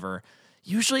whatever,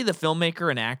 usually the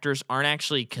filmmaker and actors aren't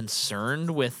actually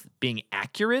concerned with being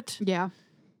accurate. Yeah.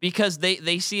 Because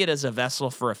they see it as a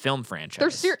vessel for a film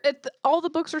franchise. All the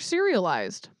books are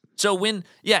serialized. So when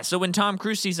Tom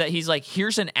Cruise sees that, he's like,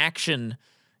 here's an action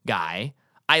guy.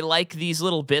 I like these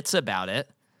little bits about it.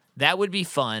 That would be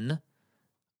fun.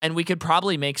 And we could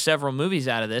probably make several movies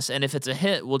out of this. And if it's a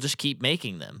hit, we'll just keep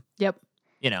making them. Yep.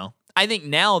 I think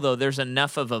now, though, there's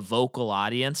enough of a vocal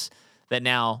audience that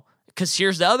now, because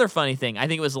here's the other funny thing. I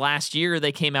think it was last year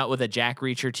they came out with a Jack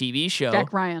Reacher TV show.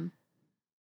 Jack Ryan.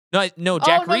 No,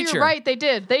 Jack Reacher. You're right. They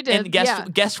did. And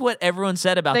guess what everyone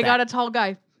said about that? They got a tall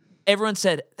guy. Everyone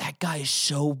said, that guy is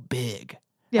so big.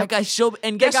 Yep. That guy's so...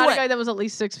 And guess what? They got a guy that was at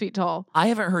least 6 feet tall. I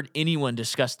haven't heard anyone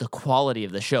discuss the quality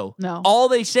of the show. No. All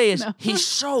they say is, he's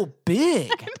so big.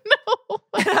 No.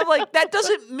 And I'm like, that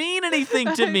doesn't mean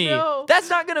anything to me. Know. That's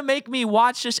not going to make me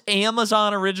watch this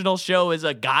Amazon original show as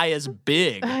a guy as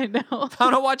big. I know. If I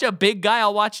want to watch a big guy,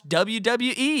 I'll watch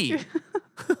WWE.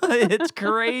 It's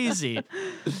crazy.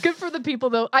 Good for the people,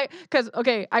 though. I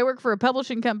work for a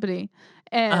publishing company,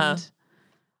 and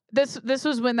this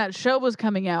was when that show was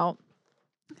coming out.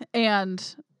 And,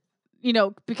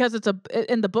 because it's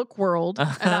in the book world,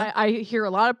 and I hear a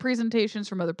lot of presentations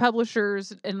from other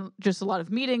publishers and just a lot of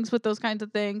meetings with those kinds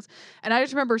of things. And I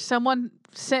just remember someone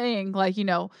saying, like,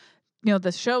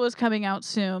 the show is coming out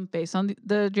soon based on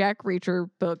the Jack Reacher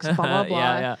books, blah, blah,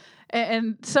 blah. Yeah.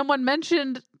 And someone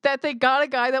mentioned that they got a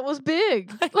guy that was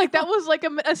big. Like, that was like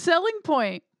a selling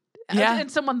point in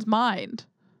someone's mind.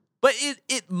 But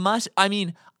it must,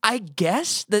 I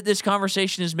guess that this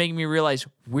conversation is making me realize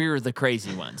we're the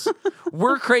crazy ones.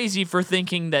 We're crazy for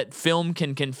thinking that film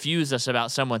can confuse us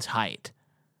about someone's height.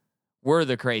 We're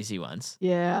the crazy ones.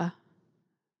 Yeah.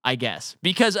 I guess.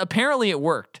 Because apparently it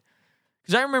worked.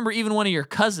 Because I remember even one of your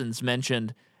cousins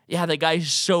mentioned, the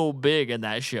guy's so big in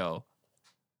that show.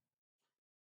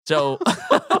 So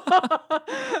that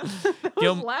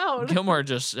was loud. Gilmore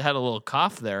just had a little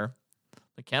cough there.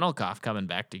 The kennel cough coming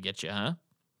back to get you, huh?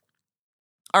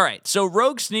 All right, so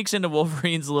Rogue sneaks into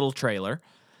Wolverine's little trailer,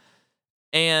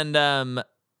 and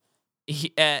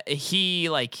he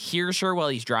like hears her while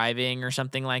he's driving or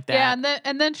something like that. Yeah,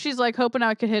 and then she's like, hoping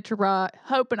I can hitch a ride.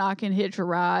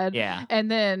 Yeah, and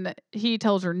then he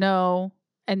tells her no,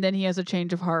 and then he has a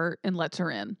change of heart and lets her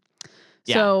in.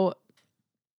 Yeah. So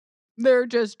they're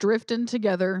just drifting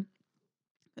together.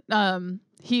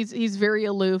 He's very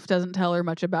aloof, doesn't tell her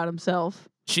much about himself.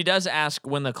 She does ask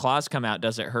when the claws come out,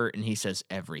 does it hurt? And he says,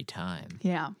 every time.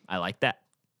 Yeah. I like that.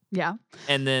 Yeah.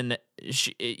 And then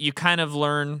you kind of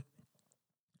learn,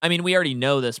 I mean, we already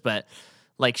know this, but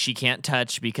like she can't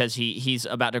touch because he's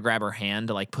about to grab her hand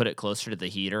to like put it closer to the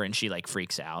heater, and she like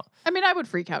freaks out. I mean, I would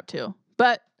freak out too,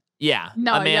 but yeah,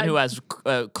 no, a man who has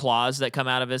claws that come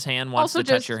out of his hand wants to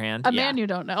touch your hand. A man you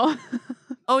don't know.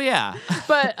 Oh yeah.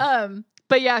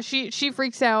 But yeah, she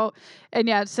freaks out, and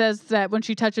yeah, it says that when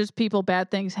she touches people, bad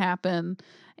things happen,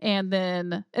 and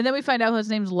then we find out his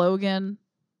name's Logan.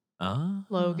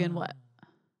 Logan what?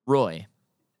 Roy.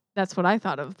 That's what I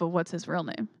thought of, but what's his real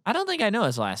name? I don't think I know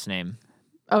his last name.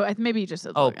 Oh, maybe he just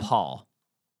said Logan. Paul.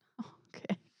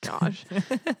 Okay, gosh.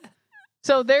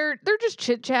 So they're just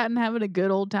chit chatting, having a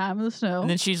good old time in the snow. And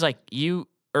then she's like, you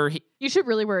should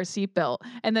really wear a seatbelt.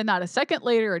 And then not a second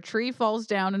later, a tree falls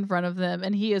down in front of them,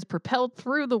 and he is propelled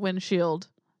through the windshield,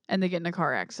 and they get in a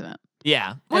car accident.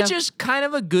 Yeah, which is kind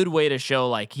of a good way to show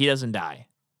like he doesn't die.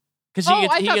 Because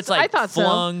he gets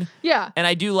flung. So. Yeah. And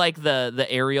I do like the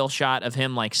aerial shot of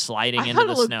him like sliding into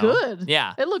the snow. It looked good.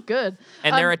 Yeah. It looked good.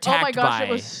 And they're attacked by. Oh my gosh, it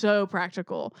was so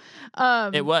practical.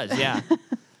 It was, yeah.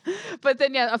 But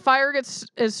then a fire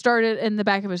is started in the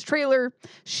back of his trailer.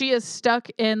 She is stuck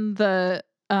in the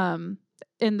passenger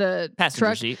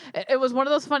truck. seat. It was one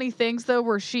of those funny things though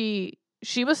where she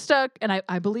was stuck, and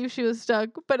I believe she was stuck,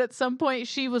 but at some point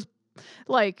she was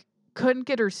like couldn't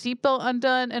get her seatbelt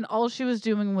undone, and all she was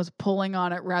doing was pulling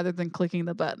on it rather than clicking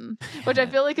the button, which I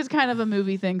feel like is kind of a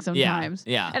movie thing sometimes.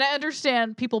 Yeah. And I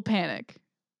understand people panic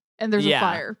and there's a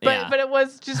fire, but it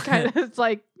was just kind of, it's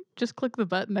like, just click the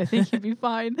button. I think you'd be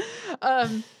fine.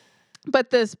 But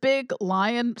this big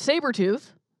lion,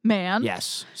 Sabretooth man.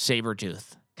 Yes.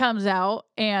 Sabretooth. Comes out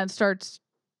and starts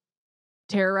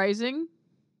terrorizing.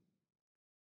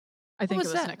 I think it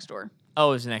was next door.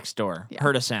 Oh, it was next door. Yeah.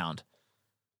 Heard a sound.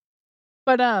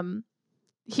 But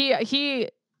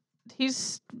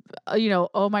he's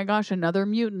oh my gosh, another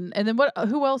mutant. And then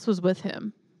who else was with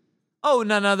him? Oh,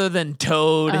 none other than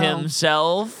Toad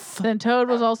himself. Then Toad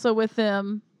was also with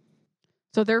him.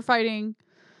 So they're fighting.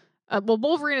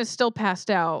 Wolverine is still passed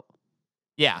out.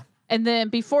 Yeah. And then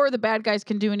before the bad guys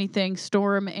can do anything,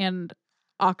 Storm and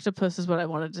Octopus is what I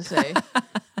wanted to say.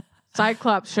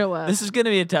 Cyclops show up. This is going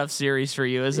to be a tough series for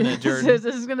you, isn't it, Jordan? This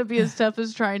is going to be as tough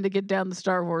as trying to get down the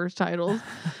Star Wars titles.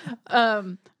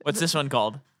 What's this one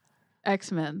called?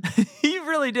 X-Men. You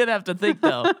really did have to think,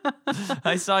 though.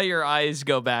 I saw your eyes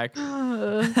go back. They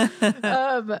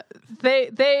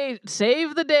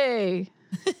save the day.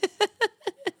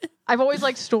 I've always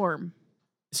liked Storm.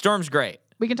 Storm's great.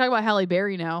 We can talk about Halle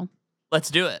Berry now. Let's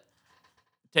do it.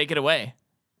 Take it away.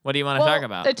 What do you want to talk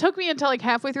about? It took me until like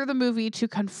halfway through the movie to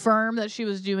confirm that she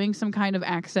was doing some kind of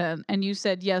accent. And you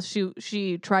said, yes,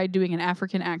 she tried doing an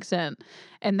African accent.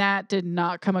 And that did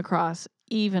not come across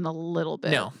even a little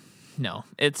bit. No.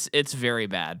 It's very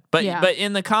bad. But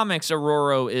in the comics,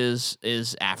 Aurora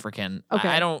is African. Okay.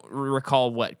 I don't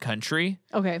recall what country.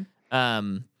 Okay.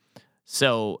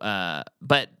 So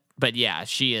but yeah,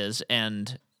 she is.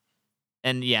 And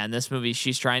yeah, in this movie,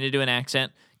 she's trying to do an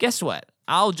accent. Guess what?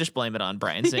 I'll just blame it on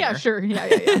Bryan Singer. Yeah, sure.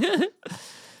 Yeah.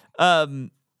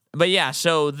 But yeah,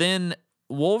 so then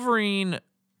Wolverine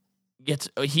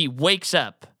he wakes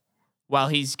up while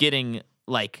he's getting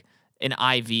like an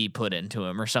IV put into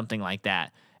him or something like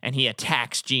that. And he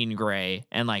attacks Jean Grey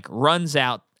and like runs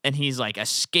out, and he's like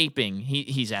escaping.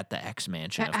 He's at the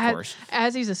X-Mansion, of course.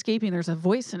 As he's escaping, there's a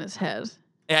voice in his head.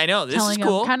 Yeah, I know. This is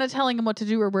cool. Kind of telling him what to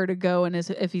do or where to go, and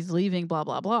if he's leaving, blah,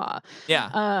 blah, blah.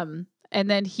 Yeah. And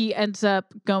then he ends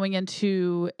up going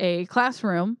into a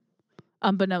classroom,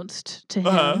 unbeknownst to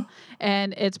him,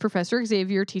 and it's Professor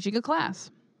Xavier teaching a class.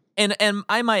 And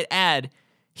I might add,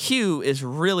 Hugh is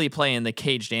really playing the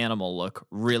caged animal look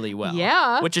really well.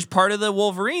 Yeah. Which is part of the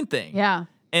Wolverine thing. Yeah.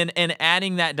 And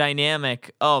adding that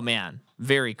dynamic, oh man,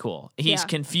 very cool. He's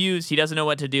confused, he doesn't know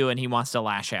what to do, and he wants to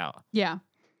lash out. Yeah.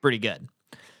 Pretty good.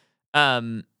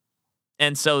 And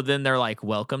so then they're like,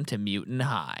 welcome to Mutant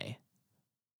High.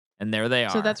 And there they are.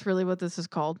 So that's really what this is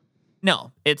called?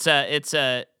 No, it's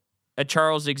a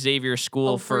Charles Xavier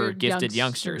School for gifted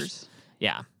youngsters.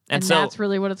 Yeah. And so that's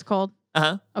really what it's called?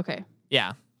 Uh-huh. Okay.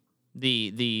 Yeah.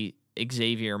 The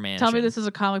Xavier Mansion. Tell me this is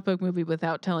a comic book movie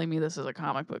without telling me this is a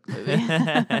comic book movie.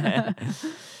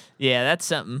 Yeah, that's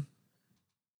something.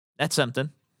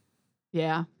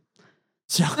 Yeah.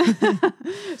 So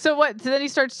so what? So then he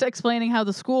starts explaining how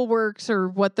the school works or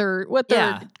what their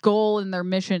goal and their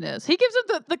mission is. He gives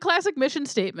them the classic mission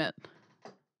statement.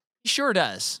 He sure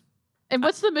does. And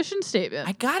what's the mission statement?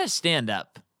 I gotta stand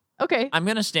up. Okay. I'm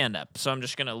gonna stand up. So I'm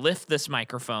just gonna lift this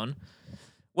microphone.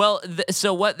 Well,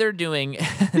 so what they're doing,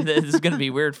 this is gonna be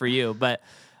weird for you, but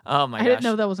oh my gosh. I didn't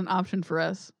know that was an option for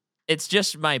us. It's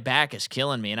just my back is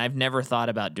killing me, and I've never thought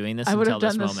about doing this I would until have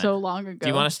done this this moment. so long ago. Do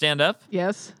you want to stand up?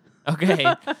 Yes. Okay.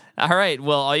 All right.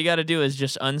 Well, all you got to do is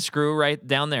just unscrew right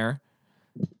down there,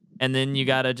 and then you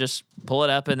got to just pull it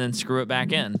up and then screw it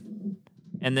back in.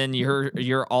 And then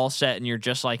you're all set, and you're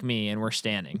just like me, and we're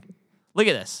standing. Look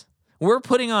at this. We're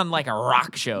putting on like a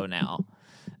rock show now.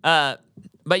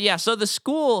 But yeah, so the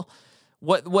school,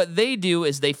 what they do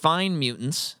is they find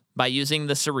mutants by using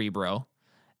the Cerebro,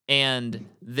 and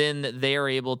then they are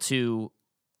able to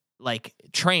like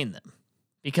train them.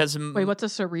 Because wait, what's a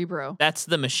Cerebro? That's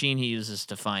the machine he uses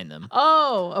to find them.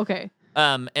 Oh, okay.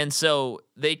 And so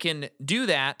they can do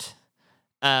that,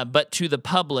 but to the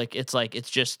public, it's like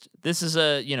this is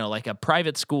a like a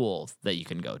private school that you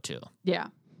can go to. Yeah.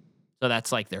 So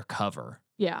that's like their cover.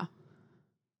 Yeah.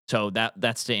 So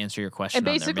that's to answer your question. And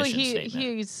basically, on their mission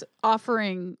statement. he's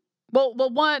offering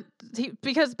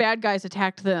because bad guys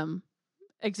attacked them.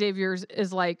 Xavier's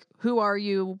is like, who are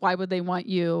you? Why would they want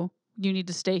you? You need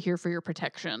to stay here for your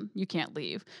protection. You can't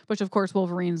leave. Which, of course,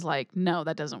 Wolverine's like, no,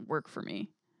 that doesn't work for me.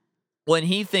 When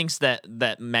he thinks that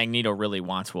Magneto really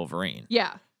wants Wolverine.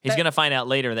 Yeah. He's going to find out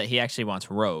later that he actually wants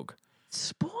Rogue.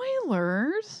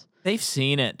 Spoilers. They've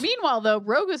seen it. Meanwhile, though,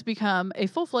 Rogue has become a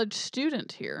full-fledged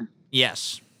student here.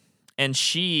 Yes. And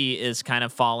she is kind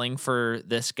of falling for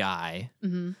this guy.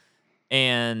 Mm-hmm.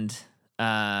 And,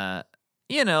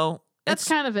 that's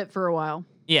kind of it for a while.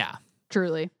 Yeah.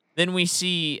 Truly. Then we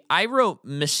see, I wrote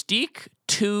Mystique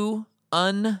to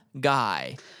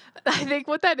Un-Guy. I think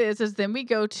what that is then we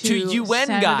go to UN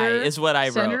Guy is what I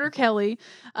wrote. Senator Kelly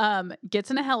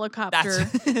gets in a helicopter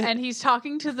and he's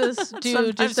talking to this dude.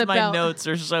 Sometimes just about my notes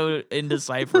are so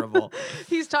indecipherable.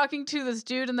 He's talking to this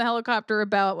dude in the helicopter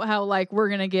about how like we're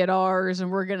gonna get ours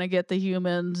and we're gonna get the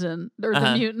humans or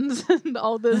the mutants and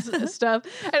all this stuff.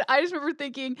 And I just remember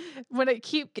thinking when it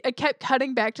kept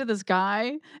cutting back to this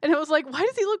guy and it was like, why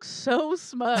does he look so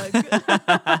smug?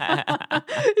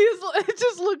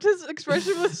 His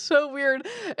expression was so weird,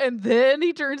 and then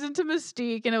he turns into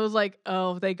Mystique, and it was like,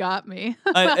 oh, they got me.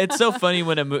 It's so funny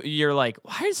when you're like,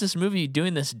 why is this movie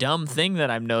doing this dumb thing that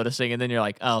I'm noticing? And then you're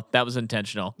like, oh, that was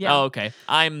intentional. Yeah. Oh, okay.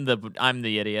 I'm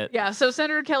the idiot. Yeah. So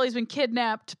Senator Kelly's been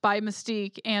kidnapped by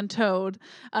Mystique and Toad,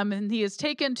 and he is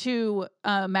taken to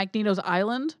Magneto's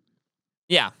island.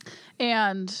 Yeah.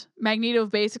 And Magneto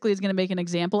basically is going to make an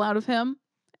example out of him,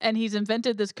 and he's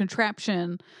invented this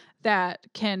contraption that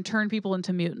can turn people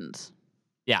into mutants.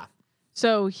 Yeah.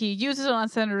 So he uses it on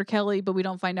Senator Kelly, but we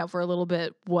don't find out for a little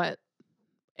bit what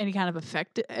any kind of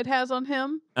effect it has on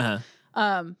him.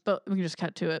 But we can just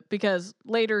cut to it because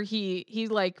later he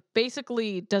like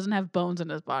basically doesn't have bones in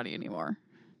his body anymore.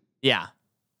 Yeah.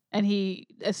 And he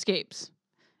escapes.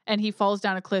 And he falls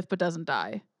down a cliff but doesn't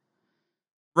die.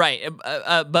 Right.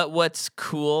 But what's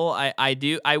cool,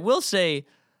 I will say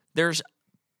there's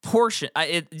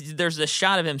there's the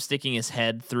shot of him sticking his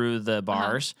head through the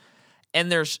bars. And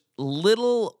there's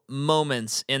little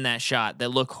moments in that shot that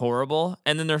look horrible,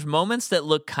 and then there's moments that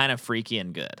look kind of freaky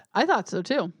and good. I thought so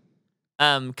too.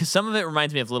 Because some of it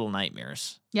reminds me of Little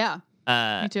Nightmares. Yeah.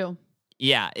 Me too.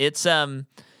 Yeah, it's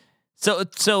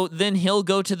so then he'll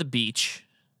go to the beach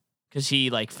because he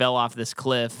like fell off this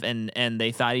cliff and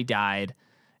they thought he died,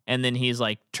 and then he's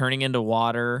like turning into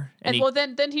water. And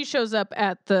then he shows up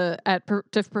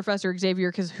to Professor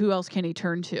Xavier because who else can he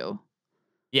turn to?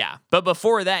 Yeah, but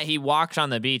before that, he walks on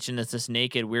the beach and it's this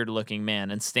naked, weird-looking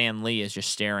man, and Stan Lee is just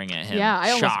staring at him. Yeah,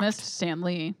 I shocked. almost missed Stan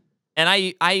Lee. And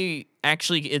I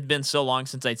actually, it'd been so long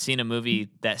since I'd seen a movie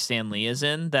that Stan Lee is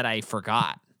in that I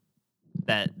forgot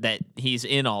that he's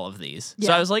in all of these. Yeah.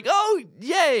 So I was like, oh,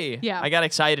 yay! Yeah, I got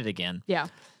excited again. Yeah.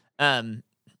 And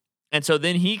so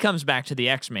then he comes back to the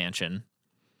X-Mansion,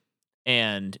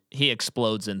 and he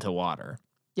explodes into water.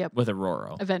 Yep. With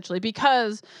Aurora. Eventually,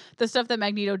 because the stuff that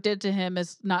Magneto did to him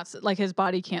is not like his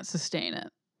body can't sustain it.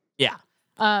 Yeah.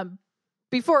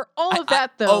 Before all of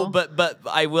that, though. Oh, but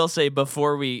I will say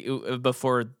before we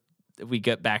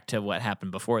get back to what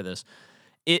happened before this,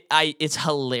 it's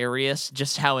hilarious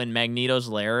just how in Magneto's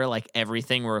lair, like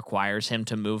everything requires him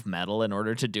to move metal in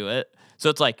order to do it. So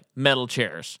it's like metal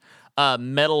chairs.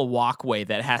 Metal walkway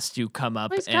that has to come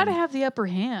up. Well, he's got to have the upper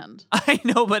hand. I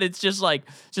know, but it's just like,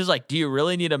 do you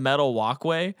really need a metal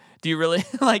walkway? Do you really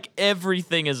like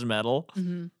everything is metal?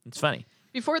 Mm-hmm. It's funny.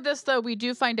 Before this, though, we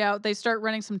do find out they start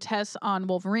running some tests on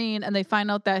Wolverine, and they find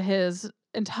out that his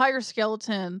entire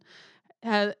skeleton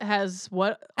has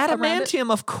what around it?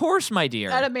 Adamantium, of course, my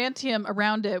dear. Adamantium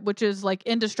around it, which is like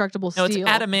indestructible No, steel.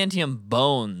 it's adamantium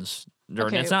bones,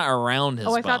 Jordan. Okay. It's not around his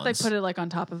Oh, I bones. thought they put it like on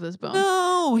top of his bones.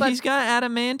 No, But he's got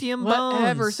adamantium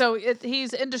Whatever. bones. So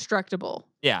he's indestructible.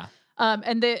 Yeah.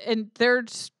 And they're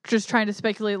just trying to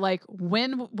speculate like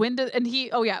when did and he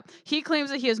claims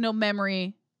that he has no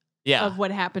memory Yeah. of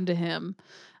what happened to him,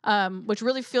 which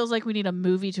really feels like we need a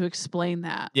movie to explain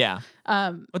that. Yeah.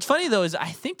 Um, What's funny though is I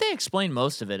think they explain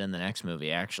most of it in the next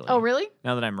movie. Actually. oh really?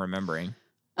 Now that I'm remembering.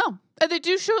 Oh, and they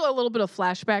do show a little bit of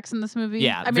flashbacks in this movie.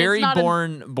 Yeah. I mean, very it's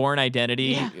not Born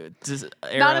Identity. Yeah.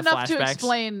 Era not enough flashbacks. to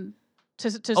explain to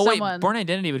Oh wait, someone. Born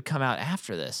Identity would come out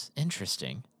after this.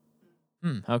 Interesting.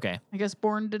 Okay. I guess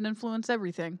Bourne didn't influence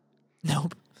everything.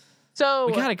 Nope. So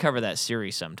We got to cover that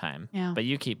series sometime. Yeah. But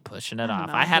you keep pushing it I don't off.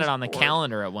 know, I I'm had it just on the bored.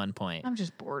 calendar at one point. I'm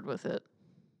just bored with it.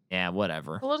 Yeah,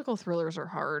 whatever. Political thrillers are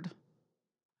hard.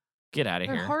 Get out of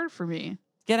They're here. hard for me.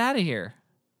 Get out of here.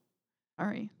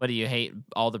 Sorry. What do you hate?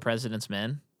 All the President's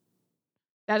Men?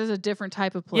 That is a different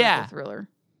type of political Yeah. thriller.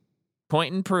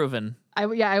 Point and proven.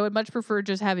 I would much prefer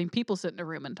just having people sit in a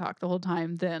room and talk the whole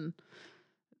time than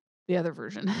the other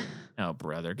version. Oh,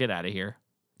 brother, get out of here.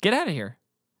 Get out of here.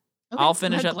 Okay, I'll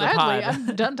finish up the gladly. pod.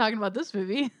 I'm done talking about this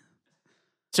movie.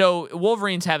 So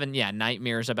Wolverine's having,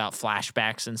 nightmares about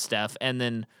flashbacks and stuff. And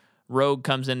then Rogue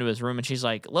comes into his room and she's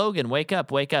like, Logan, wake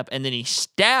up, wake up. And then he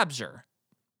stabs her.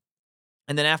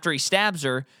 And then after he stabs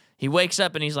her, he wakes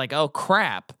up and he's like, oh,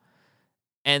 crap.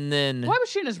 And then, Why was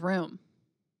she in his room?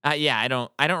 I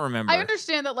don't remember. I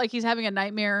understand that like he's having a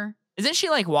nightmare. Isn't she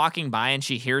like walking by and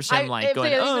she hears him If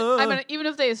going, they oh. even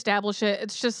if they establish it,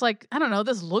 it's just like, I don't know,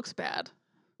 this looks bad.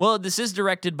 Well, this is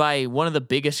directed by one of the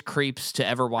biggest creeps to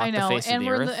ever walk I know, the face and of the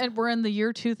earth. and we're in the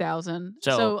year 2000.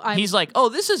 So I'm he's like, oh,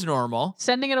 this is normal.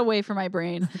 sending it away from my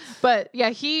brain. But yeah,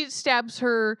 he stabs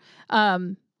her,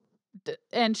 and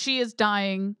she is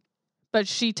dying, but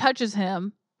she touches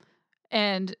him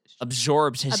and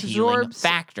Absorbs his healing absorbs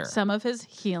factor. some of his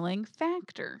healing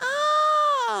factor.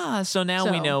 So now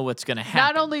we So, know what's going to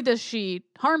happen. Not only does she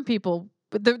harm people,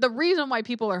 but the reason why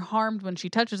people are harmed when she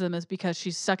touches them is because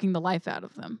she's sucking the life out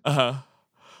of them.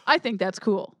 I think that's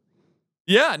cool.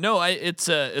 Yeah, no, it's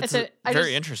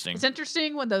very interesting. It's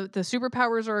interesting when the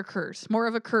superpowers are a curse, more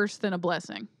of a curse than a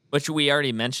blessing. Which we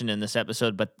already mentioned in this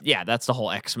episode, but yeah, that's the whole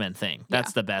X-Men thing. That's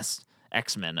Yeah. the best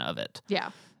X-Men of it. Yeah.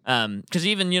 Because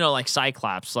even, like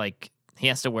Cyclops, like he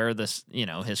has to wear this,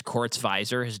 his quartz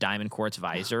visor, his diamond quartz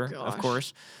visor, of gosh.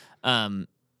 course. Does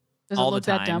it All the look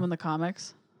that time. dumb in the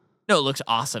comics? No, it looks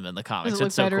awesome in the comics. Does it look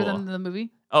It's so better cool. than the movie?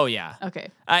 Oh yeah, Okay.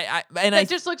 I It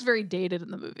just looks very dated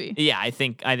in the movie. yeah, I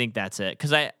think that's it.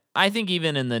 Because I think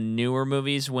even in the newer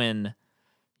movies, when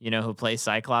who plays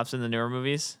Cyclops in the newer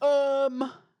movies?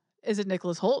 Is it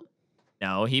Nicholas Holt?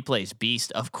 No, he plays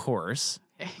Beast, of course.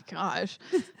 Gosh.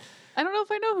 I don't know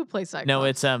if I know who plays Cyclops. No,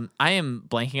 it's I am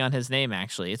blanking on his name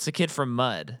actually. It's the kid from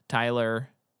Mud, Tyler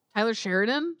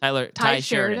Sheridan? Ty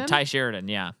Sheridan? Ty Sheridan,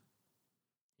 yeah.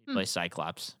 He plays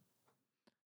Cyclops.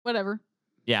 Whatever.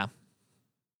 Yeah.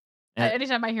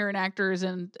 Anytime I hear an actor is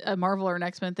in a Marvel or an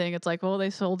X-Men thing, it's like, well, they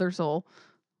sold their soul.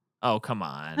 Oh, come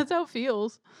on. That's how it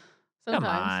feels. Come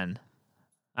Sometimes. on.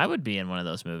 I would be in one of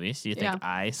those movies. Do you think Yeah.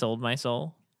 I sold my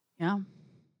soul? Yeah.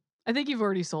 I think you've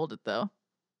already sold it, though.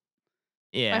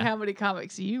 Yeah. By how many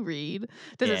comics you read.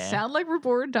 Does it Yeah. sound like we're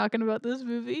bored talking about this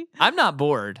movie? I'm not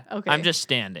bored. Okay. I'm just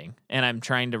standing and I'm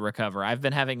trying to recover. I've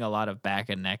been having a lot of back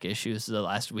and neck issues the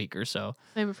last week or so.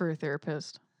 Save it for your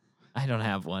therapist. I don't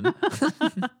have one.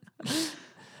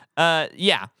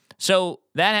 Yeah. So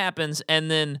that happens, and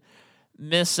then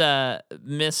Miss Southern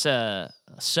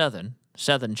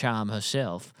Charm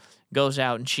herself goes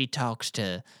out and she talks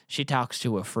to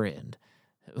a friend,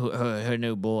 her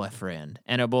new boyfriend,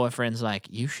 and her boyfriend's like,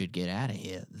 "You should get out of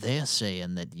here. They're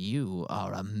saying that you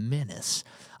are a menace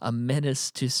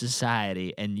to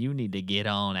society, and you need to get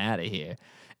on out of here."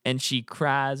 And she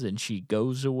cries and she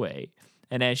goes away.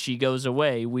 And as she goes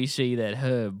away, we see that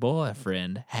her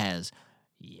boyfriend has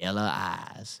yellow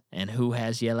eyes. And who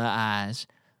has yellow eyes?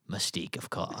 Mystique, of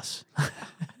course.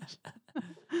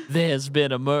 There's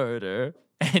been a murder,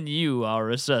 and you are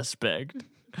a suspect.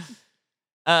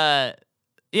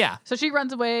 Yeah. So she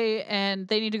runs away and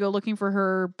they need to go looking for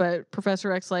her, but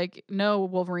Professor X like, "No,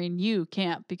 Wolverine, you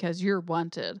can't because you're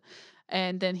wanted."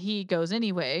 And then he goes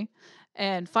anyway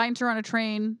and finds her on a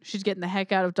train. She's getting the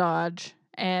heck out of Dodge.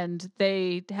 And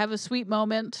they have a sweet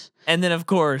moment. And then, of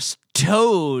course,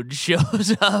 Toad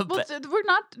shows up. Well, we're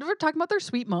talking about their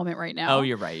sweet moment right now. Oh,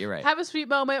 you're right. Have a sweet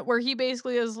moment where he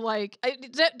basically is like,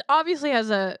 that obviously has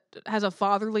a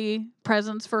fatherly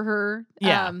presence for her.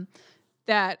 Yeah.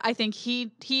 That I think he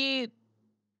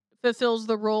fulfills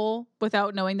the role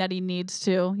without knowing that he needs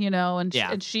to, you know, and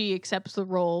Yeah. and she accepts the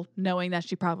role knowing that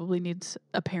she probably needs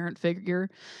a parent figure.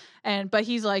 But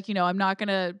he's like, you know, I'm not going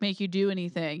to make you do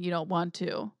anything you don't want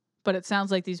to. But it sounds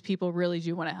like these people really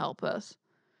do want to help us.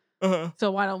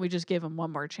 So why don't we just give them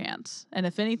one more chance? And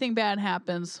if anything bad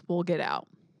happens, we'll get out.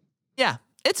 Yeah,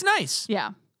 it's nice.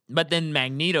 Yeah. But then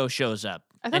Magneto shows up.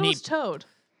 I thought and it was Toad.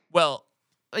 Well,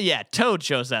 yeah, Toad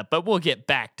shows up, but we'll get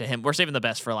back to him. We're saving the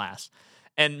best for last.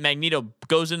 And Magneto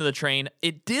goes into the train.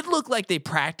 It did look like they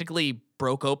practically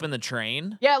broke open the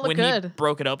train. Yeah, it looked when he good.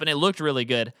 broke it open. It looked really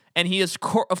good. And he is,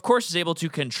 of course, is able to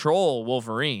control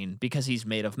Wolverine because he's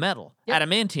made of metal. Yep.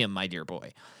 Adamantium, my dear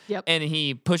boy. Yep. And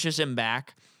he pushes him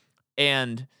back.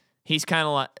 And he's kind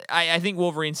of like, I think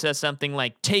Wolverine says something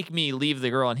like, take me, leave the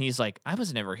girl. And he's like, I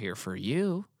was never here for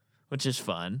you, which is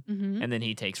fun. Mm-hmm. And then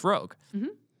he takes Rogue. Mhm.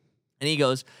 And he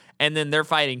goes, and then they're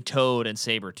fighting Toad and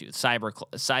Sabretooth,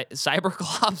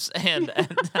 Cyberclops and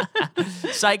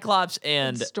Cyclops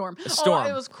and Storm. Storm. Oh,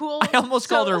 it was cool. I almost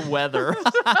called her Weather.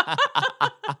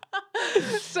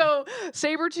 So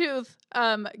Sabretooth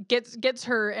gets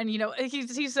her, and you know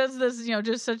he says this, you know,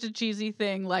 just such a cheesy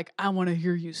thing like, I want to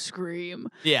hear you scream.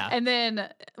 Yeah. And then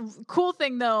cool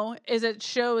thing though is it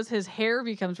shows his hair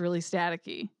becomes really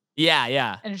staticky, Yeah,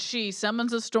 yeah. and she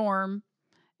summons a storm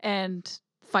and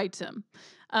fights him.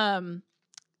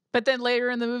 But then later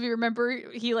in the movie,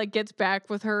 remember, he like gets back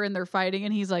with her and they're fighting,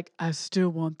 and he's like, I still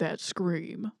want that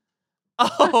scream.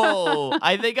 Oh,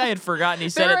 I think I had forgotten he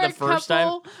said There it are the first time.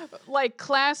 couple, like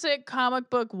classic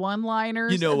comic book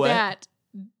one-liners You know what? that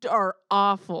are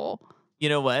awful. You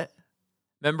know what?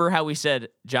 Remember how we said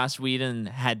Joss Whedon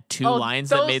had two Oh, lines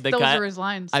that made the those cut? are his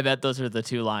lines. I bet those are the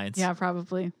two lines. Yeah,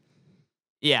 probably.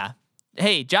 Yeah.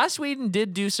 Hey, Joss Whedon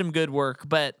did do some good work,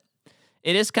 but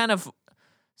it is kind of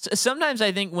sometimes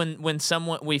I think when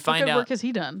someone we What find good out work has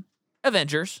he done?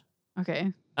 Avengers,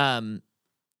 Okay.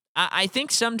 I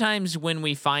think sometimes when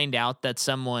we find out that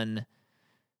someone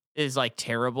is like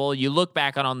terrible, you look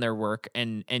back on their work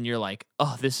and you're like,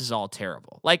 oh, this is all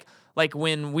terrible. Like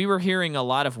when we were hearing a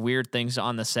lot of weird things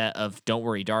on the set of Don't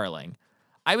Worry, Darling,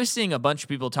 I was seeing a bunch of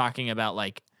people talking about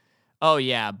like, oh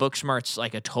yeah, Booksmart's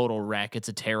like a total wreck. It's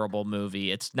a terrible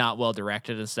movie. It's not well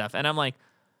directed and stuff. And I'm like,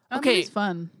 okay, It's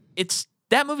fun.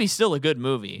 that movie's still a good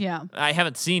movie. Yeah. I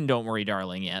haven't seen Don't Worry,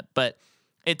 Darling yet, but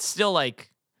it's still like,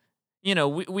 you know,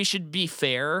 we should be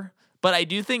fair. But I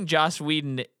do think Joss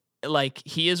Whedon, like,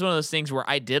 he is one of those things where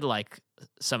I did like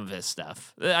some of his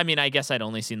stuff. I mean, I guess I'd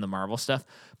only seen the Marvel stuff.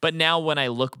 But now when I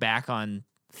look back on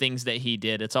things that he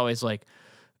did, it's always like,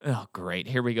 oh, great.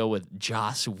 Here we go with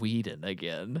Joss Whedon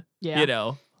again. Yeah. You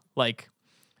know, like,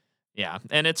 yeah.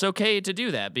 And it's okay to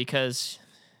do that because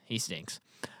he stinks.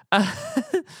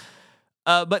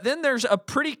 But then there's a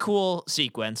pretty cool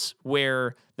sequence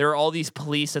where there are all these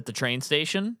police at the train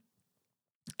station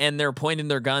and they're pointing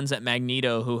their guns at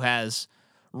Magneto, who has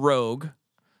Rogue.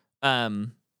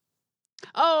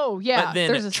 Oh, yeah. But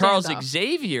then there's a Charles standoff.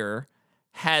 Xavier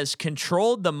has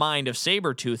controlled the mind of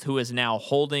Sabretooth, who is now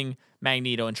holding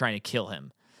Magneto and trying to kill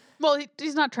him. Well,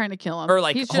 he's not trying to kill him. Or,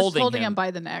 like, he's just holding holding him. him by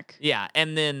the neck. Yeah,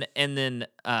 and then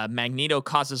Magneto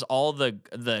causes all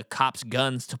the cops'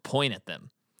 guns to point at them.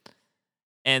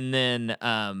 And then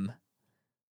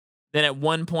at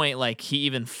one point, like, he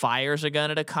even fires a gun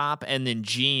at a cop, and then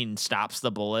Jean stops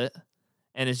the bullet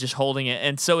and is just holding it.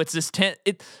 And so it's this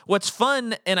what's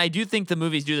fun, and I do think the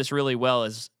movies do this really well,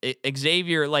 is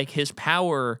Xavier, like, his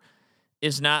power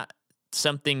is not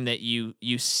something that you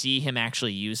see him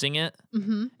actually using it.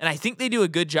 Mm-hmm. And I think they do a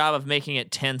good job of making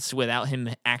it tense without him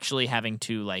actually having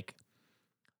to, like,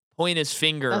 point his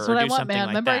finger That's or what do I want, something man. like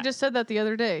Remember, that. I just said that the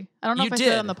other day. I don't know You if I said it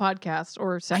did. on the podcast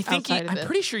or I think outside of I'm it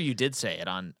pretty sure you did say it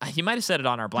on. You might have said it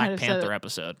on our Might Black have said Panther it.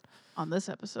 episode. on this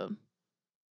episode.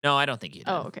 No, I don't think you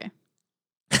did. Oh, okay.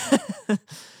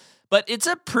 But it's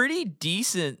a pretty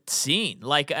decent scene.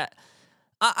 Like, yeah,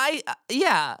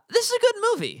 this is a good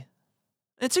movie.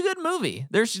 It's a good movie.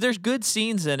 There's good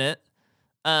scenes in it.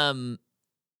 And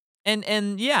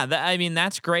yeah, I mean,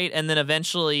 that's great. And then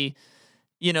eventually,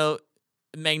 you know,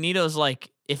 Magneto's like,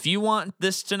 if you want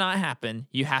this to not happen,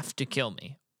 you have to kill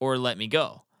me or let me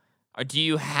go. Or do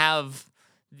you have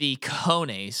the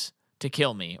cojones to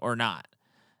kill me or not?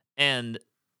 And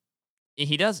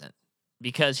he doesn't,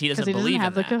 because he doesn't Because he believe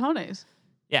doesn't have in the that. cojones.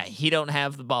 Yeah, he don't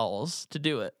have the balls to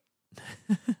do it.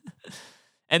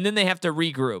 And then they have to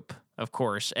regroup, of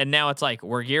course. And now it's like,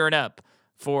 we're gearing up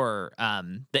for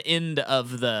the end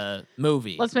of the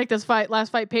movie. Let's make this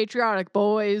last fight patriotic,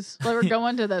 boys. We're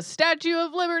going to the Statue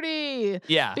of Liberty.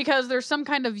 Yeah. Because there's some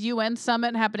kind of UN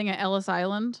summit happening at Ellis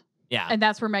Island. Yeah. And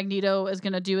that's where Magneto is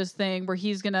going to do his thing, where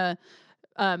he's going to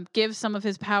gives some of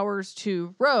his powers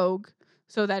to Rogue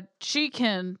so that she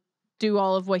can do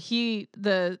all of what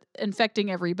the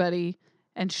infecting everybody,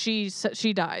 and she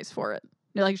dies for it.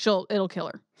 Like it'll kill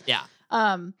her. Yeah.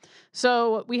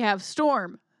 So we have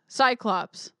Storm,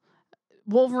 Cyclops,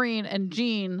 Wolverine, and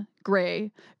Jean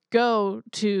Grey go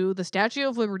to the Statue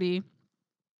of Liberty.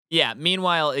 Yeah.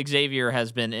 Meanwhile, Xavier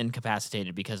has been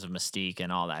incapacitated because of Mystique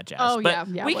and all that jazz. Oh, but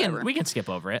yeah, we whatever. can skip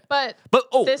over it. But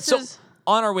so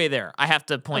on our way there, I have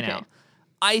to point Okay. out,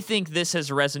 I think this has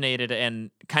resonated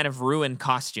and kind of ruined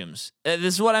costumes.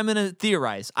 This is what I'm going to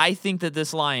theorize. I think that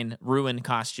this line ruined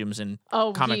costumes in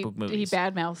comic book movies. He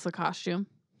badmouths the costume.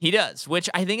 He does, which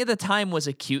I think at the time was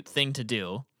a cute thing to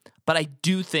do. But I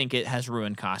do think it has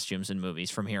ruined costumes in movies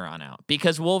from here on out.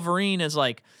 Because Wolverine is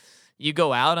like, you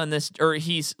go out on this, or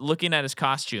he's looking at his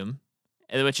costume,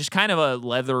 which is kind of a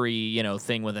leathery,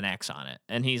 thing with an X on it.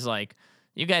 And he's like,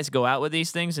 you guys go out with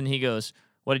these things? And he goes,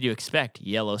 what did you expect?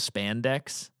 Yellow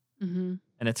spandex? Mm-hmm.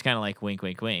 And it's kind of like wink,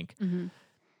 wink, wink. Mm-hmm.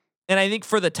 And I think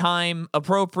for the time,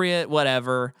 appropriate,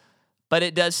 whatever. But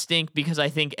it does stink because I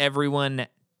think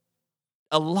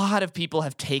a lot of people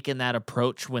have taken that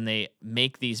approach when they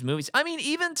make these movies. I mean,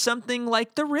 even something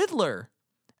like The Riddler.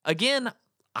 Again,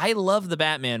 I love the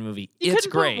Batman movie. It's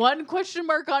great. Put one question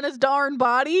mark on his darn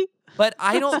body. But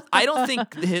I don't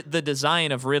think the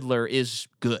design of Riddler is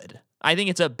good. I think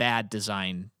it's a bad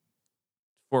design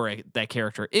for that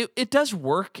character. It does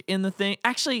work in the thing.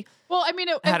 Actually, well, I mean,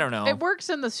 I don't know. It works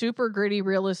in the super gritty,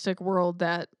 realistic world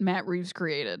that Matt Reeves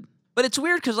created. But it's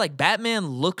weird because like Batman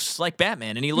looks like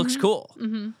Batman and he looks cool.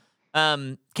 Mm-hmm.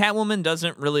 Catwoman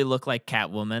doesn't really look like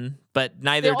Catwoman, but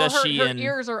neither does she. Her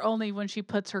ears are only when she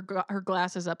puts her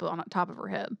glasses up on top of her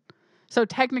head. So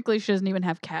technically, she doesn't even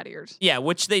have cat ears. Yeah,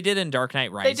 which they did in Dark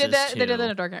Knight Rises. They did that. Too. They did that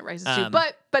in Dark Knight Rises too.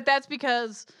 But that's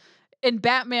because in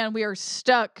Batman we are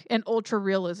stuck in ultra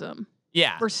realism.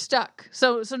 Yeah, we're stuck.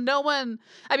 So no one.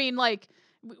 I mean, like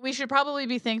we should probably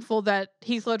be thankful that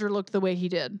Heath Ledger looked the way he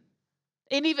did.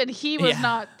 And even he was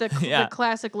not the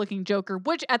classic looking Joker,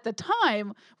 which at the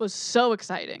time was so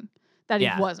exciting that he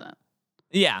wasn't.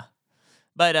 Yeah.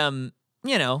 But and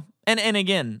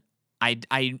again, I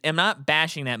am not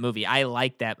bashing that movie. I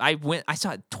like that. I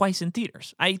saw it twice in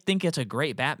theaters. I think it's a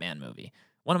great Batman movie.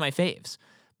 One of my faves.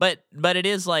 But it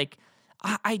is like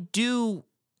I do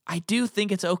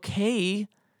think it's okay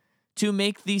to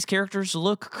make these characters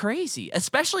look crazy,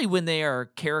 especially when they are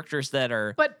characters that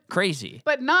are crazy.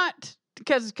 But not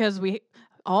because we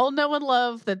all know and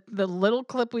love the little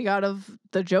clip we got of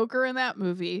the Joker in that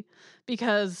movie,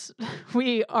 because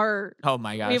we are, oh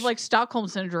my gosh, we have like Stockholm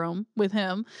syndrome with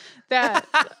him that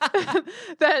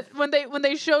that when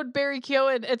they showed Barry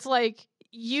Keoghan, it's like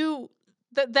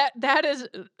that is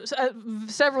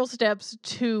several steps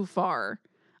too far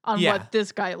on what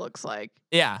this guy looks like.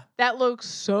 Yeah, that looks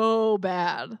so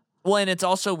bad. Well, and it's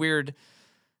also weird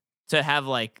to have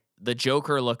like the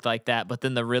Joker looked like that, but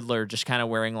then the Riddler just kind of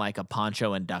wearing like a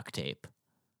poncho and duct tape.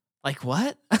 Like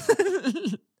what?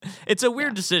 It's a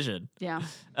weird decision. Yeah.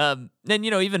 Then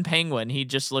even Penguin, he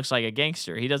just looks like a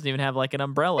gangster. He doesn't even have like an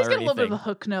umbrella. He's got or anything. A little bit of a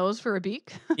hook nose for a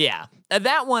beak. Yeah,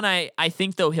 that one I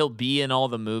think though he'll be in all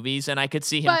the movies, and I could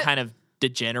see him kind of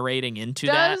degenerating into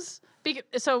that.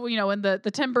 So in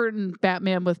the Tim Burton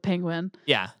Batman with Penguin.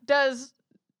 Yeah. Does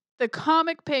the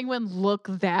comic Penguin look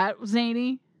that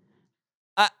zany?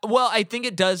 Well, I think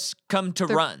it does come to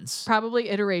runs. Probably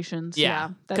iterations. Yeah.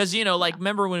 Because,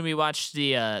 remember when we watched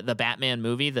the Batman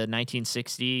movie, the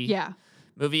 1960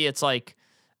 movie? It's like,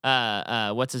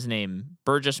 what's his name?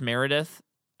 Burgess Meredith.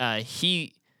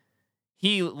 He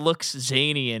looks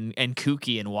zany and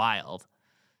kooky and wild.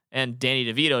 And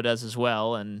Danny DeVito does as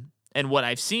well. And what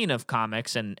I've seen of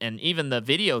comics and even the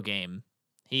video game,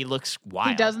 he looks wild.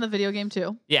 He does in the video game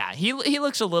too. Yeah, he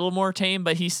looks a little more tame,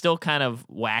 but he's still kind of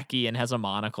wacky and has a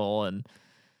monocle. And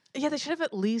yeah, they should have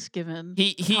at least given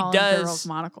he Colin does Farrell's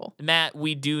monocle. Matt,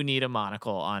 we do need a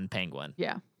monocle on Penguin.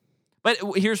 Yeah, but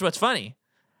here's what's funny: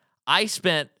 I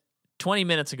spent 20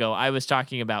 minutes ago. I was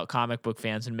talking about comic book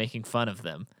fans and making fun of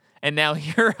them, and now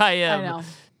here I am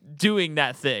doing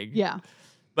that thing. Yeah,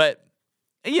 but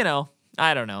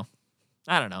I don't know.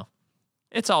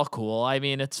 It's all cool. I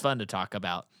mean, it's fun to talk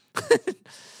about.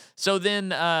 So then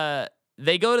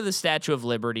they go to the Statue of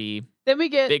Liberty. Then we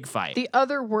get big fight. The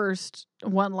other worst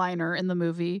one-liner in the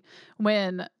movie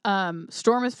when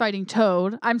Storm is fighting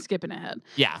Toad. I'm skipping ahead.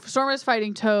 Yeah. Storm is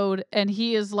fighting Toad, and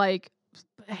he is like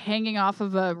hanging off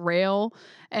of a rail,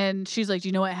 and she's like, do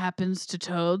you know what happens to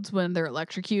toads when they're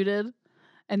electrocuted?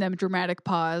 And then dramatic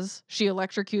pause. She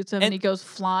electrocutes him, and he goes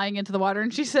flying into the water,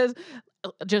 and she says,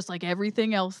 just like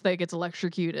everything else that gets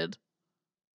electrocuted.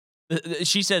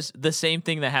 She says the same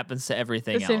thing that happens to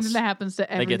everything The same else thing that happens to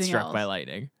that everything gets struck else. by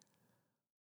lightning.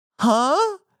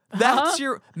 Huh? That's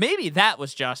Huh? maybe that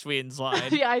was Joss Whedon's line.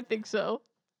 Yeah, I think so.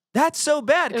 That's so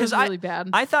bad It was because really bad.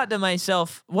 I thought to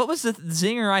myself, what was the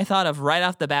zinger I thought of right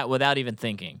off the bat without even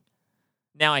thinking?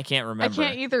 Now I can't I remember.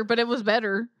 can't either, but it was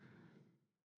better.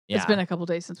 Yeah. It's been a couple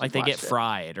days since like we they get watched it.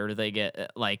 fried or they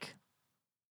get like.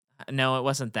 No, it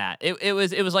wasn't that. It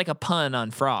was like a pun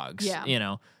on frogs. Yeah. You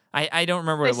know, I don't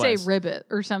remember They what it was. say ribbit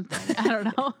or something. I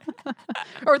don't know.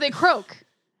 Or they croak.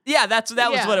 Yeah, that was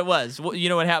Yeah. what it was. You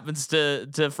know what happens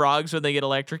to frogs when they get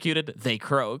electrocuted? They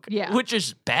croak. Yeah. Which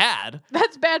is bad,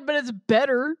 That's bad, but it's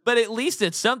better. but at least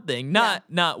it's something.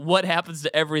 Not what happens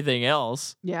to everything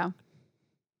else. Yeah.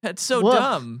 That's so Woof.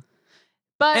 dumb.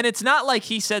 But And it's not like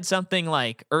he said something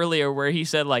like earlier where he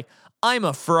said like, I'm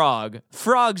a frog.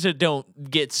 Frogs that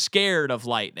don't get scared of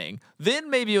lightning.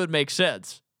 Then maybe it would make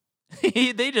sense.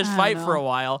 They just I fight don't for a know.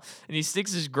 while, and he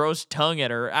sticks his gross tongue at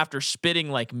her after spitting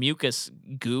like mucus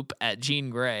goop at Jean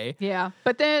Grey. yeah.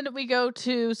 But then we go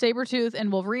to Sabretooth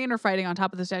and Wolverine are fighting on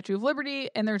top of the Statue of Liberty.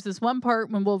 And there's this one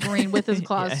part when Wolverine with his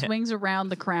claws Yeah. swings around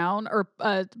the crown or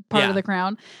part Yeah. of the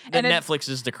crown. Then And it- Netflix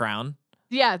is the crown.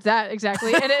 Yeah, that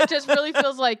exactly. And it just really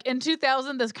feels like in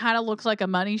 2000, this kind of looks like a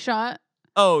money shot.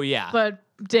 Oh yeah, But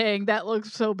dang, that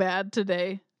looks so bad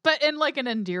today. But in like an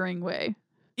endearing way.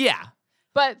 yeah.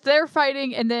 But they're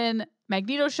fighting, and then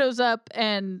Magneto shows up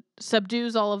and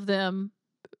subdues all of them,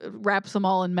 wraps them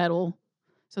all in metal,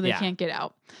 so they Yeah. can't get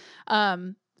out.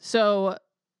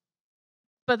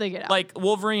 But they get out. Like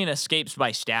Wolverine escapes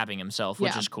by stabbing himself,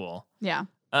 which Yeah. is cool. Yeah,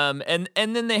 And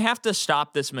then they have to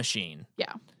stop this machine.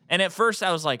 yeah, And at first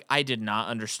I was like, I did not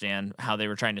understand how they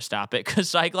were trying to stop it because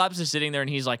Cyclops is sitting there and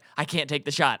he's like, I can't take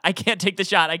the shot. I can't take the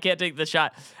shot. I can't take the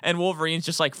shot. And Wolverine's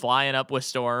just like flying up with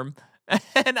Storm.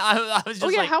 And I was just oh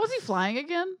yeah, like, how was he flying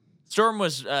again? Storm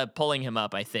was pulling him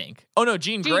up, I think. Oh no,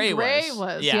 Jean Grey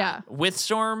was, yeah. With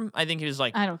Storm, I think he was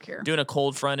like I don't care. doing a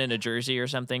cold front in a Jersey or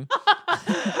something.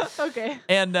 Okay.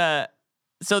 And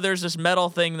so there's this metal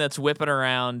thing that's whipping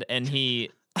around and he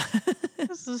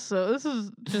This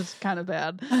is just kind of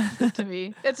bad to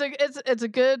me. It's a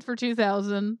good for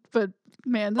 2000, but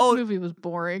man, this Oh, movie was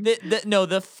boring.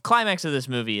 the climax of this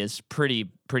movie is pretty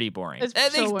boring. It's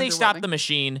And so they stop underwhelming. the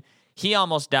machine. He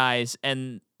almost dies,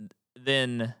 and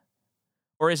then,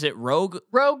 or is it Rogue?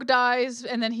 Rogue dies,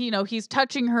 and then he's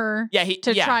touching her Yeah,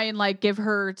 to try and like give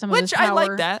her some of Which his power. I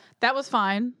like that. That was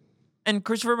fine. And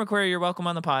Christopher McQuarrie, you're welcome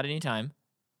on the pod anytime.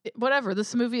 Whatever.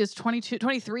 This movie is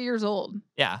 23 years old,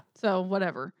 Yeah. so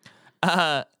whatever.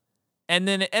 And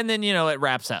then it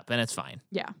wraps up, and it's fine.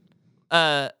 Yeah.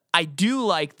 I do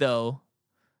like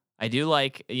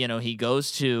he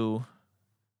goes to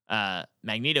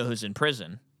Magneto, who's in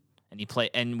prison,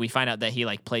 and we find out that he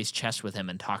like plays chess with him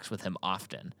and talks with him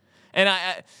often. And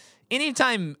I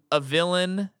anytime a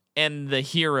villain and the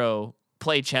hero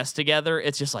play chess together,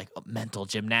 it's just like mental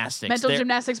gymnastics.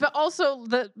 Gymnastics, but also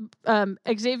the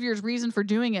Xavier's reason for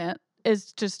doing it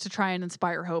is just to try and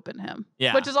inspire hope in him.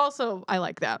 Yeah. Which is also, I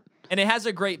like that. And it has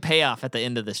a great payoff at the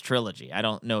end of this trilogy. I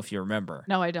don't know if you remember,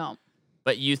 No, I don't.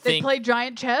 but you They think play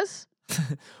giant chess?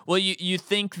 well, you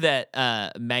think that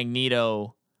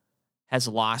Magneto has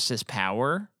lost his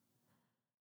power,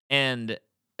 and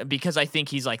because I think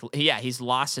he's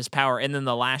lost his power. And then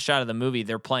the last shot of the movie,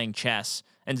 they're playing chess,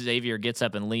 and Xavier gets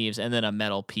up and leaves, and then a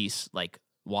metal piece like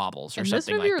wobbles or In this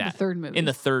something movie like or that. the third movie? In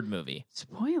the third movie,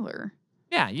 Spoiler.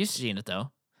 yeah, you've seen it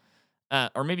though,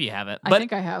 or maybe you haven't. I But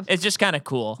think I have. it's just kind of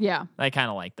cool. Yeah. I kind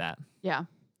of like that. Yeah.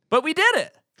 But we did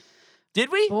it.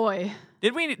 Did we? Boy.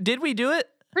 Did we do it?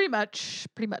 Pretty much.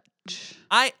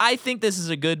 I think this is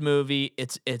a good movie.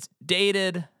 It's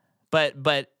dated, but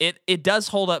it does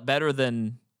hold up better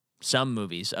than some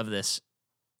movies of this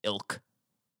ilk,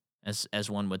 as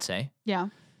one would say. Yeah.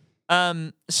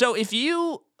 So if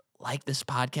you like this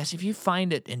podcast, if you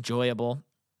find it enjoyable,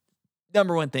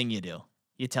 number one thing you do,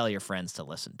 you tell your friends to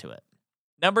listen to it.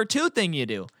 Number two thing you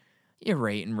do, you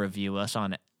rate and review us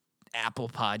on Apple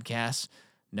Podcasts.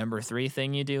 Number three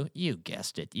thing you do, you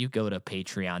guessed it, you go to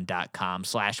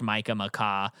patreon.com/Micah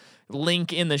McCaw,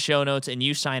 link in the show notes, and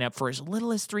you sign up for as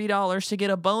little as $3 to get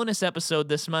a bonus episode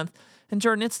this month. And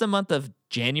Jordan, it's the month of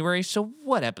January, so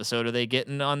what episode are they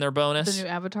getting on their bonus? The new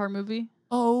Avatar movie.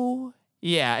 Oh,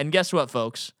 yeah. And guess what,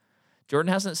 folks?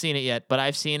 Jordan hasn't seen it yet, but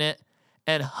I've seen it.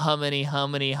 And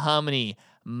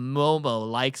Momo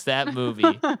likes that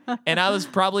movie. And I was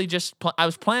probably I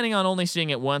was planning on only seeing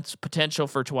it once, potential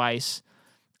for twice.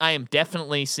 I am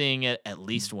definitely seeing it at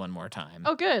least one more time.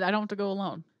 Oh, good. I don't have to go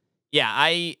alone. Yeah,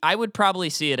 I would probably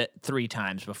see it at 3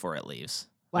 times before it leaves.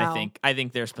 Wow. I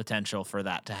think there's potential for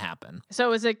that to happen.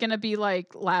 So is it going to be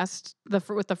like with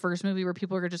the first movie where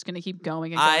people are just going to keep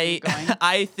going and going and going?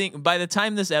 I think by the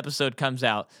time this episode comes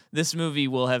out, this movie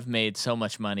will have made so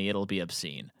much money it'll be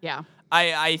obscene. Yeah.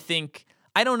 I think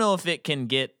I don't know if it can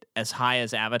get as high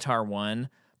as Avatar 1,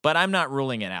 but I'm not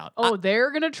ruling it out. Oh,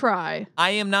 they're going to try.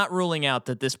 I am not ruling out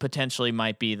that this potentially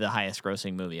might be the highest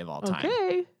grossing movie of all time.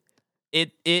 Okay.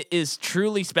 It is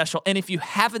truly special. And if you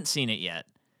haven't seen it yet,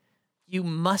 you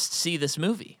must see this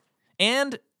movie.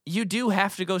 And you do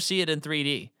have to go see it in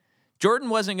 3D. Jordan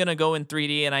wasn't going to go in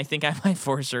 3D, and I think I might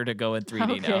force her to go in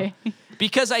 3D now.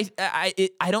 Because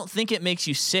I don't think it makes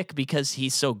you sick because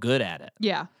he's so good at it.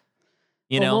 Yeah.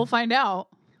 You know? We'll find out.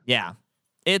 Yeah.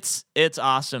 It's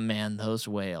awesome, man, those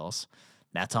whales.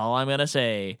 That's all I'm going to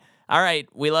say. All right,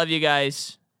 we love you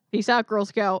guys. Peace out, Girl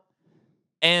Scout.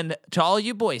 And to all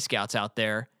you Boy Scouts out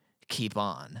there, keep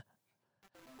on.